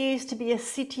 what appears to be a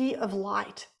city of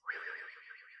light.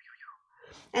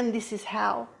 And this is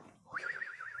how.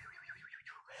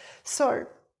 So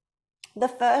the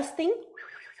first thing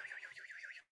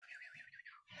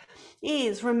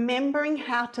is remembering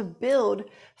how to build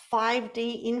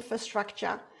 5D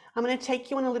infrastructure. I'm going to take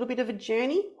you on a little bit of a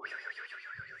journey.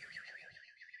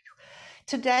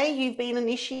 Today, you've been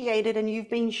initiated and you've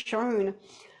been shown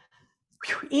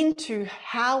into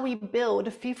how we build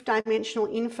a fifth dimensional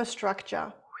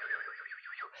infrastructure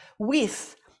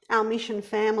with our mission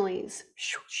families.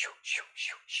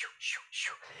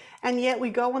 And yet we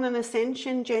go on an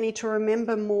ascension journey to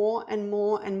remember more and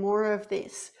more and more of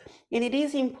this. And it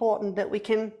is important that we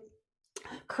can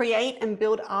create and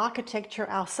build architecture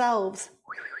ourselves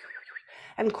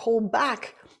and call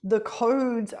back the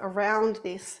codes around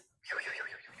this.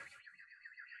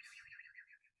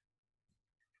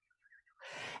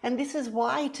 And this is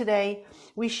why today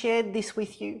we shared this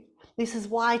with you. This is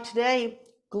why today,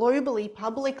 globally,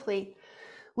 publicly,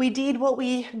 we did what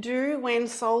we do when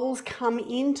souls come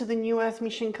into the New Earth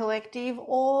Mission Collective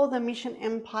or the Mission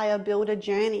Empire Builder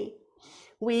journey.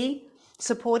 We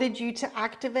supported you to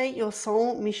activate your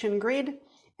soul mission grid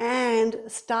and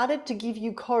started to give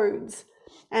you codes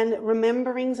and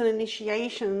rememberings and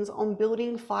initiations on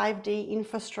building 5D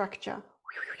infrastructure.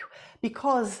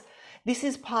 Because This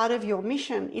is part of your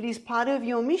mission. It is part of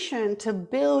your mission to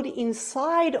build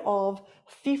inside of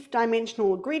fifth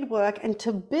dimensional grid work and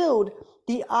to build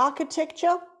the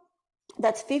architecture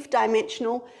that's fifth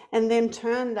dimensional and then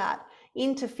turn that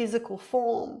into physical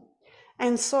form.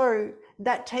 And so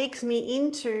that takes me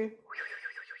into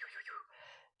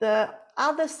the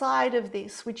other side of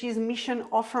this, which is mission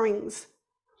offerings.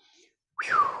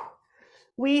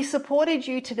 We supported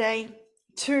you today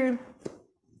to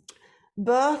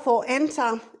birth or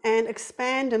enter and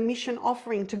expand a mission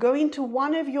offering, to go into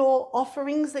one of your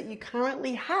offerings that you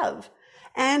currently have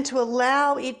and to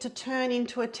allow it to turn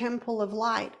into a temple of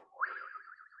light.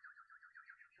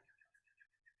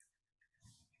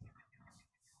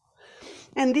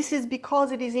 And this is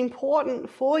because it is important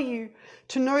for you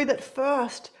to know that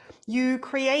first, you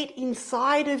create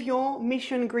inside of your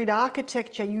mission grid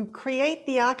architecture. You create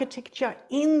the architecture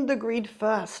in the grid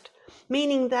first,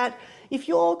 meaning that if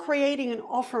you're creating an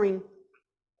offering,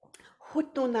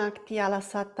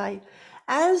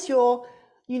 as you're,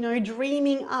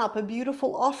 dreaming up a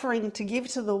beautiful offering to give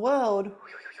to the world,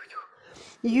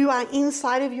 you are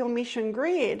inside of your mission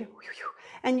grid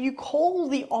and you call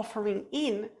the offering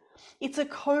in. It's a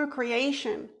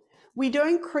co-creation. We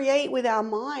don't create with our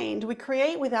mind, we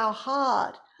create with our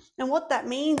heart. And what that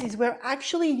means is we're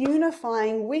actually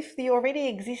unifying with the already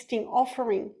existing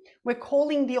offering. We're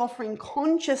calling the offering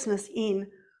consciousness in,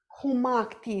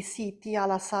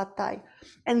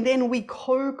 and then we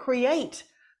co-create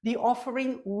the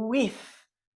offering with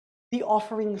the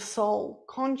offering soul,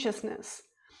 consciousness.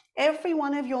 Every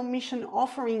one of your mission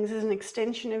offerings is an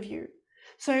extension of you.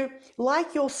 So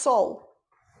like your soul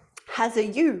has a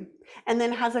you and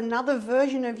then has another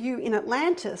version of you in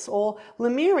Atlantis or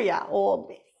Lemuria or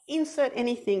insert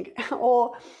anything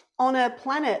or on a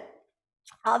planet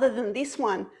other than this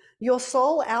one, your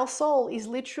soul, our soul is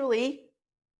literally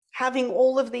having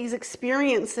all of these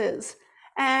experiences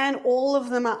and all of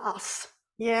them are us.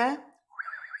 Yeah.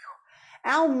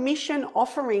 Our mission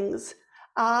offerings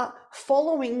are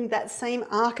following that same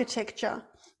architecture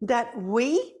that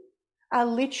we are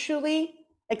literally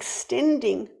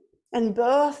extending and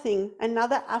birthing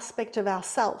another aspect of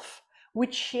ourself,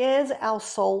 which shares our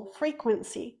soul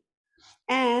frequency.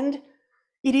 And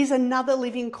it is another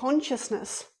living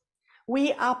consciousness.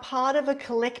 We are part of a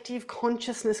collective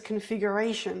consciousness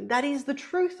configuration. That is the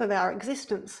truth of our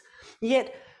existence.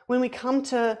 Yet when we come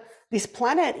to this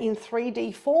planet in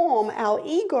 3D form, our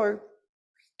ego,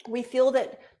 we feel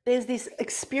that there's this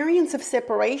experience of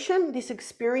separation, this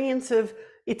experience of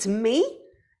it's me,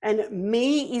 and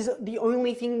me is the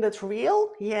only thing that's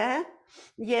real, yeah?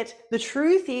 Yet the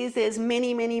truth is there's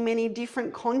many, many, many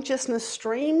different consciousness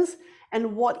streams,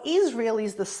 and what is real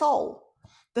is the soul.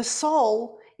 The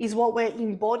soul is what we're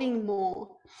embodying more.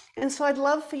 And so I'd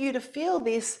love for you to feel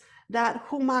this, that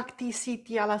humakti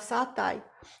siti alasatai.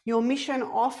 Your mission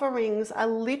offerings are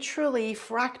literally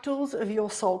fractals of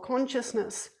your soul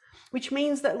consciousness, which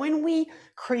means that when we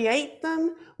create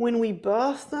them, when we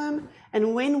birth them,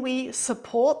 and when we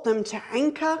support them to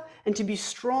anchor and to be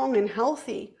strong and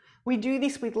healthy, we do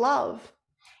this with love.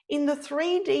 In the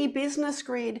 3D business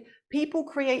grid, people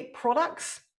create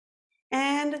products,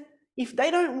 and if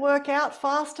they don't work out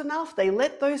fast enough, they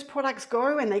let those products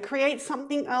go and they create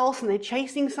something else and they're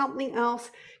chasing something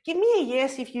else. Give me a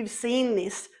yes if you've seen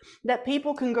this, that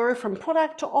people can go from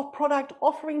product to off product,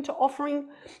 offering to offering,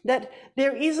 that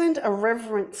there isn't a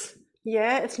reverence.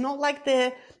 Yeah, it's not like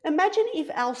they're, imagine if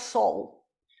our soul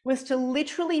was to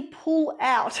literally pull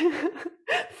out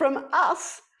from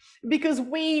us because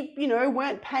we,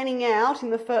 weren't panning out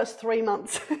in the first 3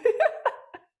 months.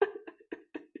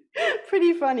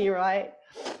 Pretty funny, right?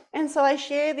 And so I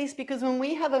share this because when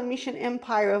we have a mission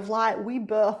empire of light, we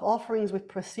birth offerings with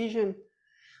precision.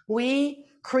 We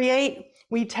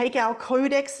take our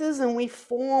codexes and we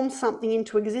form something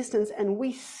into existence and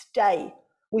we stay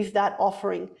with that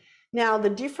offering. Now, the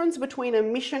difference between a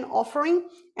mission offering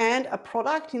and a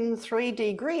product in the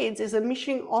 3D grids is a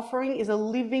mission offering is a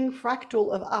living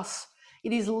fractal of us.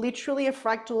 It is literally a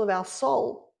fractal of our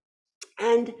soul.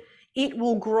 And it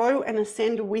will grow and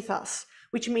ascend with us,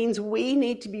 which means we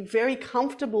need to be very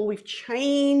comfortable with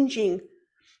changing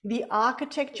the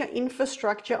architecture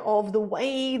infrastructure of the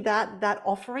way that that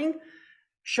offering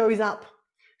shows up.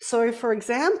 So for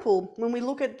example, when we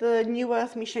look at the New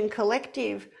Earth Mission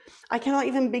Collective, I cannot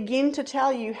even begin to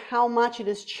tell you how much it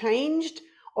has changed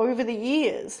over the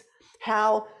years,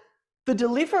 how the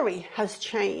delivery has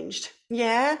changed.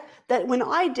 Yeah, that when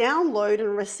I download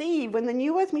and receive, when the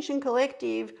New Earth Mission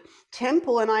Collective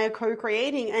Temple and I are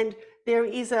co-creating, and there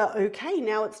is okay,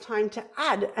 now it's time to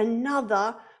add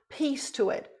another piece to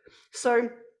it. So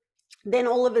then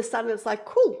all of a sudden it's like,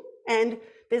 cool, And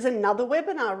there's another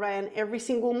webinar ran every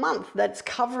single month that's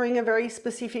covering a very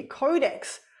specific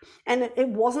codex. And it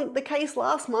wasn't the case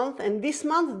last month, and this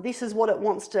month, this is what it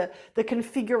wants to, the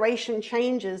configuration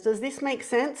changes. Does this make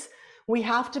sense? We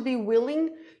have to be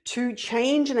willing to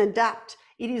change and adapt.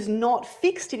 It is not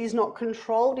fixed, it is not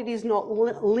controlled, it is not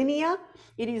linear,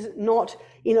 it is not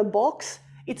in a box.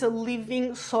 It's a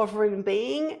living sovereign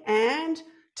being, and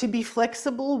to be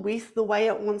flexible with the way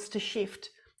it wants to shift.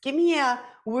 Give me a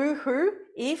woohoo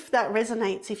if that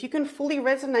resonates. If you can fully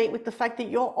resonate with the fact that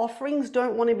your offerings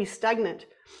don't want to be stagnant,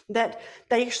 that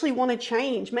they actually want to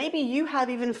change. Maybe you have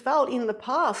even felt in the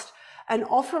past an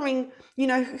offering, you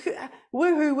know,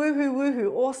 woohoo, woohoo,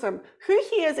 woohoo, awesome. Who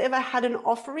here has ever had an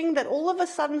offering that all of a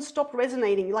sudden stopped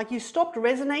resonating? Like you stopped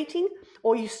resonating,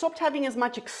 or you stopped having as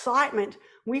much excitement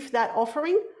with that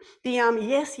offering? The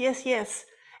yes, yes, yes.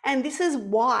 And this is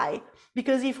why,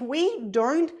 because if we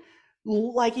don't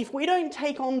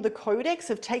take on the codex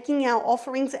of taking our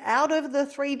offerings out of the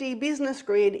 3D business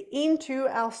grid into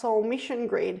our soul mission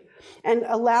grid and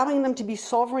allowing them to be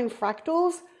sovereign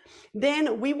fractals,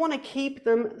 then we want to keep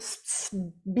them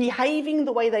behaving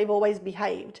the way they've always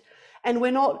behaved. And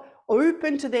we're not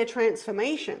open to their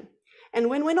transformation. And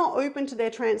when we're not open to their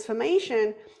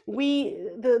transformation,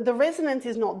 the resonance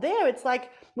is not there. It's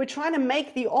like we're trying to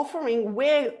make the offering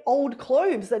wear old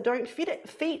clothes that don't fit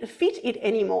it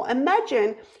anymore.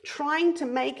 Imagine trying to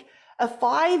make a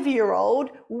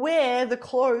 5-year-old wear the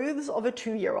clothes of a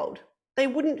 2-year-old. They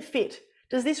wouldn't fit.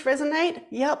 Does this resonate?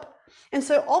 Yep. And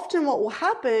so often what will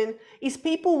happen is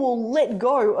people will let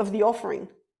go of the offering.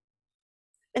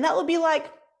 And that would be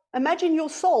like, imagine your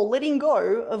soul letting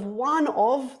go of one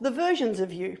of the versions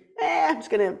of you. I'm just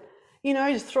going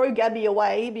to, just throw Gabby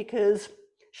away because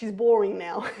she's boring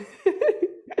now.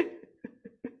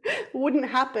 Wouldn't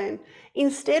happen.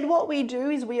 Instead, what we do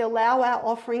is we allow our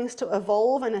offerings to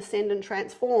evolve and ascend and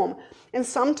transform. And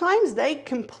sometimes they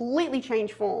completely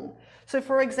change form. So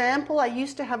for example, I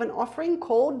used to have an offering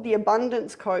called the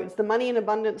Abundance Codes, the Money and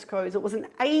Abundance Codes. It was an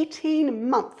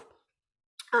 18-month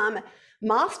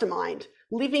mastermind,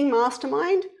 living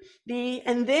mastermind.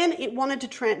 And then it wanted to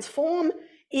transform.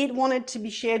 It wanted to be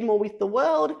shared more with the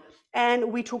world.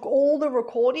 And we took all the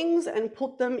recordings and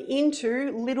put them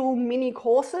into little mini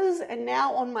courses. And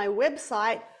now on my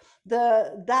website,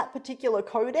 that particular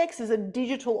codex is a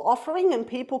digital offering and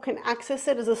people can access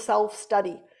it as a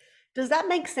self-study. Does that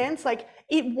make sense? Like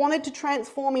it wanted to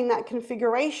transform in that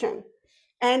configuration.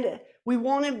 And we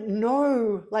want to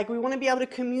know, like we want to be able to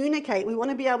communicate. We want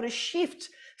to be able to shift.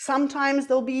 Sometimes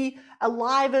there'll be a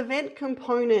live event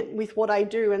component with what I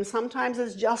do, and sometimes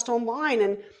it's just online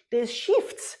and there's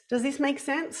shifts. Does this make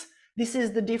sense? This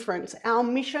is the difference. Our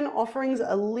mission offerings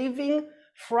are living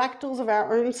fractals of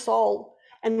our own soul,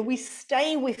 and we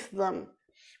stay with them.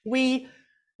 We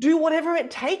do whatever it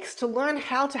takes to learn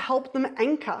how to help them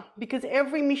anchor, because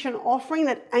every mission offering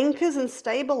that anchors and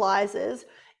stabilizes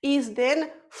is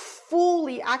then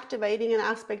fully activating an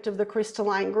aspect of the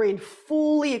crystalline grid,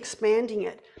 fully expanding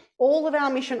it. All of our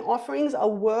mission offerings are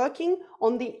working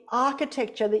on the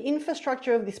architecture, the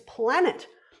infrastructure of this planet.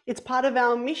 It's part of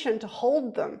our mission to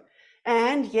hold them.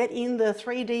 And yet in the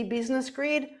 3D business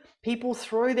grid, people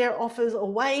throw their offers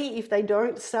away if they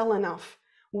don't sell enough.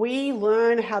 We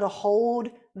learn how to hold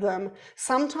them.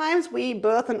 Sometimes we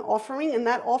birth an offering, and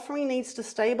that offering needs to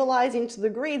stabilize into the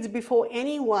grids before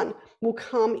anyone will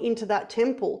come into that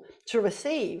temple to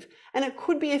receive. And it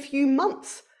could be a few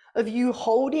months of you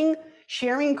holding,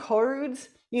 sharing codes,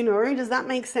 does that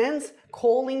make sense?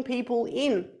 Calling people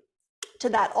in to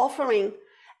that offering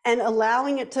and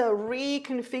allowing it to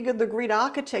reconfigure the grid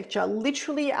architecture.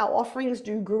 Literally, our offerings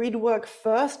do grid work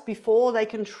first before they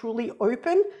can truly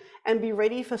open and be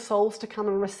ready for souls to come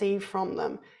and receive from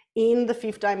them in the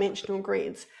 5th dimensional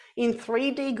grids. In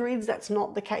 3D grids, that's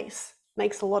not the case.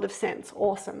 Makes a lot of sense.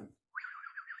 Awesome.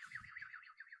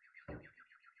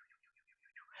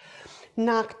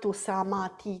 I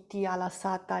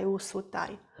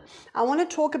want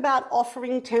to talk about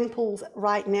offering temples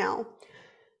right now.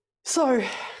 So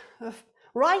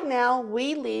right now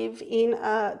we live in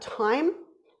a time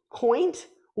point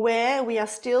where we are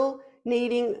still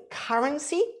needing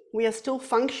currency. We are still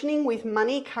functioning with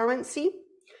money currency.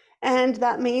 And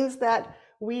that means that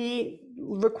we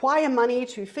require money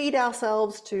to feed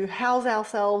ourselves, to house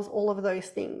ourselves, all of those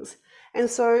things. And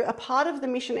so a part of the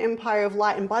Mission Empire of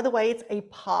Light, and by the way, it's a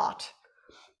part,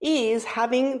 is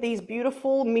having these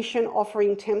beautiful mission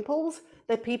offering temples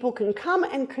that people can come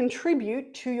and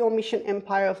contribute to your Mission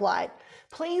Empire of Light.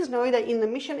 Please know that in the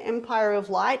Mission Empire of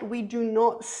Light, we do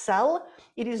not sell.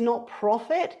 It is not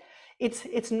profit.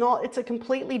 It's not, it's a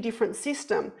completely different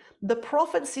system. The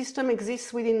profit system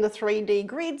exists within the 3D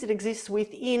grids. It exists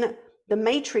within the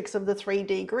matrix of the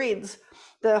 3D grids,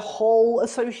 the whole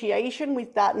association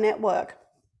with that network.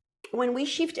 When we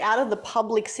shift out of the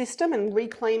public system and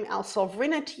reclaim our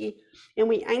sovereignty and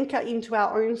we anchor into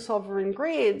our own sovereign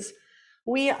grids,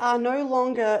 we are no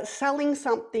longer selling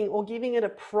something or giving it a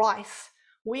price.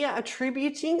 We are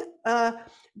attributing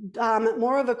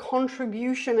more of a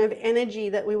contribution of energy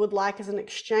that we would like as an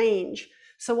exchange.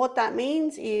 So what that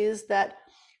means is that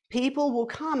people will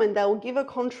come and they'll give a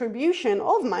contribution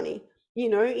of money, you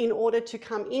know, in order to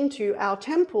come into our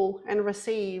temple and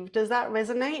receive. Does that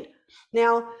resonate?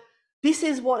 Now, this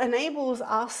is what enables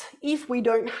us, if we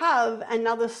don't have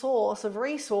another source of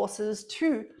resources,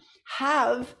 to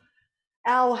have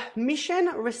our mission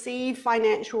receive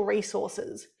financial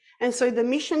resources. And so the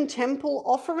mission temple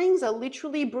offerings are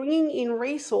literally bringing in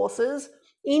resources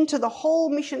into the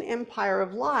whole mission empire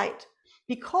of light,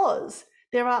 because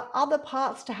there are other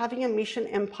parts to having a mission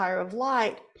empire of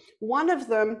light. One of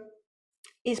them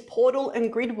is portal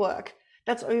and grid work.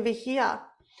 That's over here,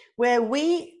 where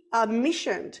we are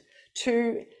missioned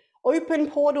to open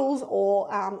portals or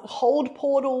hold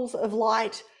portals of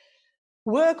light,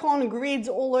 work on grids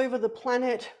all over the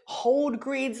planet, hold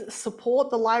grids, support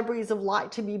the libraries of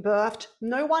light to be birthed.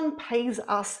 No one pays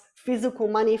us physical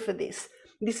money for this.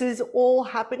 This is all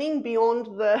happening beyond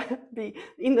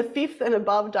in the fifth and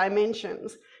above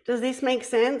dimensions. Does this make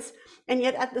sense? And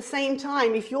yet at the same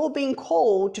time, if you're being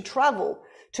called to travel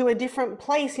to a different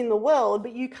place in the world,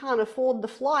 but you can't afford the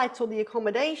flights or the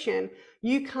accommodation,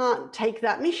 you can't take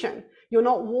that mission. You're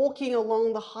not walking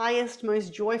along the highest,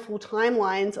 most joyful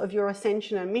timelines of your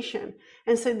ascension and mission.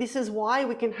 And so this is why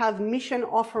we can have mission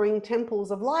offering temples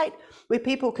of light where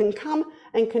people can come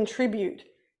and contribute.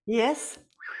 Yes?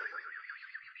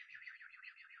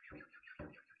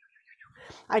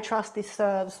 I trust this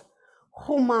serves.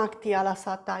 Humakti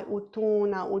alasatai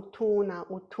utuna, utuna,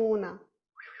 utuna.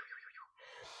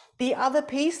 The other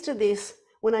piece to this,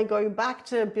 when I go back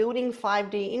to building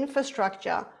 5D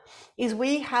infrastructure, is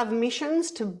we have missions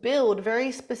to build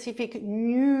very specific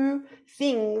new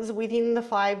things within the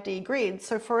 5D grid.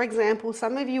 So for example,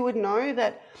 some of you would know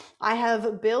that I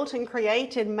have built and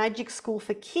created Magic School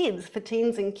for Kids, for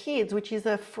teens and kids, which is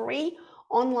a free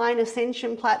online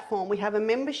ascension platform. We have a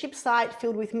membership site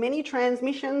filled with many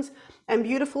transmissions and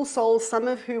beautiful souls, some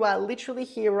of who are literally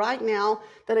here right now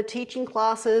that are teaching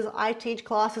classes. I teach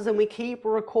classes, and we keep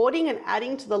recording and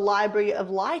adding to the library of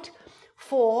light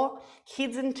for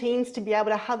kids and teens to be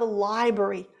able to have a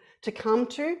library to come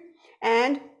to.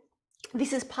 And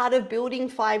this is part of building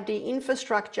 5D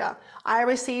infrastructure. I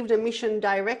received a mission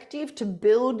directive to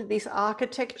build this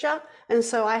architecture. And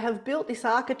so I have built this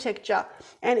architecture,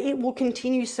 and it will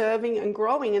continue serving and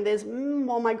growing. And there's,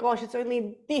 oh my gosh, it's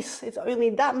only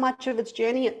that much of its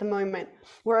journey at the moment.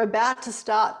 We're about to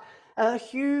start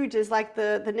it's like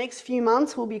the next few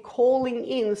months we'll be calling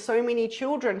in so many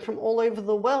children from all over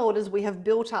the world as we have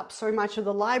built up so much of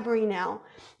the library now.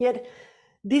 Yet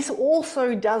this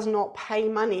also does not pay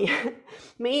money,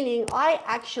 meaning I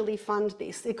actually fund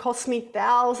this. It costs me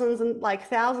thousands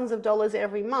of dollars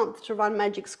every month to run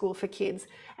Magic School for Kids.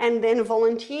 And then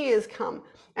volunteers come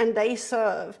and they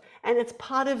serve, and it's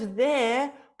part of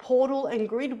their portal and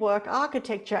grid work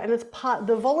architecture. And it's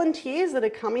the volunteers that are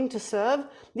coming to serve,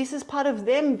 this is part of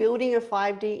them building a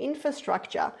 5D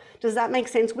infrastructure. Does that make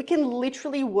sense? We can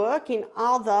literally work in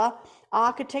other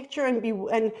architecture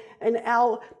and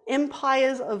our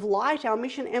empires of light, our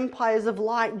mission empires of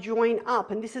light join up.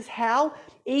 And this is how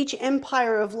each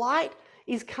empire of light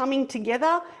is coming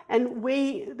together, and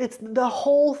the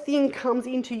whole thing comes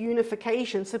into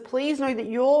unification. So please know that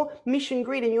your mission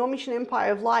grid and your mission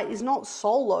empire of light is not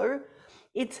solo.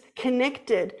 It's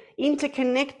connected,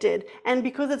 interconnected, and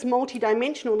because it's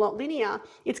multidimensional, not linear,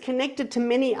 it's connected to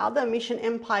many other mission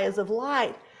empires of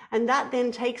light. And that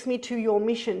then takes me to your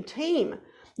mission team.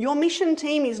 Your mission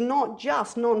team is not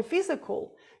just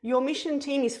non-physical. Your mission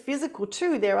team is physical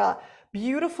too. There are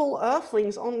beautiful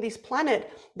earthlings on this planet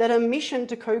that are missioned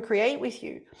to co-create with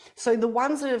you. So the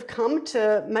ones that have come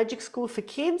to Magic School for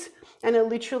Kids and are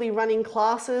literally running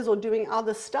classes or doing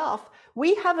other stuff,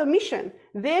 we have a mission.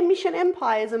 Their mission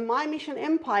empires and my mission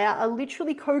empire are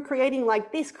literally co-creating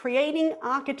like this, creating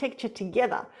architecture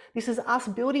together. This is us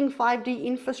building 5D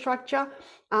infrastructure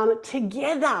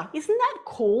together. Isn't that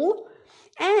cool?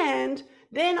 And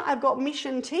then I've got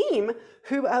mission team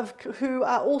who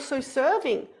are also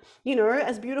serving, you know,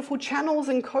 as beautiful channels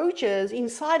and coaches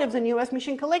inside of the New Earth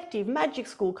Mission Collective, Magic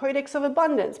School, Codex of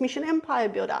Abundance, Mission Empire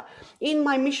Builder. In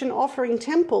my mission offering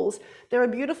temples, there are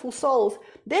beautiful souls.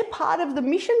 They're part of the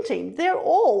mission team. They're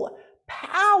all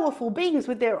powerful beings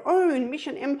with their own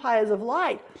mission empires of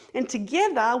light. And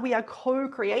together we are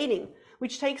co-creating,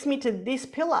 which takes me to this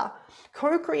pillar,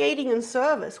 co-creating and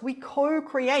service. We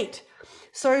co-create.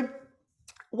 So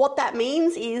what that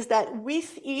means is that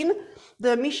within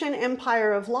the mission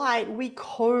empire of light, we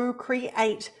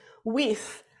co-create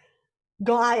with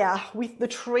Gaia, with the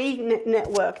tree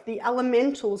network, the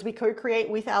elementals. We co-create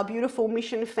with our beautiful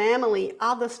mission family,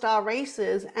 other star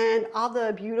races, and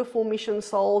other beautiful mission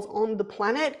souls on the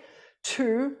planet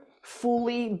to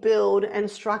fully build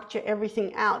and structure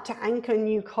everything out, to anchor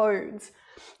new codes.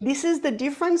 This is the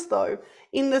difference though.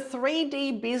 In the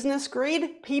 3D business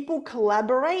grid, people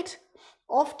collaborate.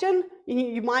 Often,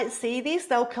 you might see this,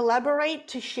 they'll collaborate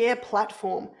to share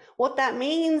platform. What that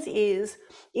means is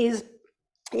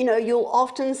you'll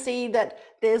often see that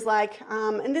there's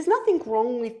and there's nothing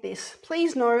wrong with this.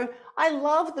 Please know, I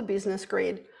love the business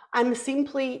grid. I'm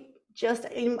simply just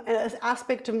in an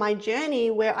aspect of my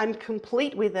journey where I'm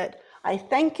complete with it. I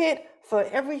thank it for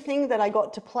everything that I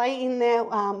got to play in there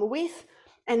with.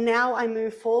 And now I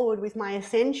move forward with my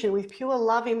ascension, with pure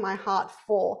love in my heart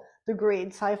for the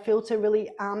grid. So I feel to really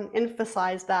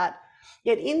emphasize that.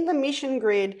 Yet in the mission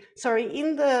grid,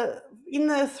 in the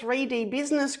 3D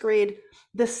business grid,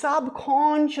 the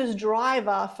subconscious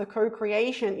driver for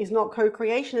co-creation is not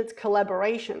co-creation, it's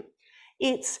collaboration.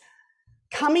 It's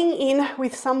coming in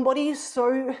with somebody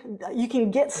so that you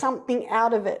can get something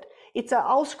out of it. It's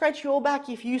I'll scratch your back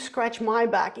if you scratch my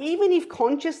back. Even if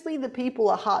consciously the people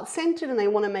are heart-centered and they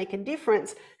want to make a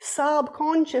difference,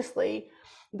 subconsciously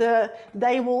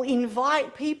they will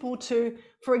invite people to,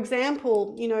 for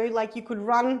example, you could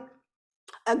run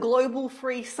a global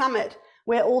free summit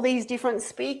where all these different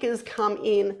speakers come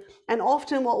in. And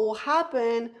often what will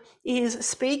happen is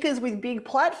speakers with big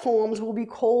platforms will be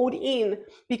called in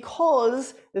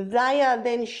because they are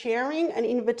then sharing an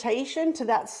invitation to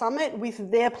that summit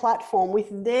with their platform,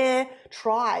 with their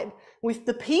tribe, with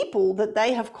the people that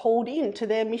they have called in to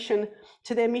their mission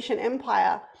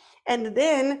empire. And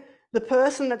then the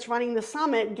person that's running the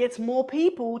summit gets more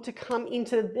people to come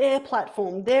into their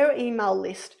platform, their email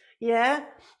list. Yeah?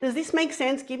 Does this make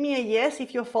sense? Give me a yes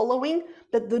if you're following,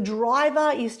 that the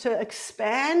driver is to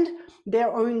expand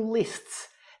their own lists.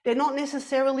 They're not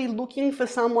necessarily looking for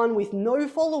someone with no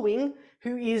following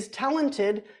who is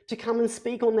talented to come and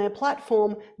speak on their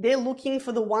platform. They're looking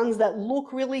for the ones that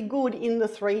look really good in the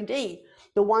 3D,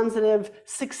 the ones that have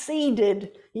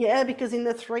succeeded. Yeah, because in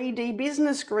the 3D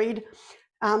business grid,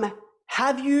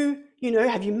 have you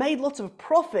made lots of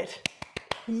profit?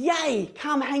 Yay,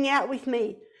 come hang out with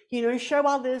me. Show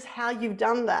others how you've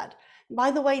done that. By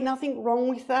the way, nothing wrong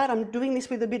with that. I'm doing this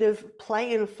with a bit of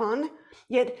play and fun,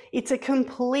 yet it's a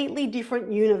completely different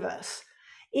universe.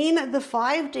 In the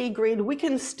 5D grid, we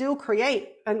can still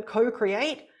create and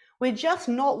co-create. We're just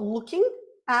not looking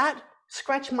at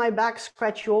scratch my back,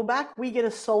 scratch your back. We get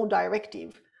a soul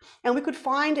directive. And we could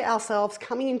find ourselves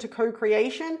coming into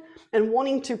co-creation and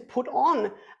wanting to put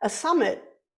on a summit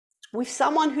with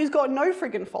someone who's got no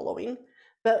friggin' following,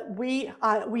 but we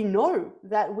know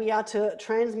that we are to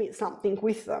transmit something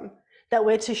with them, that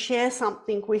we're to share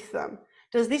something with them.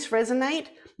 Does this resonate?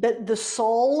 That the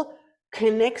soul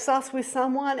connects us with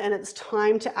someone and it's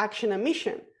time to action a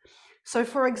mission. So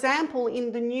for example,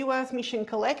 in the New Earth Mission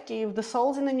Collective, the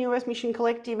souls in the New Earth Mission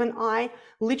Collective and I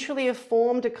literally have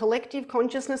formed a collective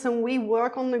consciousness, and we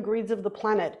work on the grids of the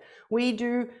planet. We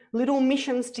do little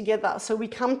missions together. So we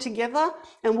come together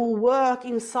and we'll work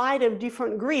inside of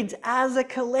different grids as a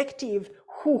collective,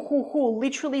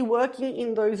 literally working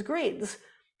in those grids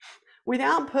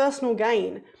without personal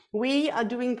gain. We are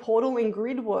doing portal and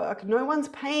grid work. No one's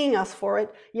paying us for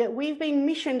it, yet we've been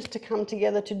missioned to come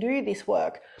together to do this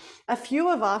work. A few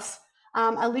of us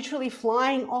are literally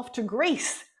flying off to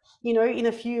Greece, in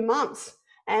a few months.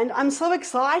 And I'm so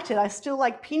excited. I still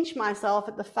pinch myself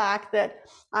at the fact that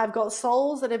I've got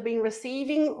souls that have been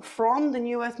receiving from the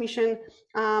New Earth Mission,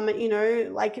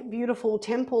 beautiful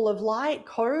temple of light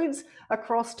codes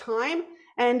across time,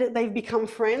 and they've become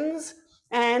friends.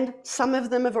 And some of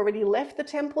them have already left the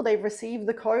temple. They've received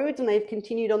the codes and they've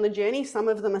continued on the journey. Some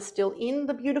of them are still in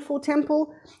the beautiful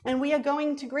temple, and we are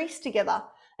going to Greece together.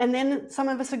 And then some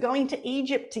of us are going to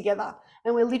Egypt together,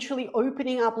 and we're literally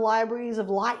opening up libraries of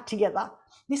light together.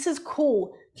 This is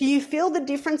cool. Do you feel the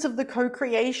difference of the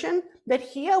co-creation? That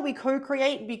here we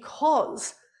co-create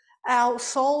because our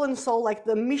soul and soul,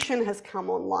 the mission has come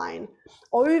online.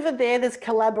 Over there's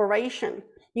collaboration.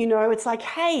 It's like,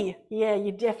 hey, yeah,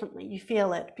 you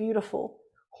feel it. Beautiful.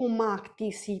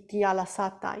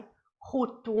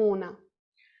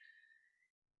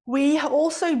 We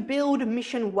also build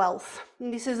mission wealth.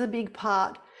 And this is a big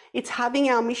part. It's having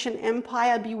our mission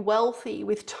empire be wealthy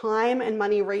with time and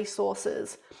money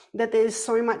resources, that there's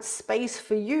so much space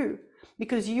for you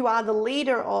because you are the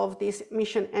leader of this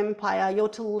mission empire. You're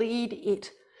to lead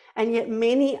it. And yet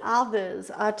many others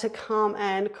are to come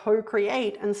and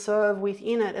co-create and serve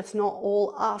within it. It's not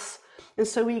all us. And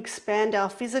so we expand our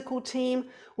physical team,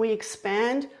 we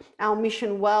expand our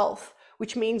mission wealth,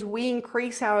 which means we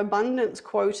increase our abundance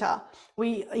quota.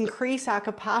 We increase our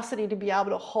capacity to be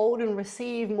able to hold and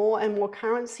receive more and more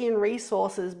currency and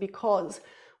resources, because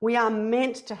we are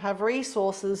meant to have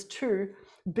resources to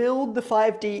build the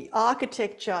 5D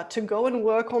architecture, to go and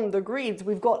work on the grids.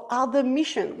 We've got other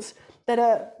missions that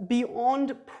are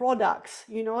beyond products.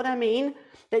 You know what I mean?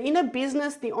 That in a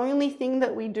business, the only thing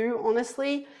that we do,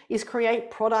 honestly, is create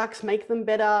products, make them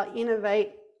better,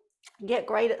 innovate, get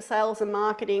great at sales and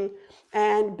marketing,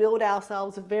 and build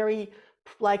ourselves very,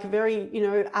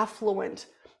 affluent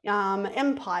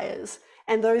empires.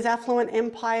 And those affluent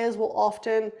empires will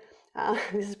often,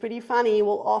 this is pretty funny,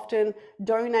 will often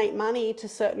donate money to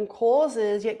certain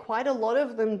causes, yet quite a lot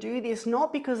of them do this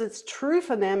not because it's true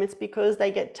for them, it's because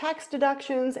they get tax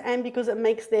deductions and because it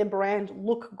makes their brand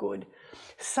look good.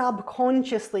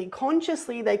 Subconsciously,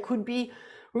 consciously, they could be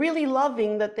really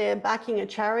loving that they're backing a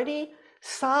charity.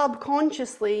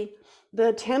 Subconsciously,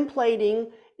 the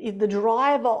templating, the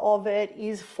driver of it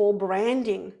is for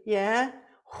branding, yeah?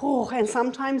 And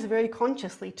sometimes very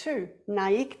consciously too.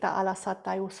 Naikta ala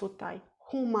satai usutai,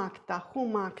 humakta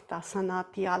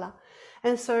sanati ala.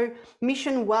 And so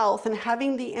mission wealth and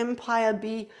having the empire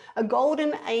be a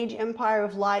golden age empire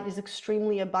of light is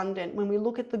extremely abundant. When we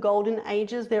look at the golden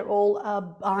ages, they're all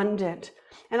abundant.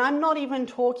 And I'm not even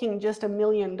talking just $1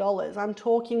 million. I'm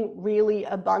talking really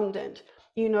abundant,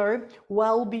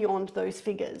 well beyond those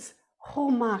figures.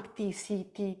 Humakti si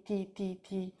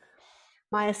ti.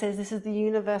 Maya says, this is the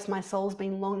universe my soul's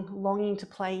been longing to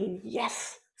play in.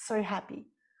 Yes, so happy.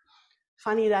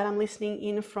 Funny that I'm listening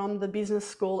in from the business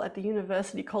school at the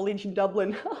University College in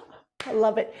Dublin. I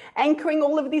love it. Anchoring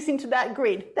all of this into that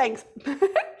grid. Thanks.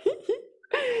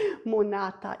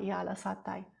 Monata iala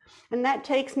satai. And that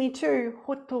takes me to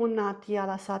Hotonati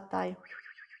iala satai.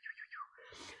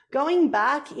 Going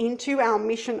back into our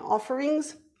mission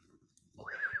offerings,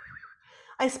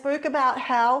 I spoke about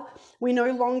how we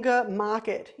no longer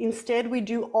market. Instead, we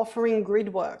do offering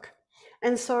grid work.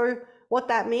 And so what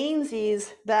that means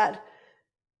is that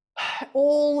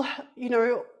all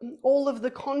of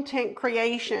the content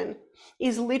creation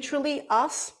is literally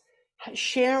us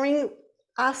sharing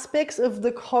aspects of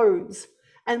the codes.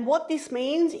 And what this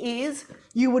means is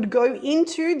you would go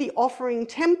into the offering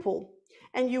temple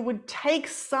and you would take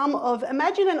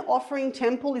imagine an offering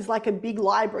temple is like a big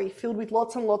library filled with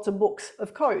lots and lots of books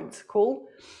of codes, cool?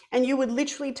 And you would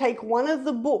literally take one of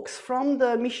the books from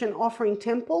the mission offering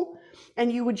temple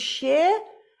and you would share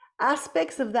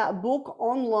aspects of that book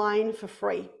online for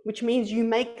free, which means you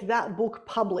make that book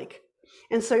public.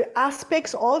 And so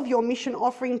aspects of your mission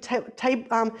offering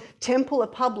temple are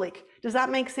public. Does that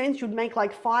make sense? You'd make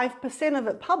like 5% of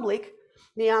it public,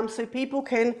 so people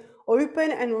can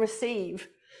open and receive.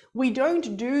 We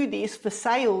don't do this for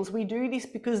sales. We do this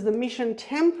because the mission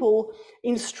temple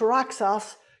instructs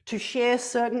us to share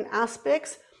certain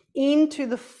aspects into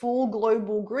the full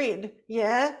global grid,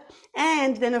 yeah?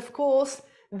 And then of course,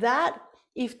 that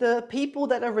if the people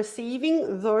that are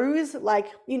receiving those, like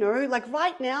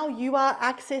right now you are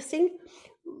accessing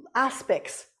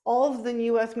aspects of the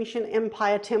New Earth Mission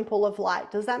Empire Temple of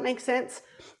Light. Does that make sense?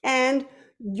 And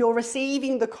you're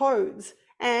receiving the codes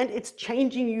and it's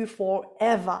changing you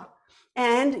forever.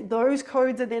 And those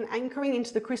codes are then anchoring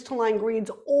into the crystalline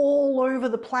grids all over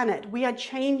the planet. We are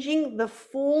changing the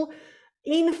full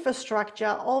infrastructure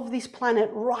of this planet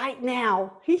right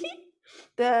now.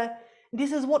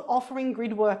 This is what offering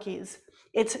grid work is.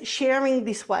 It's sharing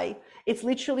this way. It's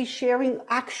literally sharing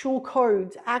actual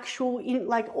codes,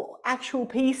 actual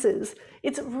pieces.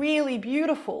 It's really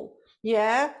beautiful.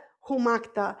 Yeah.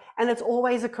 Humakta. And it's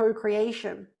always a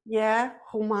co-creation. Yeah.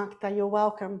 Humakta. You're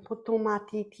welcome.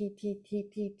 Putumati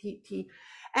ti.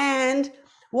 And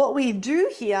what we do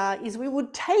here is we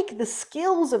would take the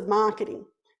skills of marketing.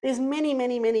 There's many,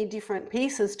 many, many different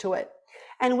pieces to it.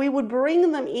 And we would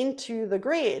bring them into the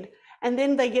grid. And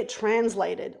then they get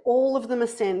translated. All of them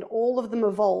ascend, all of them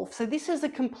evolve. So this is a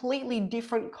completely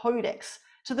different codex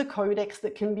to the codex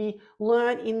that can be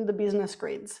learned in the business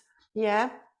grids.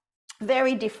 Yeah,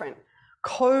 very different.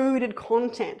 Coded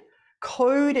content,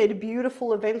 coded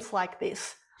beautiful events like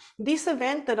this. This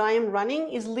event that I am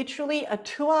running is literally a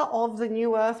tour of the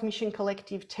New Earth Mission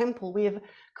Collective Temple. We have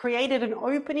created an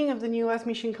opening of the New Earth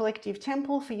Mission Collective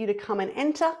Temple for you to come and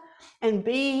enter and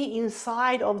be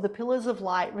inside of the pillars of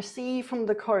light, receive from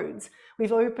the codes.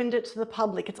 We've opened it to the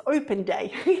public. It's open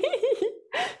day.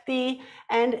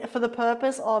 And for the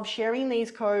purpose of sharing these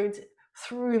codes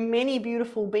through many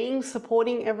beautiful beings,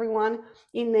 supporting everyone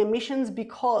in their missions,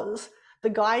 because the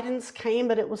guidance came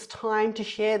that it was time to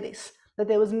share this, that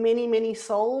there was many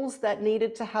souls that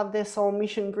needed to have their soul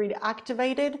mission grid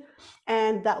activated,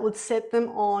 and that would set them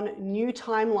on new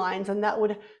timelines, and that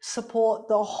would support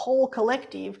the whole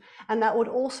collective, and that would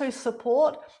also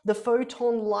support the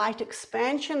photon light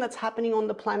expansion that's happening on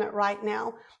the planet right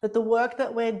now. That the work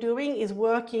that we're doing is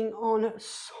working on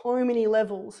so many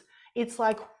levels. It's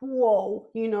like, whoa,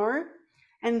 you know?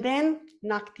 And then,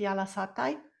 Nakti Ala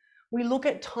Satai, we look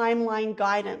at timeline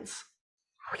guidance.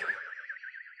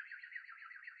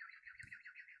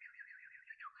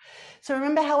 So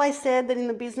remember how I said that in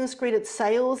the business grid it's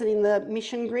sales, and in the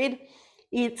mission grid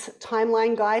it's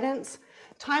timeline guidance?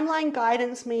 Timeline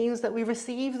guidance means that we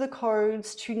receive the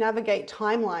codes to navigate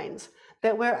timelines,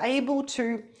 that we're able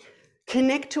to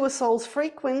connect to a soul's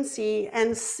frequency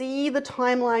and see the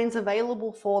timelines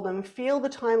available for them, feel the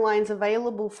timelines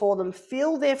available for them,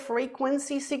 feel their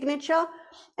frequency signature,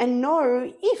 and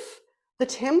know if the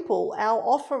temple, our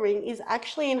offering, is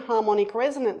actually in harmonic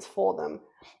resonance for them,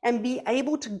 and be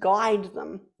able to guide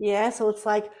them. Yeah, so it's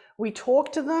like we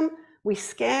talk to them, we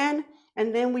scan,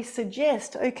 and then we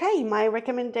suggest, okay, my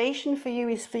recommendation for you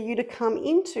is for you to come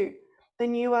into the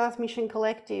New Earth Mission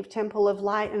Collective Temple of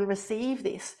Light and receive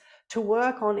this, to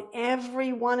work on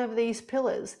every one of these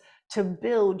pillars, to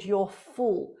build your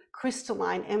full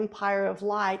crystalline empire of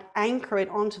light, anchor it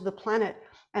onto the planet,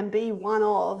 and be one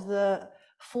of the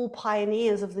full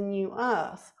pioneers of the new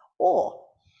earth. Or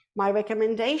my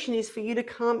recommendation is for you to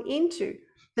come into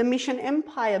the Mission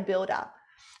Empire Builder.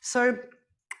 So,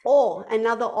 or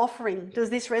another offering. Does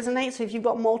this resonate? So if you've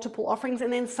got multiple offerings,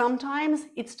 and then sometimes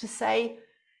it's to say,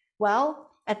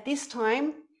 well, at this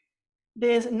time,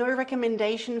 there's no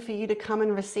recommendation for you to come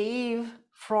and receive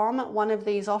from one of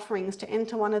these offerings, to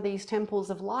enter one of these temples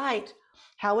of light.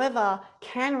 However,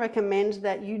 can recommend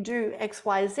that you do X,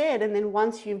 Y, Z, and then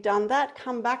once you've done that,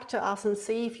 come back to us and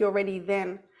see if you're ready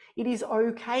then. It is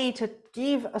okay to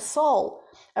give a soul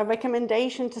a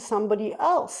recommendation to somebody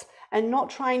else and not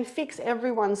try and fix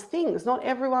everyone's things. Not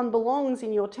everyone belongs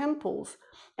in your temples.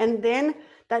 And then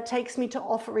that takes me to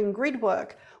offering grid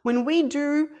work. When we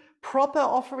do proper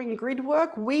offering grid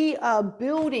work, we are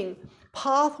building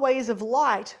pathways of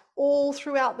light all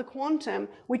throughout the quantum,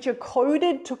 which are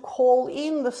coded to call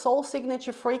in the soul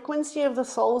signature frequency of the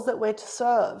souls that we're to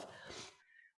serve.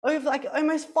 Over like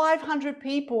almost 500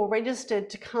 people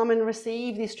registered to come and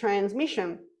receive this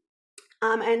transmission.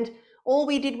 And all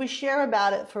we did was share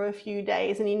about it for a few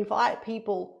days and invite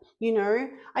people. You know,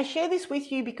 I share this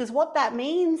with you because what that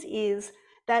means is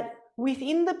that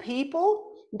within the people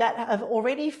that have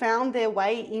already found their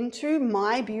way into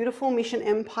my beautiful Mission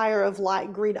Empire of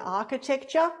Light grid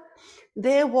architecture,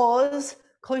 there was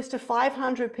close to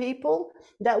 500 people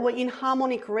that were in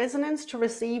harmonic resonance to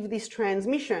receive this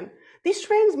transmission. This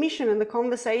transmission and the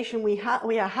conversation we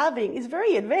are having is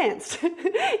very advanced.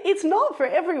 It's not for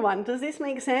everyone. Does this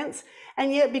make sense?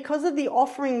 And yet, because of the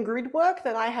offering grid work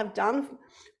that I have done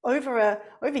over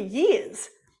years,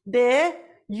 there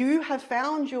you have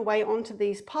found your way onto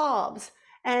these paths.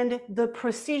 And the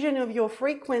precision of your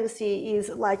frequency is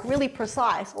like really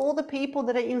precise. All the people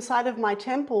that are inside of my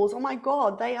temples, oh my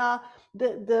God, they are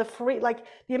the free, like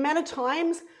the amount of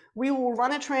times we will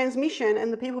run a transmission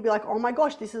and the people will be like, oh my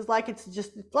gosh, this is like, it's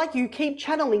like you keep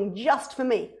channeling just for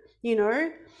me, you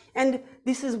know? And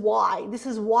this is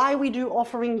why we do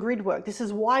offering grid work. This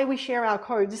is why we share our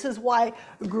codes. This is why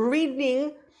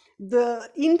gridding the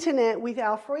internet with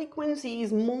our frequency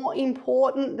is more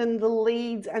important than the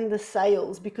leads and the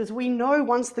sales, because we know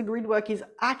once the grid work is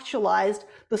actualized,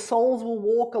 the souls will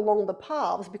walk along the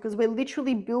paths, because we're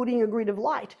literally building a grid of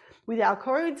light with our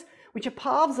codes, which are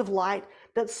paths of light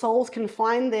that souls can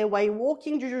find their way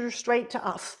walking straight to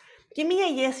us. Give me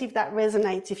a yes if that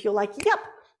resonates. If you're like, yep,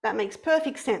 that makes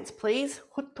perfect sense, please.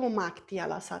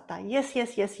 Yes,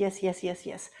 yes, yes, yes, yes, yes,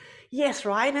 yes. Yes,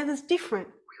 right? And it's different.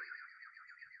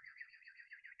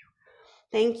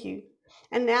 Thank you.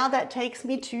 And now that takes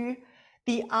me to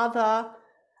the other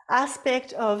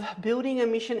aspect of building a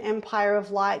mission empire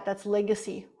of light, that's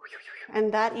legacy.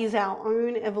 And that is our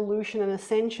own evolution and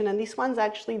ascension. And this one's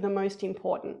actually the most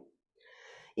important.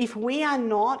 If we are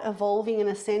not evolving and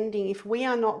ascending, if we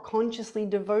are not consciously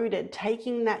devoted,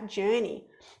 taking that journey,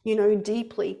 you know,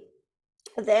 deeply,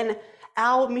 then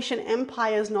our mission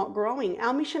empire is not growing.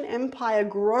 Our mission empire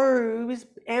grows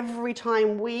every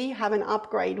time we have an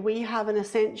upgrade, we have an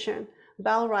ascension.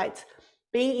 Val writes,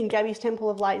 being in Gabby's Temple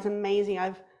of Light is amazing.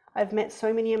 I've met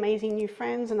so many amazing new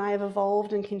friends, and I have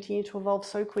evolved and continue to evolve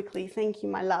so quickly. Thank you,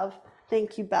 my love.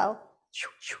 Thank you, Belle.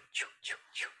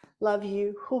 Love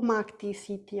you. Humakti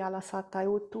siti alasata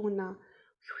utuna.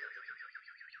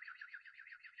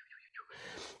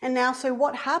 And now, so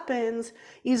what happens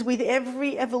is with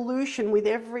every evolution, with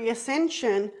every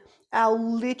ascension, our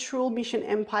literal mission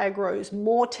empire grows.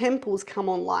 More temples come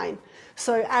online.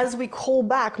 So as we call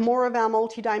back more of our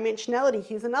multidimensionality,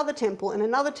 here's another temple and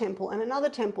another temple and another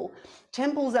temple.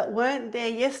 Temples that weren't there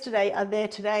yesterday are there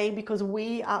today because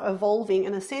we are evolving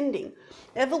and ascending.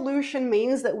 Evolution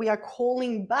means that we are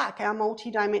calling back our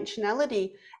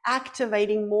multidimensionality,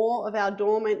 activating more of our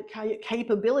dormant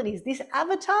capabilities. This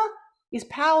avatar is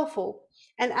powerful.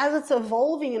 And as it's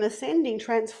evolving and ascending,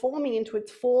 transforming into its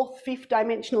fourth, fifth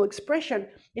dimensional expression,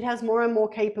 it has more and more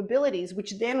capabilities,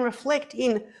 which then reflect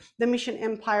in the mission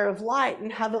empire of light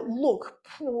and have it look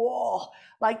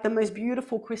like the most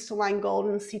beautiful crystalline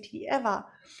golden city ever.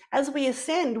 As we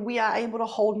ascend, we are able to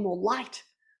hold more light,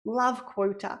 love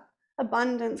quota,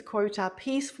 abundance quota,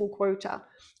 peaceful quota.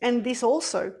 And this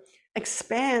also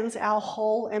expands our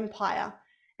whole empire.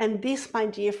 And this, my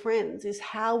dear friends, is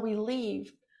how we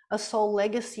leave a soul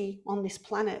legacy on this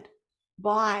planet,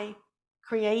 by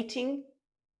creating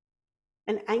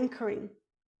and anchoring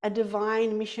a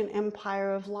divine mission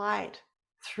empire of light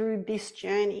through this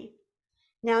journey.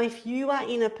 Now, if you are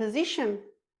in a position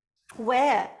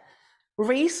where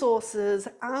resources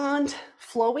aren't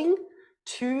flowing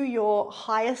to your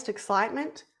highest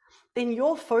excitement, then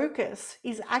your focus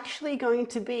is actually going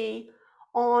to be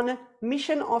on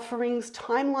mission offerings,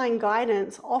 timeline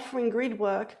guidance, offering grid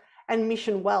work, and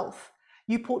mission wealth.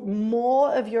 You put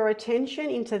more of your attention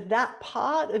into that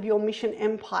part of your mission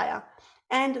empire.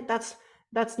 And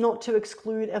that's not to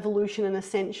exclude evolution and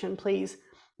ascension, please.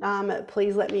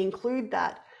 Please let me include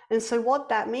that. And so what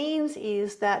that means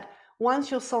is that once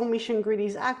your soul mission grid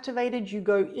is activated, you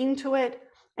go into it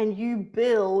and you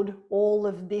build all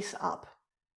of this up.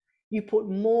 You put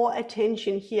more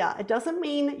attention here. It doesn't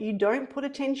mean you don't put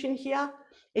attention here.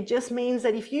 It just means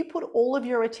that if you put all of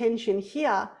your attention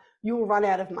here, you will run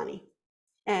out of money.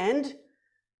 And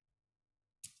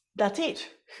that's it.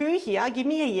 Who here, give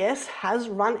me a yes, has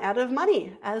run out of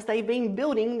money as they've been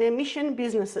building their mission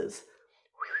businesses?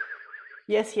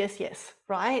 Yes, yes, yes,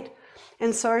 right?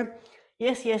 And so,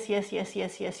 yes, yes, yes, yes,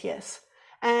 yes, yes, yes.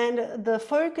 And the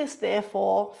focus,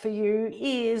 therefore, for you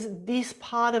is this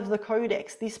part of the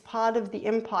codex, this part of the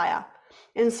empire.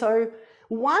 And so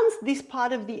once this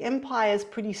part of the empire is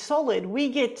pretty solid, we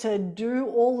get to do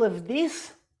all of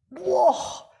this,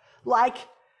 like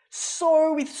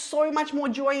with so much more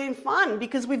joy and fun,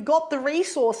 because we've got the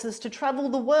resources to travel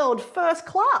the world first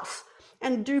class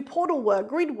and do portal work,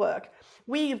 grid work.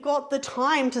 We've got the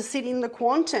time to sit in the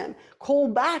quantum, call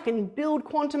back and build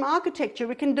quantum architecture.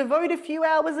 We can devote a few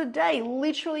hours a day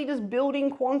literally just building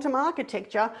quantum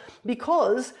architecture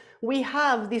because we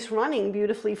have this running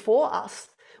beautifully for us.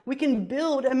 We can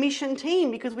build a mission team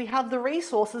because we have the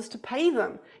resources to pay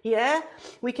them. Yeah,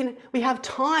 we have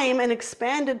time and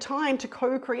expanded time to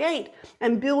co-create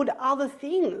and build other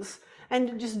things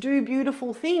and just do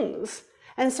beautiful things.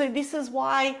 And so this is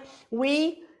why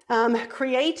we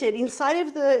created inside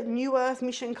of the New Earth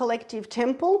Mission Collective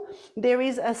Temple, there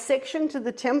is a section to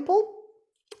the temple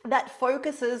that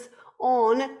focuses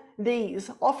on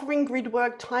these: offering grid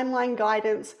work, timeline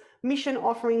guidance, mission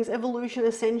offerings, evolution,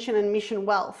 ascension, and mission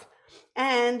wealth.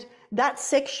 And that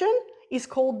section is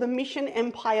called the Mission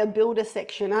Empire Builder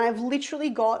section. I've literally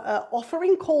got an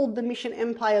offering called the Mission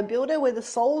Empire Builder, where the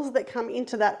souls that come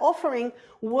into that offering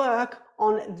work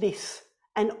on this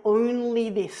and only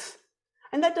this.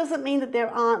 And that doesn't mean that there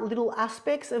aren't little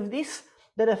aspects of this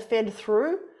that are fed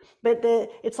through, but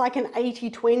it's like an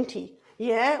 80-20,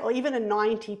 yeah, or even a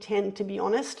 90-10, to be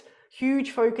honest.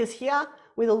 Huge focus here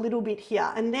with a little bit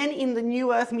here. And then in the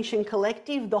New Earth Mission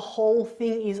Collective, the whole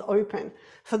thing is open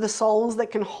for the souls that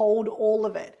can hold all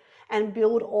of it and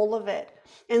build all of it.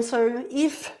 And so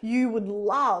if you would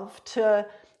love to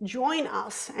join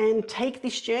us and take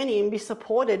this journey and be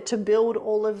supported to build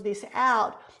all of this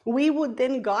out, we would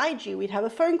then guide you. We'd have a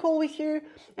phone call with you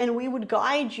and we would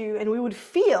guide you, and we would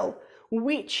feel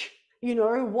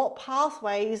what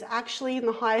pathway is actually in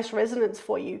the highest resonance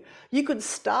for you. You could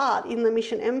start in the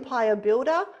Mission Empire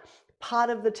Builder part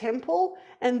of the temple,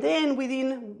 and then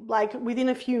within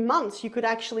a few months, you could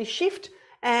actually shift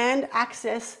and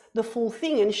access the full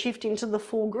thing and shift into the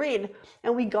full grid.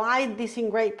 And we guide this in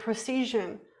great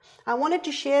precision. I wanted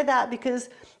to share that because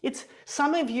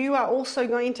some of you are also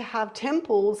going to have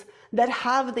temples that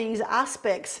have these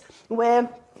aspects where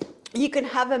you can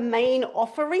have a main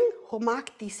offering,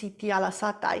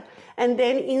 and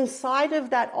then inside of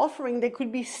that offering, there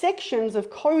could be sections of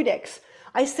codex.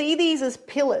 I see these as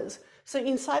pillars. So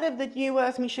inside of the New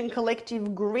Earth Mission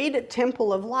Collective Grid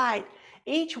Temple of Light,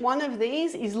 each one of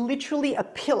these is literally a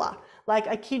pillar. Like,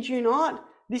 I kid you not,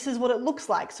 this is what it looks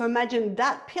like. So imagine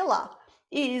that pillar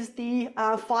is the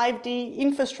 5D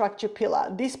infrastructure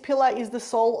pillar. This pillar is the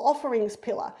soul offerings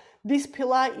pillar. This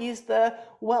pillar is the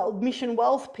mission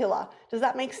wealth pillar. Does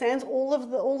that make sense? All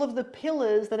of the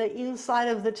pillars that are inside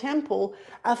of the temple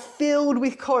are filled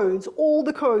with codes, all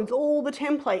the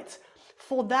templates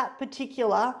for that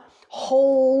particular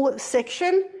whole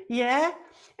section. Yeah.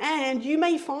 And you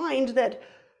may find that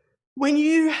when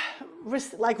you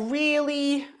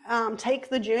really take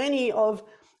the journey of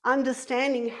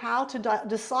understanding how to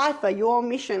decipher your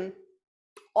mission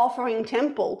offering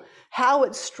temple, how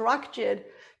it's structured,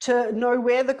 to know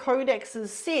where the codexes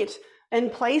sit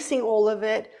and placing all of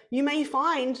it, you may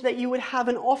find that you would have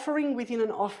an offering within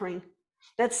an offering,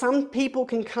 that some people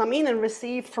can come in and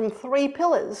receive from 3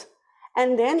 pillars.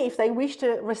 And then if they wish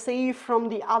to receive from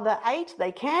the other 8,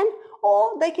 they can,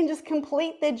 or they can just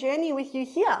complete their journey with you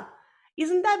here.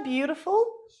 Isn't that beautiful?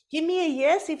 Give me a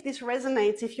yes if this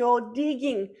resonates, if you're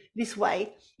digging this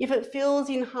way, if it feels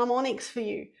in harmonics for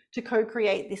you to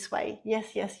co-create this way.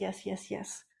 Yes, yes, yes, yes,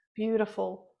 yes.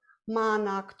 Beautiful.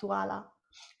 Manak Tuala.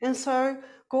 And so,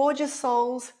 gorgeous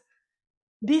souls,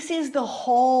 this is the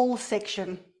whole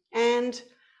section. And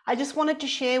I just wanted to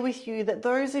share with you that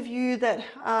those of you that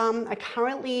are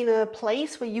currently in a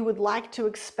place where you would like to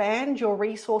expand your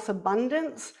resource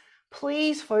abundance,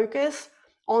 please focus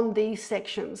on these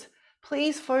sections.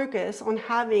 Please focus on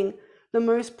having the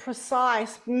most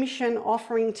precise mission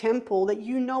offering temple that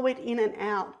you know it in and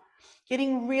out.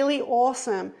 Getting really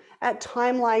awesome at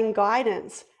timeline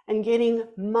guidance and getting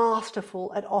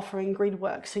masterful at offering grid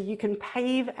work so you can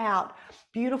pave out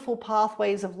beautiful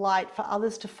pathways of light for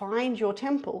others to find your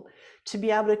temple, to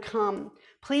be able to come.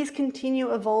 Please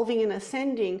continue evolving and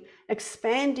ascending,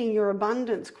 expanding your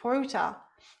abundance quota.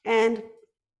 And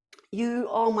you,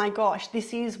 oh my gosh,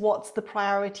 this is what's the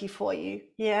priority for you.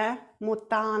 Yeah?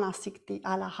 Mutana sikti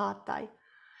alahatai.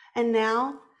 And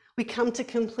now we come to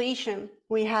completion.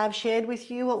 We have shared with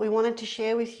you what we wanted to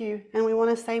share with you, and we want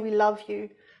to say we love you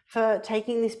for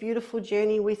taking this beautiful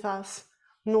journey with us.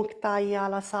 Nuktai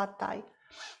alasatai.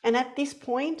 And at this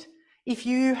point, if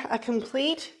you are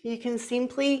complete, you can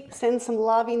simply send some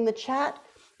love in the chat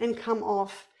and come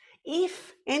off.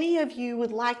 If any of you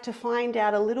would like to find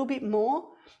out a little bit more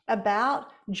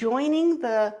about joining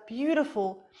the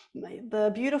beautiful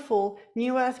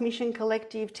New Earth Mission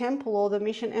Collective Temple or the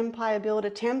Mission Empire Builder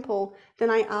Temple, then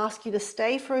I ask you to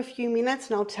stay for a few minutes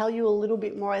and I'll tell you a little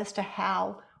bit more as to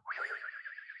how.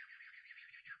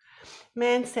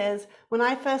 Man says, when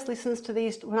I first listened to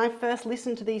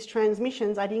these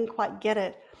transmissions, I didn't quite get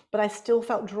it, but I still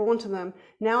felt drawn to them.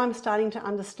 Now I'm starting to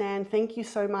understand. Thank you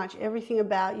so much. Everything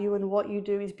about you and what you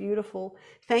do is beautiful.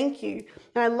 Thank you.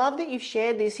 And I love that you've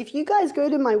shared this. If you guys go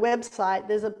to my website,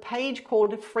 there's a page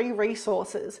called Free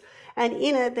Resources. And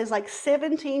in it, there's like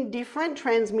 17 different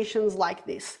transmissions like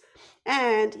this.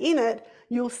 And in it,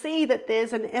 you'll see that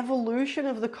there's an evolution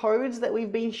of the codes that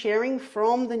we've been sharing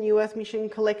from the New Earth Mission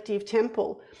Collective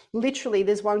Temple. Literally,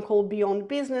 there's one called Beyond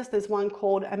Business, there's one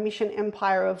called A Mission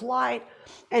Empire of Light.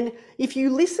 And if you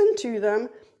listen to them,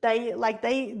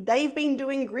 they've been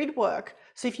doing grid work.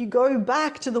 So if you go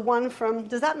back to the one from,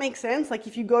 does that make sense? Like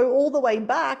if you go all the way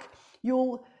back,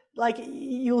 you'll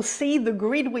see the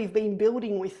grid we've been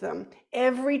building with them.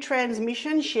 Every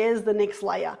transmission shares the next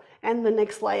layer and the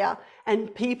next layer,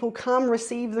 and people come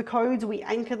receive the codes, we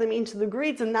anchor them into the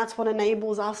grids, and that's what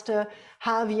enables us to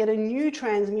have yet a new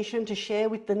transmission to share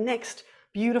with the next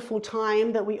beautiful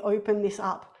time that we open this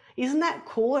up. Isn't that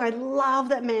cool? And I love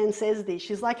that Man says this.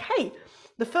 She's like, hey,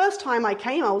 the first time I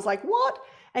came, I was like, what?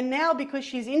 And now because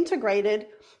she's integrated,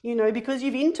 because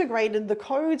you've integrated the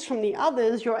codes from the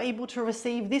others, you're able to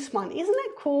receive this one. Isn't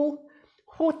that cool?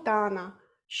 Hotana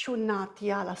shunati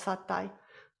ala satai.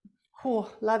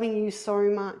 Oh, loving you so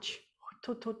much.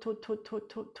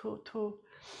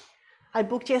 I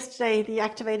booked yesterday, the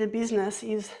Activated Business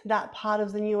is that part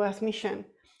of the New Earth Mission.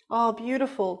 Oh,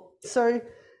 beautiful. So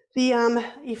the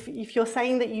if you're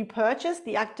saying that you purchased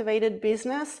the Activated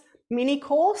Business mini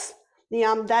course,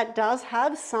 that does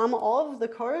have some of the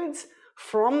codes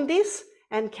from this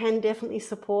and can definitely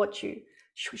support you.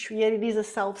 Yet it is a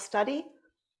self-study.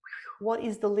 What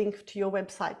is the link to your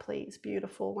website, please?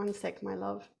 Beautiful. One sec, my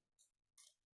love.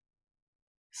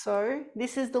 So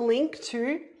this is the link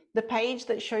to the page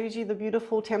that shows you the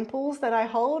beautiful temples that I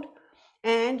hold,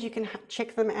 and you can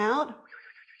check them out.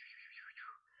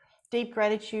 Deep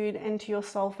gratitude, and to your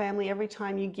soul family, every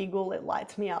time you giggle, it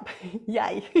lights me up.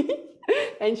 Yay.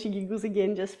 And she giggles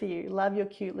again just for you. Love your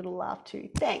cute little laugh too.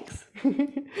 Thanks.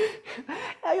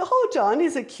 Now your whole John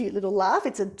is a cute little laugh.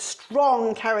 It's a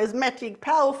strong, charismatic,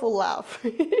 powerful laugh.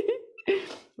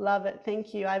 Love it.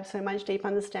 Thank you. I have so much deep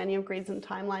understanding of grids and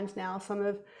timelines now.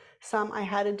 Some I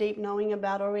had a deep knowing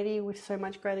about already with so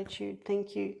much gratitude.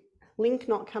 Thank you. Link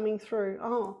not coming through.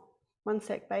 Oh, one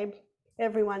sec, babe.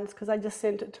 Everyone's, because I just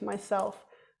sent it to myself.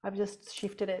 I've just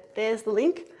shifted it. There's the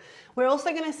link. We're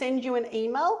also going to send you an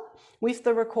email with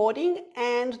the recording,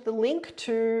 and the link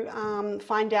to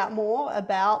find out more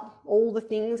about all the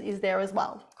things is there as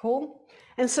well. Cool.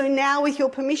 And so now, with your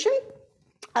permission,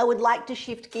 I would like to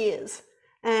shift gears,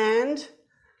 and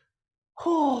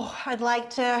I'd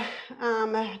like to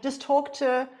just talk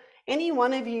to any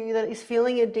one of you that is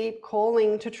feeling a deep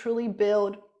calling to truly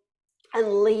build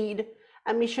and lead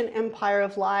a mission empire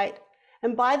of light.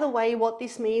 And by the way, what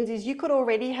this means is you could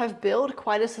already have built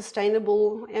quite a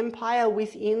sustainable empire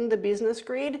within the business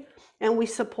grid, and we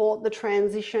support the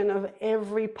transition of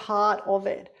every part of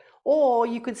it. Or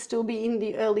you could still be in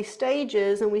the early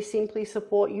stages and we simply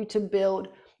support you to build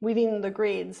within the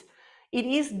grids. It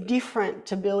is different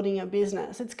to building a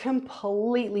business. It's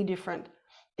completely different.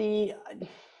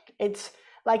 It's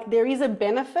like there is a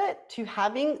benefit to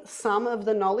having some of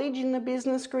the knowledge in the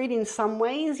business grid in some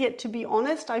ways, yet to be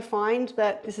honest, I find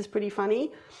that, this is pretty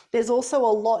funny, there's also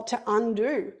a lot to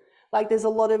undo. Like there's a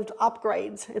lot of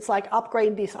upgrades. It's like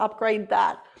upgrade this, upgrade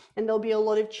that. And there'll be a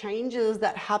lot of changes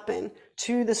that happen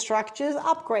to the structures,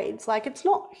 upgrades. Like it's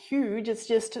not huge. It's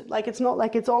just like, it's not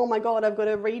like it's, oh my God, I've got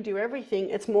to redo everything.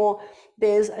 It's more,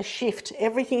 there's a shift.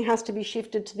 Everything has to be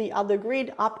shifted to the other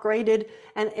grid, upgraded,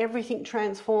 and everything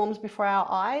transforms before our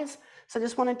eyes. So I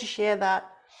just wanted to share that.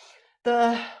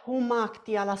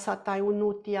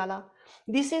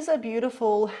 This is a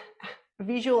beautiful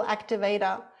visual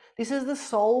activator. This is the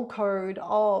soul code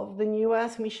of the New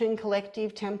Earth Mission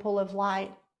Collective Temple of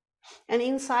Light. And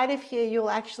inside of here, you'll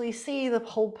actually see the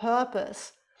whole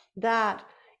purpose, that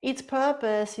its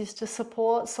purpose is to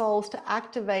support souls to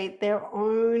activate their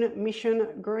own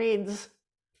mission grids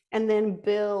and then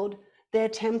build their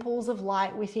temples of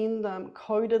light within them,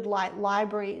 coded light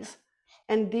libraries.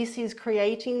 And this is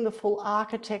creating the full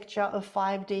architecture of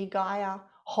 5D Gaia,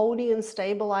 holding and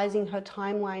stabilizing her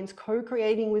timelines,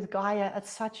 co-creating with Gaia at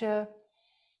such a,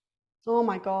 oh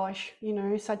my gosh, you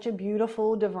know, such a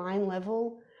beautiful divine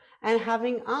level, and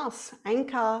having us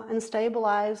anchor and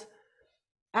stabilize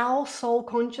our soul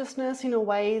consciousness in a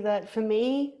way that for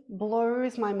me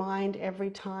blows my mind every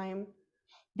time.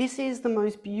 This is the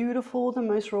most beautiful, the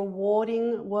most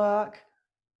rewarding work.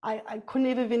 I couldn't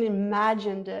have even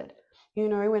imagined it, you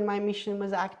know, when my mission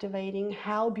was activating,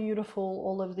 how beautiful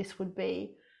all of this would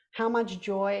be. How much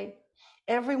joy.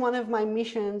 Every one of my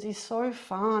missions is so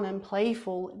fun and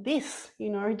playful. This, you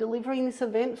know, delivering this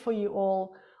event for you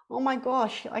all. Oh my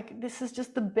gosh, like this is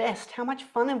just the best. How much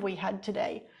fun have we had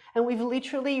today? And we've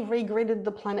literally regridded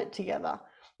the planet together.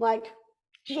 Like,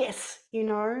 yes, you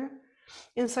know.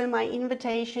 And so my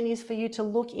invitation is for you to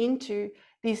look into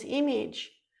this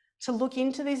image, to look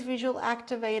into this visual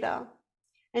activator,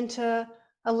 and to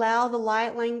allow the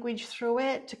light language through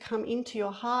it to come into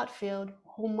your heart field.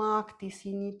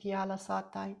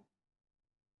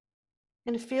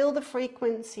 And feel the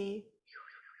frequency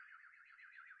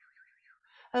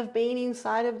of being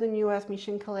inside of the New Earth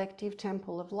Mission Collective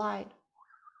Temple of Light.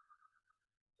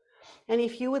 And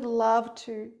if you would love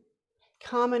to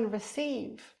come and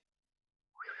receive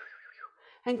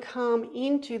and come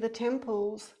into the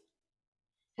temples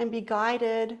and be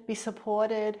guided, be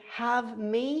supported, have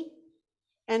me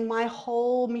and my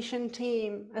whole mission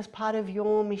team as part of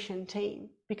your mission team.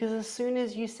 Because as soon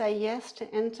as you say yes to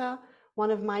enter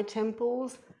one of my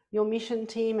temples, your mission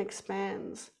team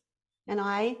expands. And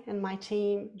I and my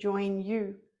team join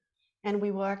you and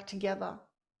we work together.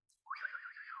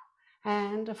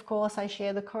 And of course, I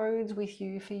share the codes with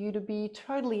you for you to be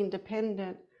totally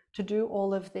independent to do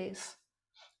all of this.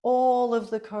 All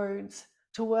of the codes,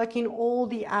 to work in all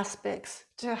the aspects,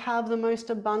 to have the most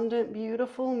abundant,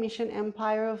 beautiful mission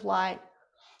empire of light,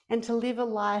 and to live a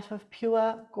life of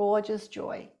pure, gorgeous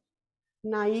joy.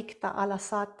 Naikta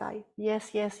alasatai. Yes,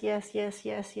 yes, yes, yes,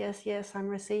 yes, yes, yes, I'm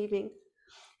receiving.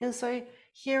 And so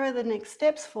here are the next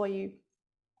steps for you.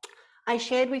 I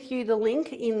shared with you the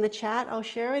link in the chat. I'll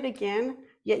share it again,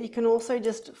 yet you can also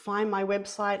just find my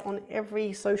website on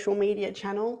every social media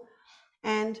channel.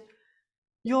 And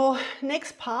your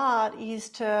next part is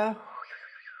to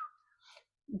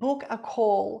book a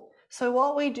call. So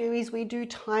what we do is we do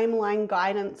timeline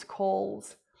guidance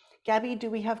calls. Gabby, do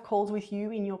we have calls with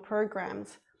you in your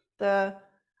programs? Do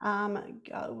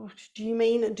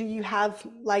you have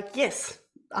like, yes,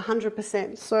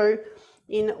 100%. So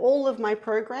in all of my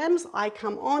programs, I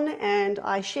come on and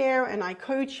I share and I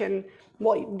coach, and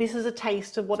this is a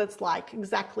taste of what it's like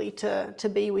exactly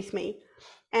to be with me.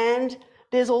 And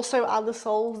there's also other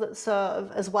souls that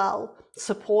serve as well,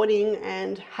 supporting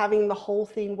and having the whole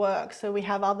thing work. So we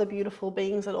have other beautiful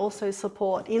beings that also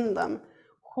support in them.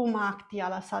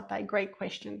 Great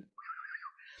question.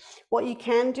 What you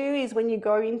can do is when you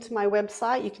go into my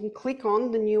website, you can click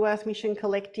on the New Earth Mission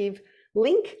Collective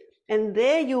link, and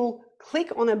there you'll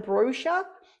click on a brochure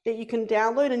that you can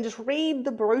download and just read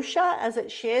the brochure as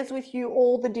it shares with you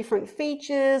all the different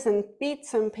features and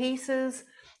bits and pieces.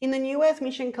 In the New Earth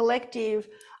Mission Collective,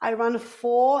 I run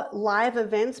 4 live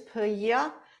events per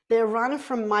year. They're run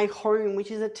from my home,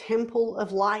 which is a temple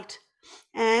of light.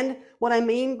 And what I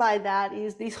mean by that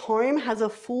is this home has a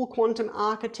full quantum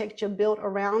architecture built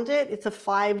around it. It's a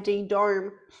 5D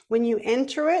dome. When you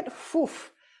enter it,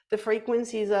 the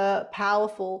frequencies are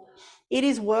powerful. It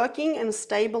is working and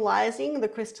stabilizing the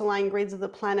crystalline grids of the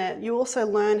planet. You also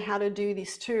learn how to do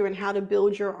this too, and how to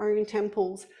build your own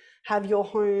temples, have your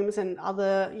homes and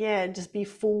other, just be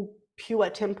full, pure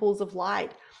temples of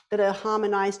light that are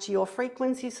harmonized to your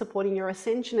frequency, supporting your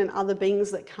ascension, and other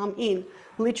beings that come in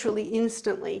literally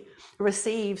instantly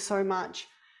receive so much.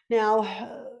 Now,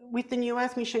 with the New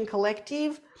Earth Mission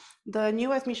Collective, the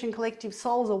New Earth Mission Collective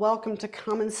souls are welcome to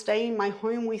come and stay in my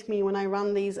home with me when I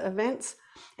run these events,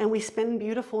 and we spend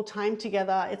beautiful time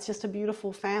together. It's just a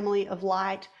beautiful family of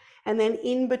light. And then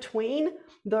in between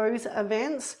those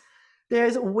events,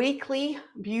 there's weekly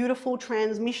beautiful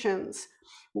transmissions.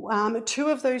 2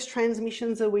 of those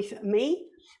transmissions are with me,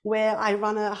 where I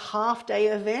run a half-day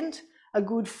event, a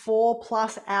good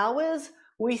 4+ hours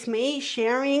with me,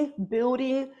 sharing,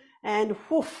 building, and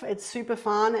it's super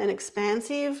fun and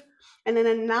expansive. And then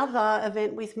another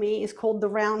event with me is called the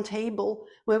Round Table,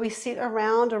 where we sit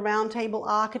around a round table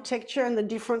architecture and the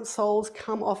different souls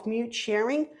come off mute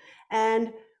sharing,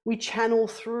 and we channel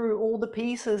through all the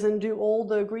pieces and do all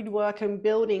the grid work and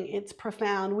building. It's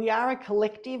profound. We are a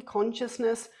collective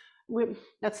consciousness. We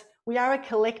are a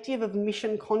collective of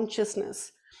mission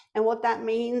consciousness. And what that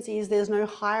means is there's no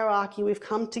hierarchy. We've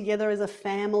come together as a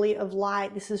family of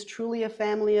light. This is truly a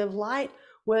family of light,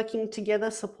 working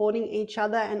together, supporting each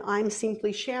other. And I'm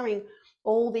simply sharing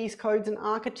all these codes and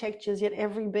architectures, yet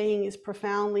every being is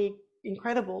profoundly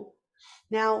incredible.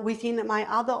 Now, within my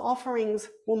other offerings,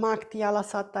 within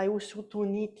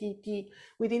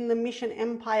the Mission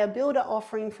Empire Builder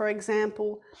offering, for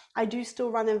example, I do still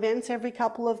run events every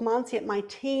couple of months, yet my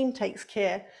team takes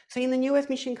care. So in the New Earth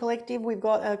Mission Collective, we've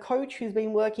got a coach who's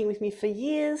been working with me for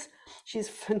years. She's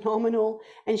phenomenal,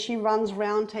 and she runs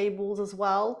roundtables as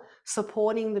well,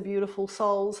 supporting the beautiful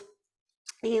souls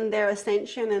in their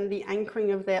ascension and the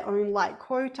anchoring of their own light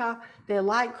quota, their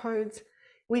light codes.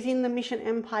 Within the Mission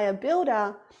Empire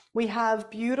Builder, we have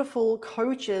beautiful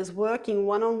coaches working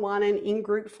one-on-one and in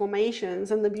group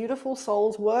formations, and the beautiful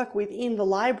souls work within the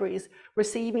libraries,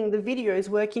 receiving the videos,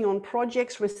 working on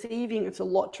projects, receiving, it's a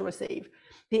lot to receive,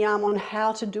 on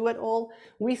how to do it all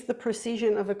with the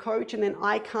precision of a coach, and then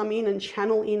I come in and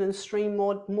channel in and stream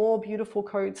more beautiful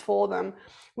codes for them.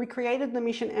 We created the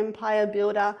Mission Empire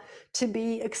Builder to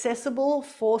be accessible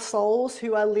for souls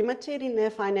who are limited in their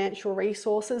financial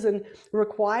resources and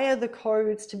require the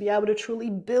codes to be able to truly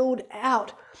build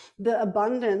out the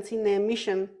abundance in their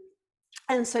mission.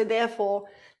 And so therefore,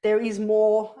 there is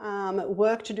more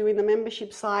work to do in the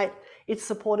membership site. It's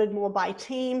supported more by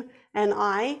team, and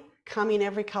I come in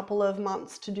every couple of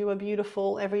months to do a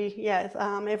beautiful, every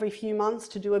few months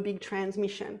to do a big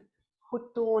transmission.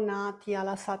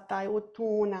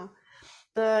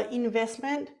 The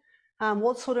investment,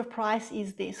 what sort of price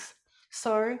is this?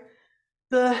 So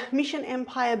the Mission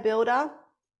Empire Builder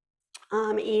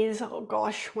is, oh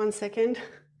gosh, 1 second.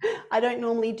 I don't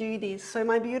normally do this. So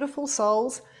my beautiful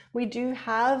souls, we do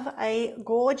have a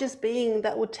gorgeous being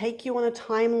that will take you on a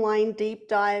timeline deep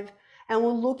dive, and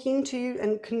we'll look into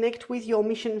and connect with your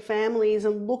mission families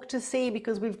and look to see,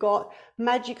 because we've got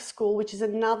Magic School, which is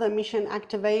another mission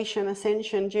activation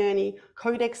ascension journey,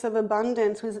 Codex of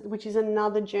Abundance, which is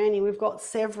another journey. We've got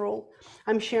several.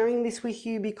 I'm sharing this with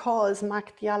you because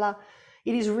Maktiala,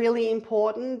 it is really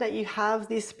important that you have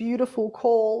this beautiful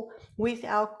call with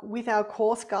our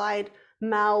course guide,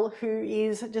 Mal, who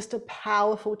is just a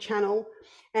powerful channel,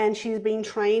 and she's been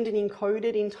trained and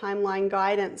encoded in timeline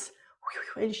guidance,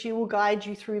 and she will guide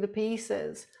you through the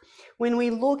pieces. When we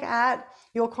look at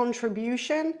your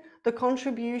contribution, the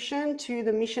contribution to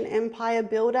the Mission Empire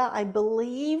Builder, I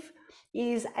believe,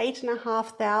 is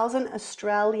 8,500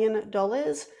 Australian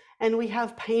dollars, and we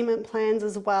have payment plans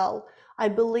as well. I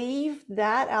believe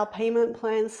that our payment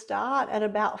plans start at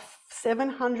about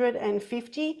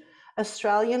 750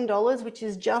 Australian dollars, which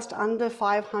is just under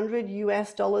 500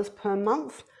 US dollars per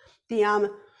month.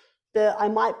 I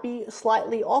might be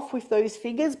slightly off with those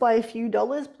figures by a few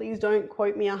dollars. Please don't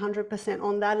quote me 100%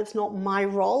 on that. It's not my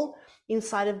role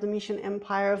inside of the Mission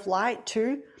Empire of Light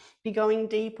to be going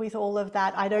deep with all of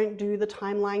that. I don't do the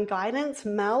timeline guidance.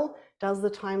 Mel does the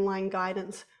timeline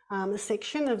guidance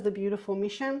section of the beautiful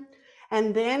mission.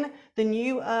 And then the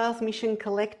New Earth Mission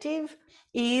Collective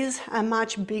is a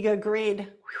much bigger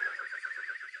grid.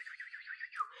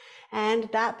 And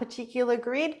that particular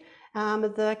grid,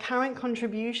 the current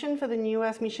contribution for the New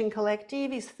Earth Mission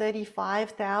Collective is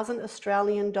 35,000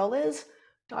 Australian dollars.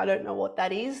 I don't know what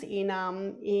that is in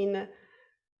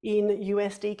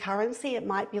USD currency. It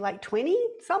might be like 20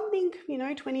 something,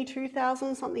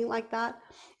 22,000, something like that.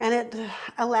 And it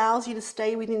allows you to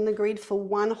stay within the grid for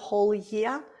one whole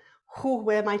year,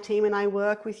 where my team and I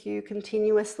work with you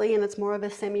continuously, and it's more of a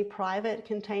semi-private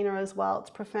container as well. It's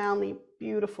profoundly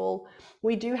beautiful.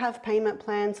 We do have payment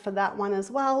plans for that one as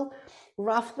well.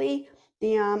 Roughly,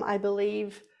 I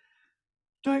believe,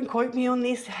 don't quote me on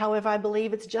this, however, I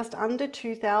believe it's just under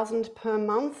 2,000 per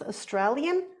month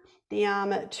Australian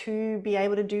to be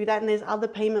able to do that. And there's other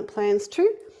payment plans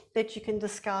too that you can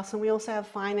discuss. And we also have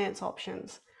finance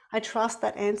options. I trust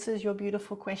that answers your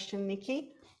beautiful question,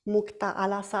 Nikki. Mukta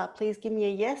alasa, please give me a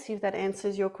yes if that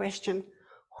answers your question.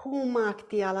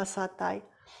 Humakti alasatai.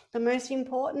 The most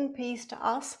important piece to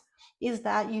us is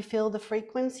that you feel the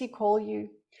frequency call you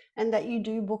and that you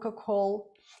do book a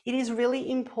call. It is really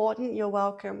important. You're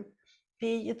welcome.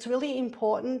 It's really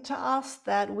important to us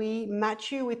that we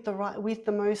match you with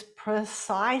the most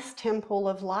precise temple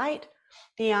of light.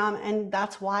 And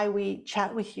that's why we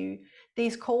chat with you.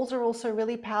 These calls are also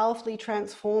really powerfully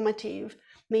transformative,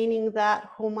 meaning that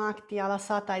Humakti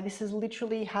alasatai, this is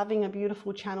literally having a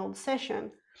beautiful channeled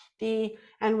session.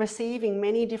 And receiving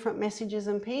many different messages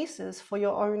and pieces for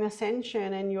your own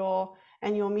ascension and your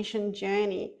mission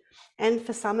journey. And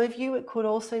for some of you, it could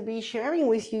also be sharing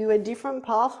with you a different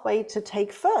pathway to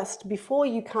take first before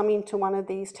you come into one of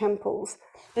these temples,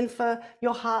 and for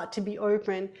your heart to be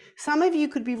open. Some of you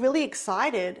could be really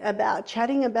excited about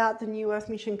chatting about the New Earth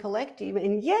Mission Collective,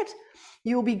 and yet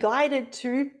you'll be guided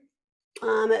to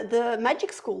the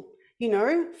magic school,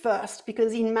 first,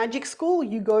 because in magic school,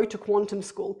 you go to quantum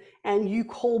school and you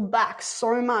call back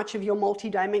so much of your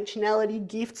multidimensionality,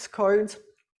 gifts, codes.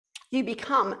 You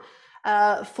become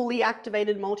a fully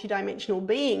activated multidimensional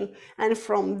being. And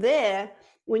from there,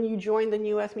 when you join the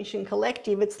New Earth Mission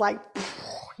Collective, it's like,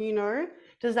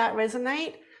 does that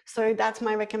resonate? So that's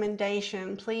my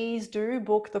recommendation. Please do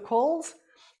book the calls.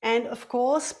 And of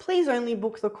course, please only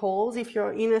book the calls if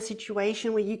you're in a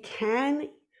situation where you can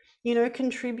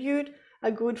contribute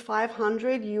a good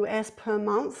 500 US per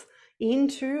month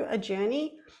into a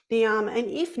journey. And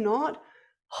if not,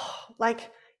 like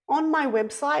on my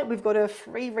website, we've got a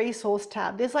free resource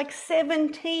tab. There's like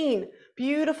 17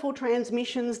 beautiful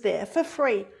transmissions there for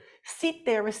free. Sit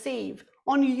there, receive.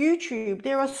 On YouTube,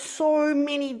 there are so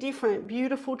many different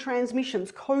beautiful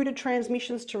transmissions, coded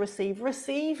transmissions to receive.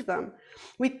 Receive them.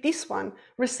 With this one,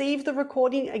 receive the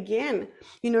recording again.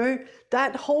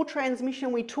 That whole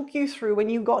transmission we took you through when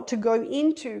you got to go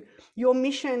into your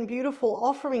mission, beautiful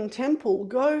offering temple.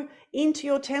 Go into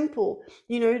your temple,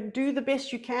 do the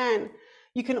best you can.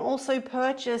 You can also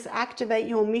purchase Activate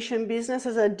Your Mission Business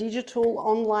as a digital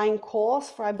online course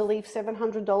for, I believe,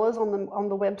 $700 on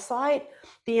the website.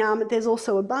 There's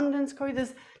also abundance code.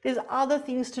 There's other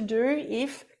things to do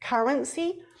if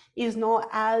currency is not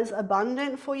as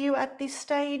abundant for you at this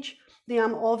stage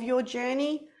of your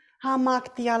journey. And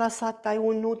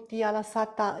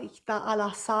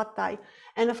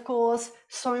of course,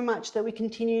 so much that we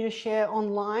continue to share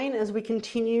online as we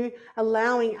continue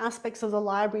allowing aspects of the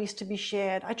libraries to be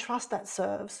shared. I trust that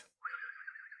serves.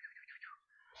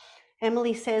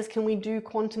 Emily says, can we do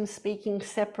quantum speaking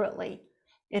separately?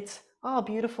 It's,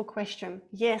 beautiful question.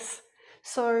 Yes.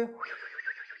 So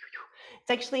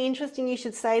it's actually interesting you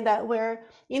should say that. We're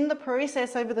in the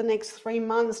process over the next 3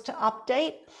 months to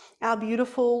update our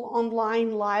beautiful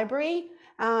online library.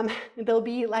 There'll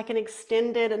be like an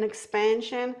expansion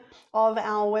of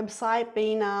our website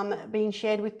being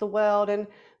shared with the world, and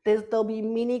there'll be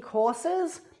mini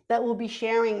courses that will be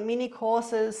sharing, mini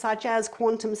courses such as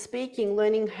quantum speaking,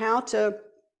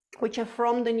 which are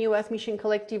from the New Earth Mission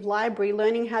Collective Library,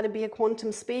 learning how to be a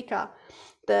quantum speaker,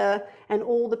 and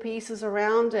all the pieces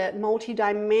around it.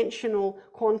 Multi-dimensional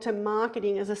quantum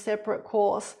marketing is a separate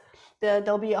course.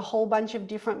 There'll be a whole bunch of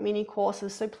different mini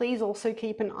courses, so please also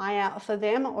keep an eye out for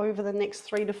them over the next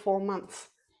 3 to 4 months.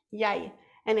 Yay.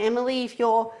 And Emily, if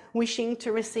you're wishing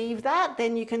to receive that,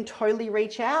 then you can totally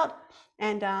reach out,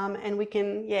 and we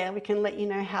can let you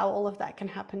know how all of that can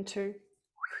happen too.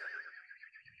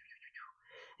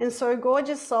 And so,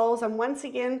 gorgeous souls, I'm once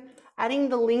again adding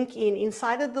the link in.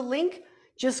 Inside of the link,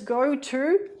 just go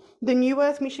to the New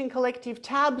Earth Mission Collective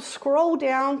tab, scroll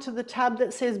down to the tab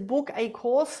that says book a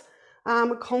course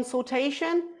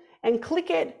consultation, and click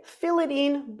it, fill it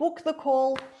in, book the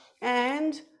call,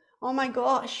 and oh my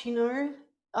gosh, you know,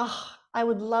 I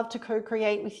would love to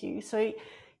co-create with you. So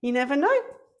you never know,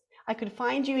 I could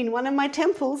find you in one of my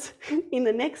temples in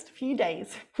the next few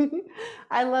days.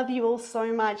 I love you all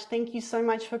so much. Thank you so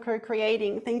much for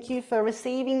co-creating. Thank you for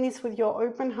receiving this with your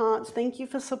open hearts. Thank you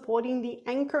for supporting the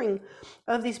anchoring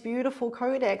of this beautiful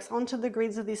codex onto the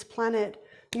grids of this planet.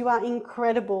 You are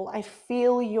incredible. I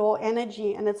feel your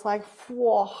energy, and it's like,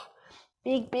 whoa,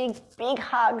 big, big, big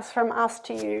hugs from us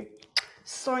to you.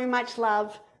 So much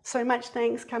love, so much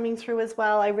thanks coming through as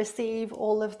well. I receive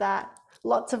all of that.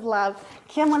 Lots of love.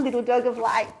 Come on, little dog of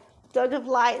light. Dog of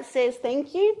light says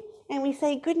thank you, and we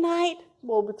say good night.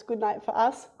 Well, it's good night for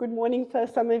us. Good morning for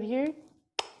some of you.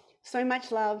 So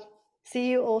much love.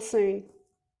 See you all soon.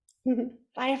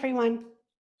 Bye, everyone.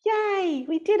 Yay,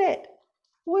 we did it.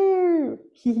 Woo!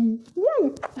 Yay!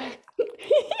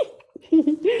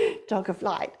 Dog of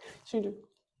light.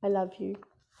 I love you.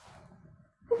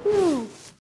 Woo-hoo.